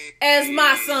age as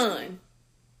my son.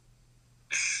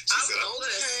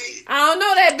 Okay. I don't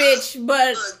know that bitch,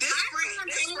 but Look, this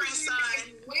friend son.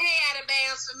 Way out of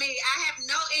bounds for me. I have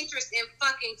no interest in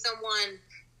fucking someone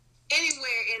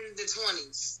anywhere in the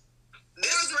 20s.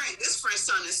 This friend's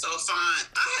son is so fine.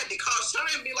 I had to call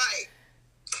Shawty and be like,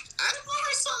 I didn't want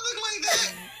her son look like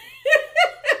that.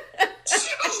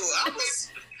 Shoot,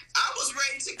 I was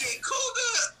ready to get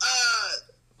Cougar.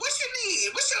 What you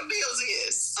need? What's your bills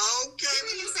is? Okay,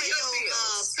 let me say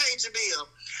pay your bill.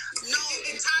 No,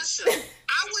 Tasha,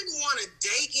 I wouldn't want to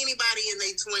date anybody in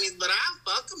their 20s, but I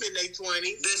fuck them in their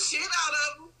 20s. the shit out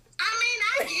of them. I mean,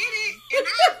 I get it. And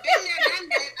I've been there, done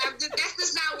that. That's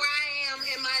just not where I am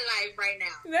in my life right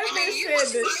now. that I mean, bitch you said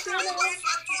was the fucking shit. We out- were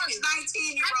fucking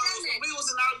 19-year-olds when we was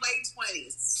in our late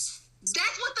 20s.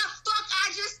 That's what the fuck I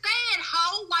just said,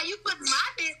 ho. Why you put my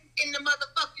business in the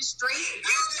motherfucking street? I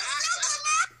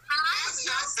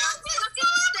just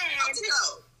fucking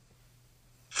said.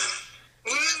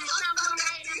 We talked about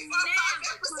that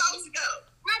 3-4-5 episodes ago.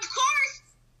 Of course,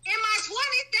 in my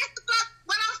 20s, that's the fuck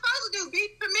what I'm supposed to do. Be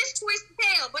promiscuous as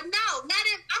hell. But no, not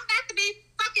if I'm about to be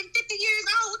fucking 50 years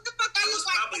old. What the fuck I I was look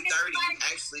like? probably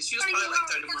 30, actually. She was probably like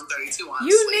 31, 32, honestly.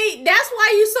 You need. That's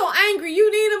why you so angry. You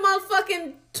need a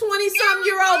motherfucking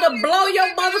 20-something-year-old to blow your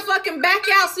motherfucking back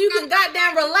out so you can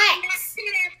goddamn relax. In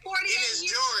his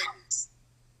Jordans.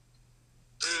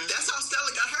 That's how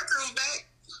Stella got her groove back.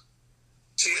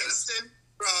 Winston,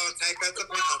 bro, take us to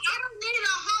Well, I don't need a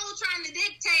hoe trying to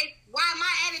dictate why my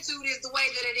attitude is the way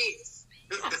that it is.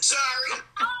 Sorry.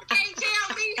 Okay,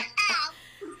 tell me how to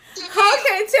feel. How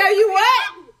can I tell you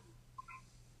what?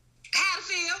 How to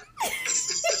feel.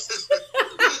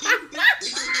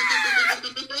 I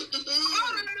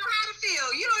don't even know how to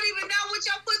feel. You don't even know what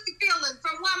your pussy feeling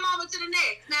from one moment to the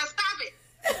next. Now stop it.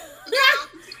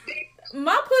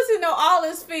 My pussy know all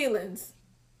his feelings.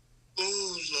 Oh,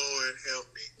 Lord, help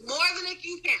me. More than it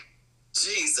can count.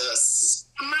 Jesus.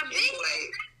 My beef Anyway,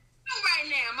 right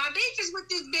now. My beef is with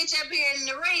this bitch up here in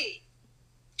the red.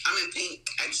 I'm in pink,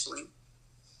 actually.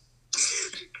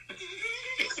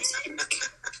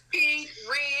 Pink,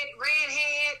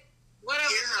 redhead, whatever.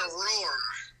 Hear her roar.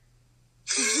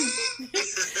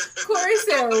 Corey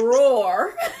said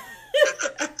roar.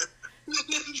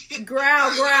 Growl,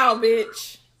 growl,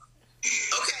 bitch.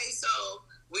 Okay, so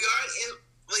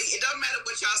it doesn't matter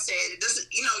what y'all said. It doesn't,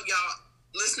 y'all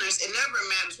listeners, it never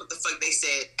matters what the fuck they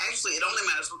said. Actually, it only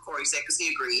matters what Corey said because he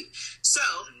agreed. So,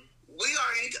 we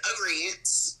are in agreement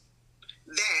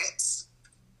that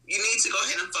you need to go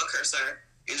ahead and fuck her, sir,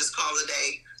 and just call it a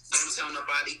day. Don't tell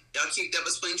nobody. Y'all keep that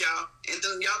between y'all, and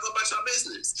then y'all go about your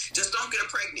business. Just don't get her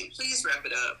pregnant. Please wrap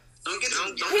it up. Don't get He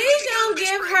gonna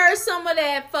give her some of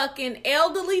that fucking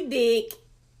elderly dick.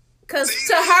 Cause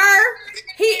to her,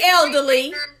 he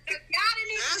elderly.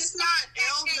 That's not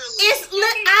elderly. It's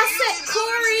I said,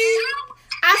 Corey.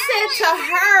 I said to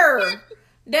her.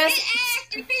 That's He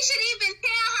asked if he should even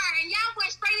tell her, and y'all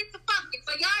went straight into fucking.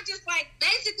 So y'all just like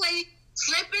basically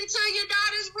slip into your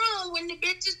daughter's room when the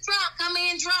bitch is drunk, come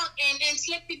in drunk, and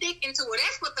slip your dick into her.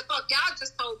 That's what the fuck y'all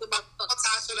just told about the fuck.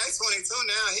 Tasha, they 22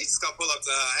 now. He's just gonna pull up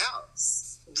to her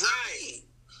house. Right.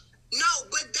 No,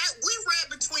 but that we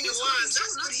read between the lines.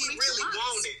 That's what he really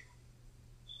wanted.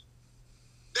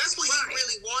 That's what he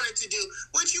really wanted to do.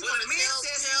 What you want to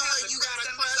tell her you got a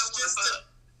crush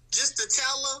just to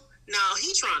tell her? No,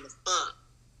 he trying to fuck.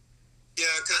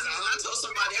 Yeah, because I told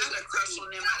somebody I had a crush on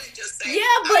them. I didn't just say. Yeah,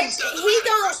 but I didn't tell them he I had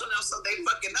a gon- crush on them so they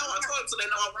fucking know. I told them so they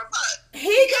know I'm a fuck.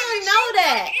 he gonna know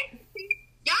that.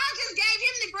 Y'all just gave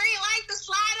him the green light to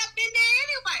slide up in there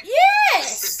anyway.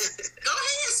 Yes. Go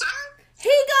ahead, sir. He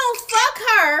gonna fuck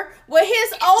her with his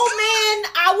old man,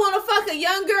 I wanna fuck a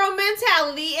young girl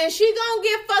mentality, and she gonna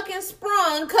get fucking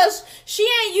sprung because she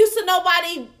ain't used to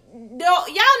nobody.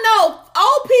 Y'all know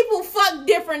old people fuck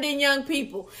different than young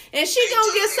people, and she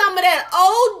gonna get some of that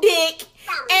old dick,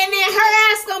 and then her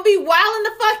ass gonna be wilding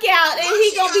the fuck out, and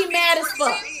he gonna be mad as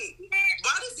fuck.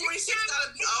 Why does 46 gotta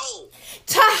be old?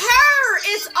 To her,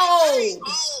 it's old.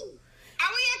 Oh, Are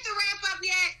we at the wrap up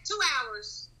yet? 2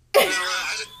 hours. I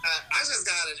just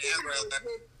got an Amber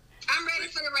Alert. I'm ready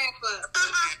for the wrap up.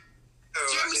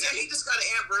 Jeremy said he just got an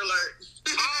Amber Alert.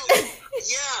 oh,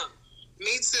 yeah.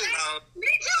 Me too. Me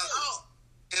too. Oh,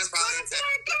 It's But probably it's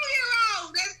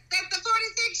 2-year-old. That's the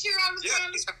 46-year-old.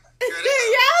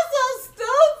 Y'all so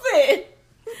stupid.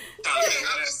 okay,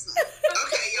 y'all.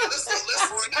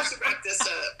 Let's wrap this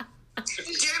up.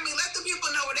 Jeremy, let the people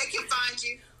know where they can find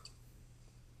you.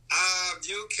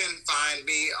 You can find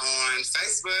me on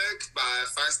Facebook by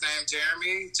first name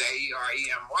Jeremy, Jeremy,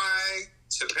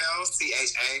 Chappelle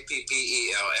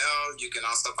JPELL. You can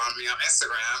also find me on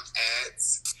Instagram at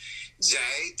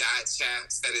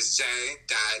j.chaps. That is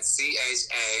j.chappz.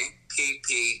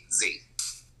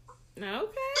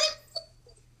 Okay.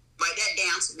 Write that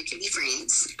down so we can be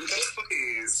friends. Okay?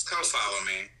 Please, come follow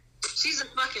me. She's a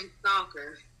fucking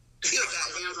stalker. You're a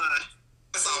goddamn lie.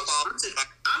 That's all follow.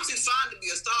 I'm too fond to be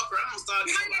a stalker. I don't stalk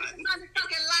You're anybody. not a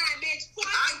fucking lie, bitch.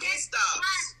 I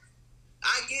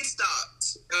get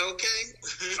stalked. Okay.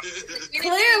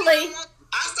 Clearly.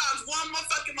 I stalked one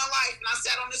motherfucker in my life, and I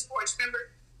sat on this porch.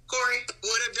 Remember, Corey?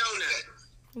 What a donut.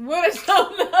 What is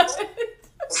donut?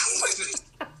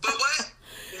 But what?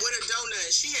 What a donut.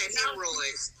 She had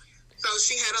hemorrhoids. So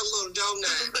she had a little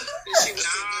donut. And she was I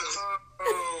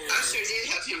sure did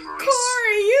have hemorrhoids.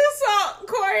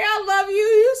 Corey, I love you.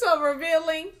 You so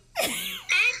revealing. And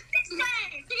she got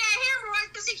hemorrhoids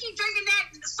because she keep drinking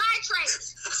that citrate.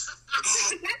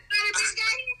 That's why the bitch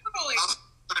got hemorrhoids.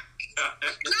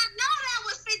 No, that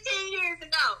was 15 years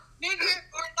ago. Nigga,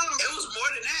 or longer. It was more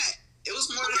than that. It was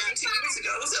more than 15 years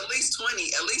ago. It was at least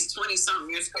 20 something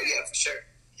years ago. Yeah, for sure.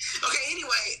 Okay,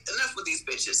 anyway, enough with these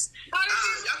bitches.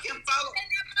 Y'all can follow. And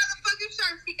that motherfucking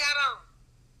shirt she got on.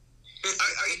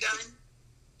 Are you done?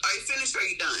 Are you finished or are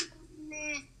you done?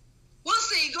 We'll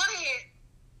see. Go ahead.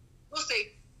 We'll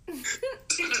see.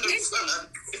 Contingent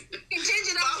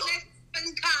on the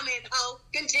next comment, ho.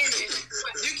 Contingent.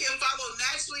 You can follow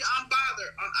Naturally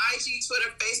Unbothered on IG, Twitter,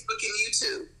 Facebook, and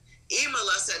YouTube. Email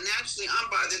us at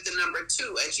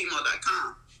naturallyunbothered2@gmail.com.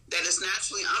 That is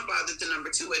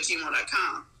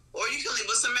naturallyunbothered2@gmail.com. Or you can leave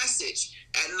us a message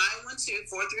at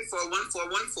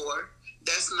 912-434-1414.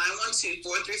 That's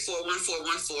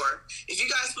 912-434-1414. If you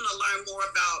guys want to learn more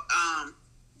about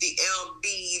the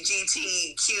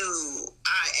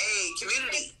LBGTQIA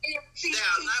community,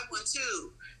 dial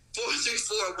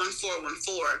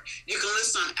 912-434-1414. You can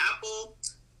listen on Apple,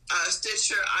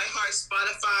 Stitcher, iHeart,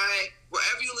 Spotify,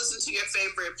 wherever you listen to your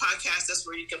favorite podcast, that's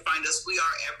where you can find us. We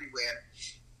are everywhere.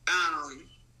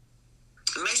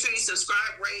 Make sure you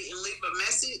subscribe, rate, and leave a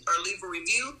message or leave a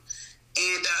review,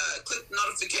 and click the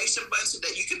notification button so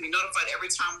that you can be notified every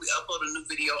time we upload a new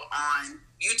video on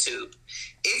YouTube.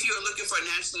 If you're looking for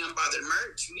Naturally Unbothered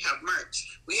merch, we have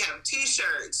merch. We have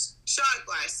t-shirts, shot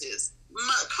glasses,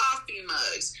 coffee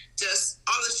mugs, just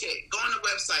all the shit. Go on the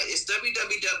website. It's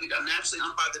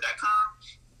www.naturallyunbothered.com.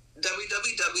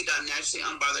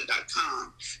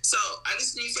 www.naturallyunbothered.com. So I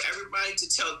just need for everybody to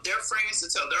tell their friends, to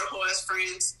tell their whole ass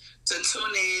friends to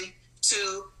tune in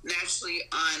to Naturally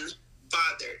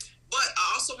Unbothered. But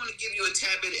I also want to give you a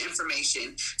tad bit of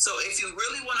information. So if you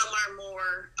really want to learn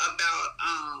more about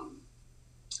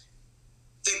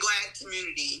the GLAAD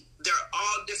community, there are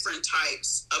all different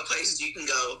types of places you can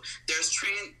go. There's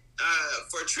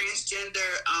for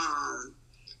transgender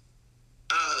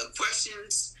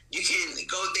questions. You can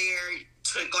go there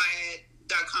to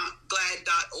GLAAD.com,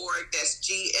 GLAAD.org. That's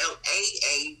GLAAD.org.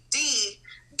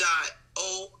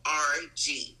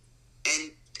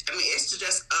 And I mean, it's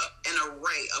just an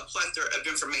array, a plethora of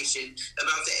information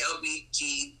about the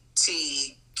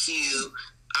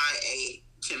LGBTQIA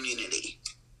community.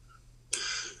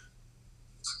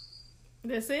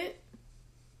 That's it?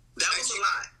 That was a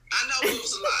lot. I know it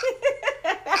was a lot.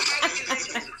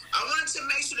 I wanted to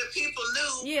make sure that people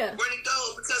knew where to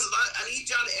go because I need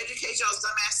y'all to educate y'all's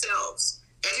dumbass selves.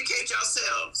 Educate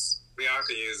yourselves. We all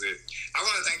could use it. I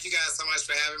want to thank you guys so much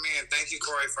for having me, and thank you,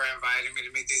 Corey, for inviting me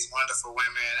to meet these wonderful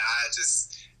women.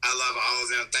 I love all of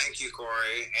them. Thank you,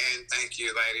 Corey, and thank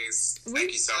you, ladies.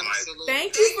 Thank you so much.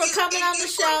 Thank you for coming on the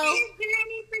show.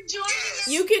 Yes.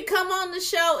 You can come on the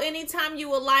show anytime you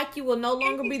would like. You will no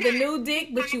longer be the new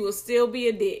dick, but you will still be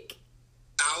a dick.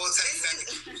 I will take that.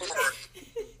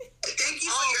 Thank you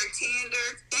for your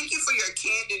candor. Thank you for your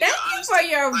candor. Thank you for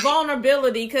your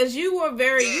vulnerability, because you were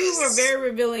very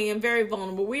revealing and very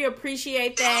vulnerable. We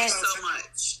appreciate that. Thank you so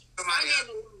much.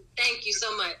 Thank you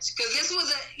so much, because this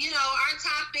was our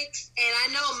topics, and I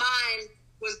know mine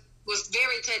was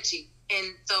very touchy,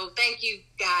 and so thank you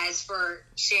guys for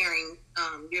sharing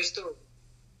your story.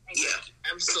 Yeah,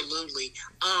 absolutely.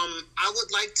 I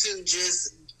would like to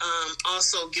just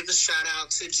also give a shout out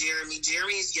to Jeremy.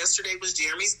 Yesterday was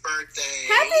Jeremy's birthday.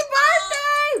 Happy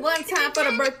birthday! One time for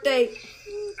the birthday.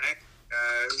 Hey.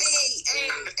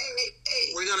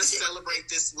 We're gonna celebrate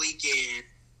this weekend.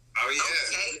 Oh yeah.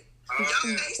 Okay.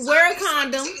 Wear a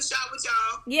condom. Take a shot with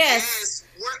y'all. Yes.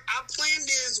 Our plan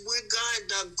is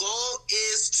the goal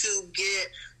is to get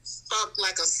fucked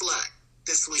like a slut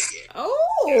this weekend.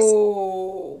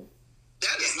 Oh.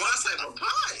 That is my type of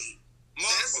party.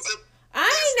 I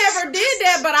ain't never did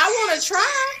that, but I want to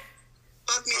try.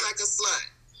 Fuck me like a slut.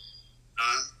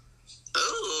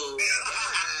 Ooh,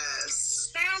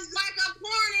 yes. Sounds like a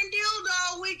porn and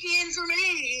dildo weekend for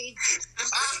me.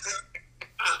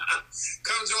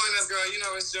 Come join us, girl. You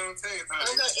know it's Juneteenth,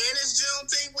 honey. Okay, and it's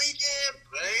Juneteenth weekend,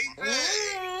 baby.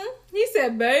 He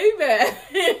said, baby.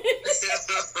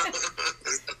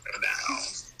 Down.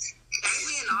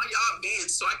 We and all y'all been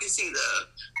so I can see all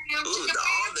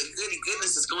the goody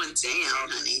goodness is going down,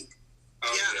 honey. Yeah,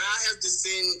 I have to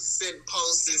send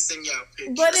posts and send y'all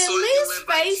pictures. But at So least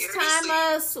I can live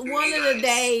FaceTime us vicariously one through of you the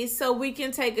guys. days so we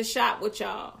can take a shot with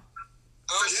y'all.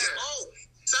 Oh, For sure.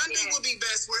 Sunday will be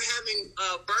best. We're having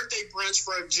birthday brunch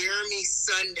for Jeremy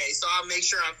Sunday, so I'll make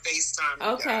sure I FaceTime you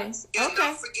Okay. guys. Yeah, Okay.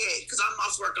 don't forget, because I'm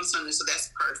off work on Sunday, so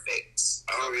that's perfect.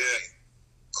 Oh, yeah.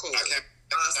 Cool. I can't.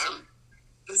 Awesome.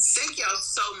 Thank y'all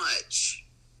so much.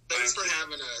 Thanks for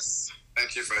having us.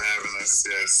 Thank you for having us.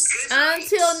 Yes. Good night.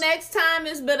 Until next time,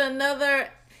 it's been another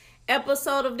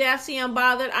episode of Daphne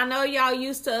Unbothered. I know y'all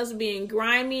used to us being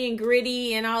grimy and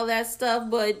gritty and all that stuff,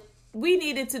 but we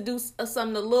needed to do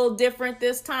something a little different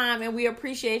this time, and we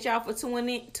appreciate y'all for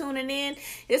tuning in.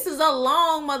 This is a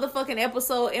long motherfucking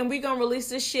episode, and we're gonna release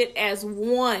this shit as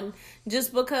one,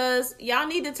 just because y'all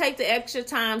need to take the extra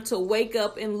time to wake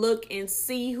up and look and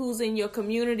see who's in your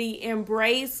community.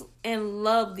 Embrace and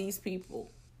love these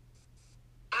people.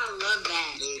 I love that.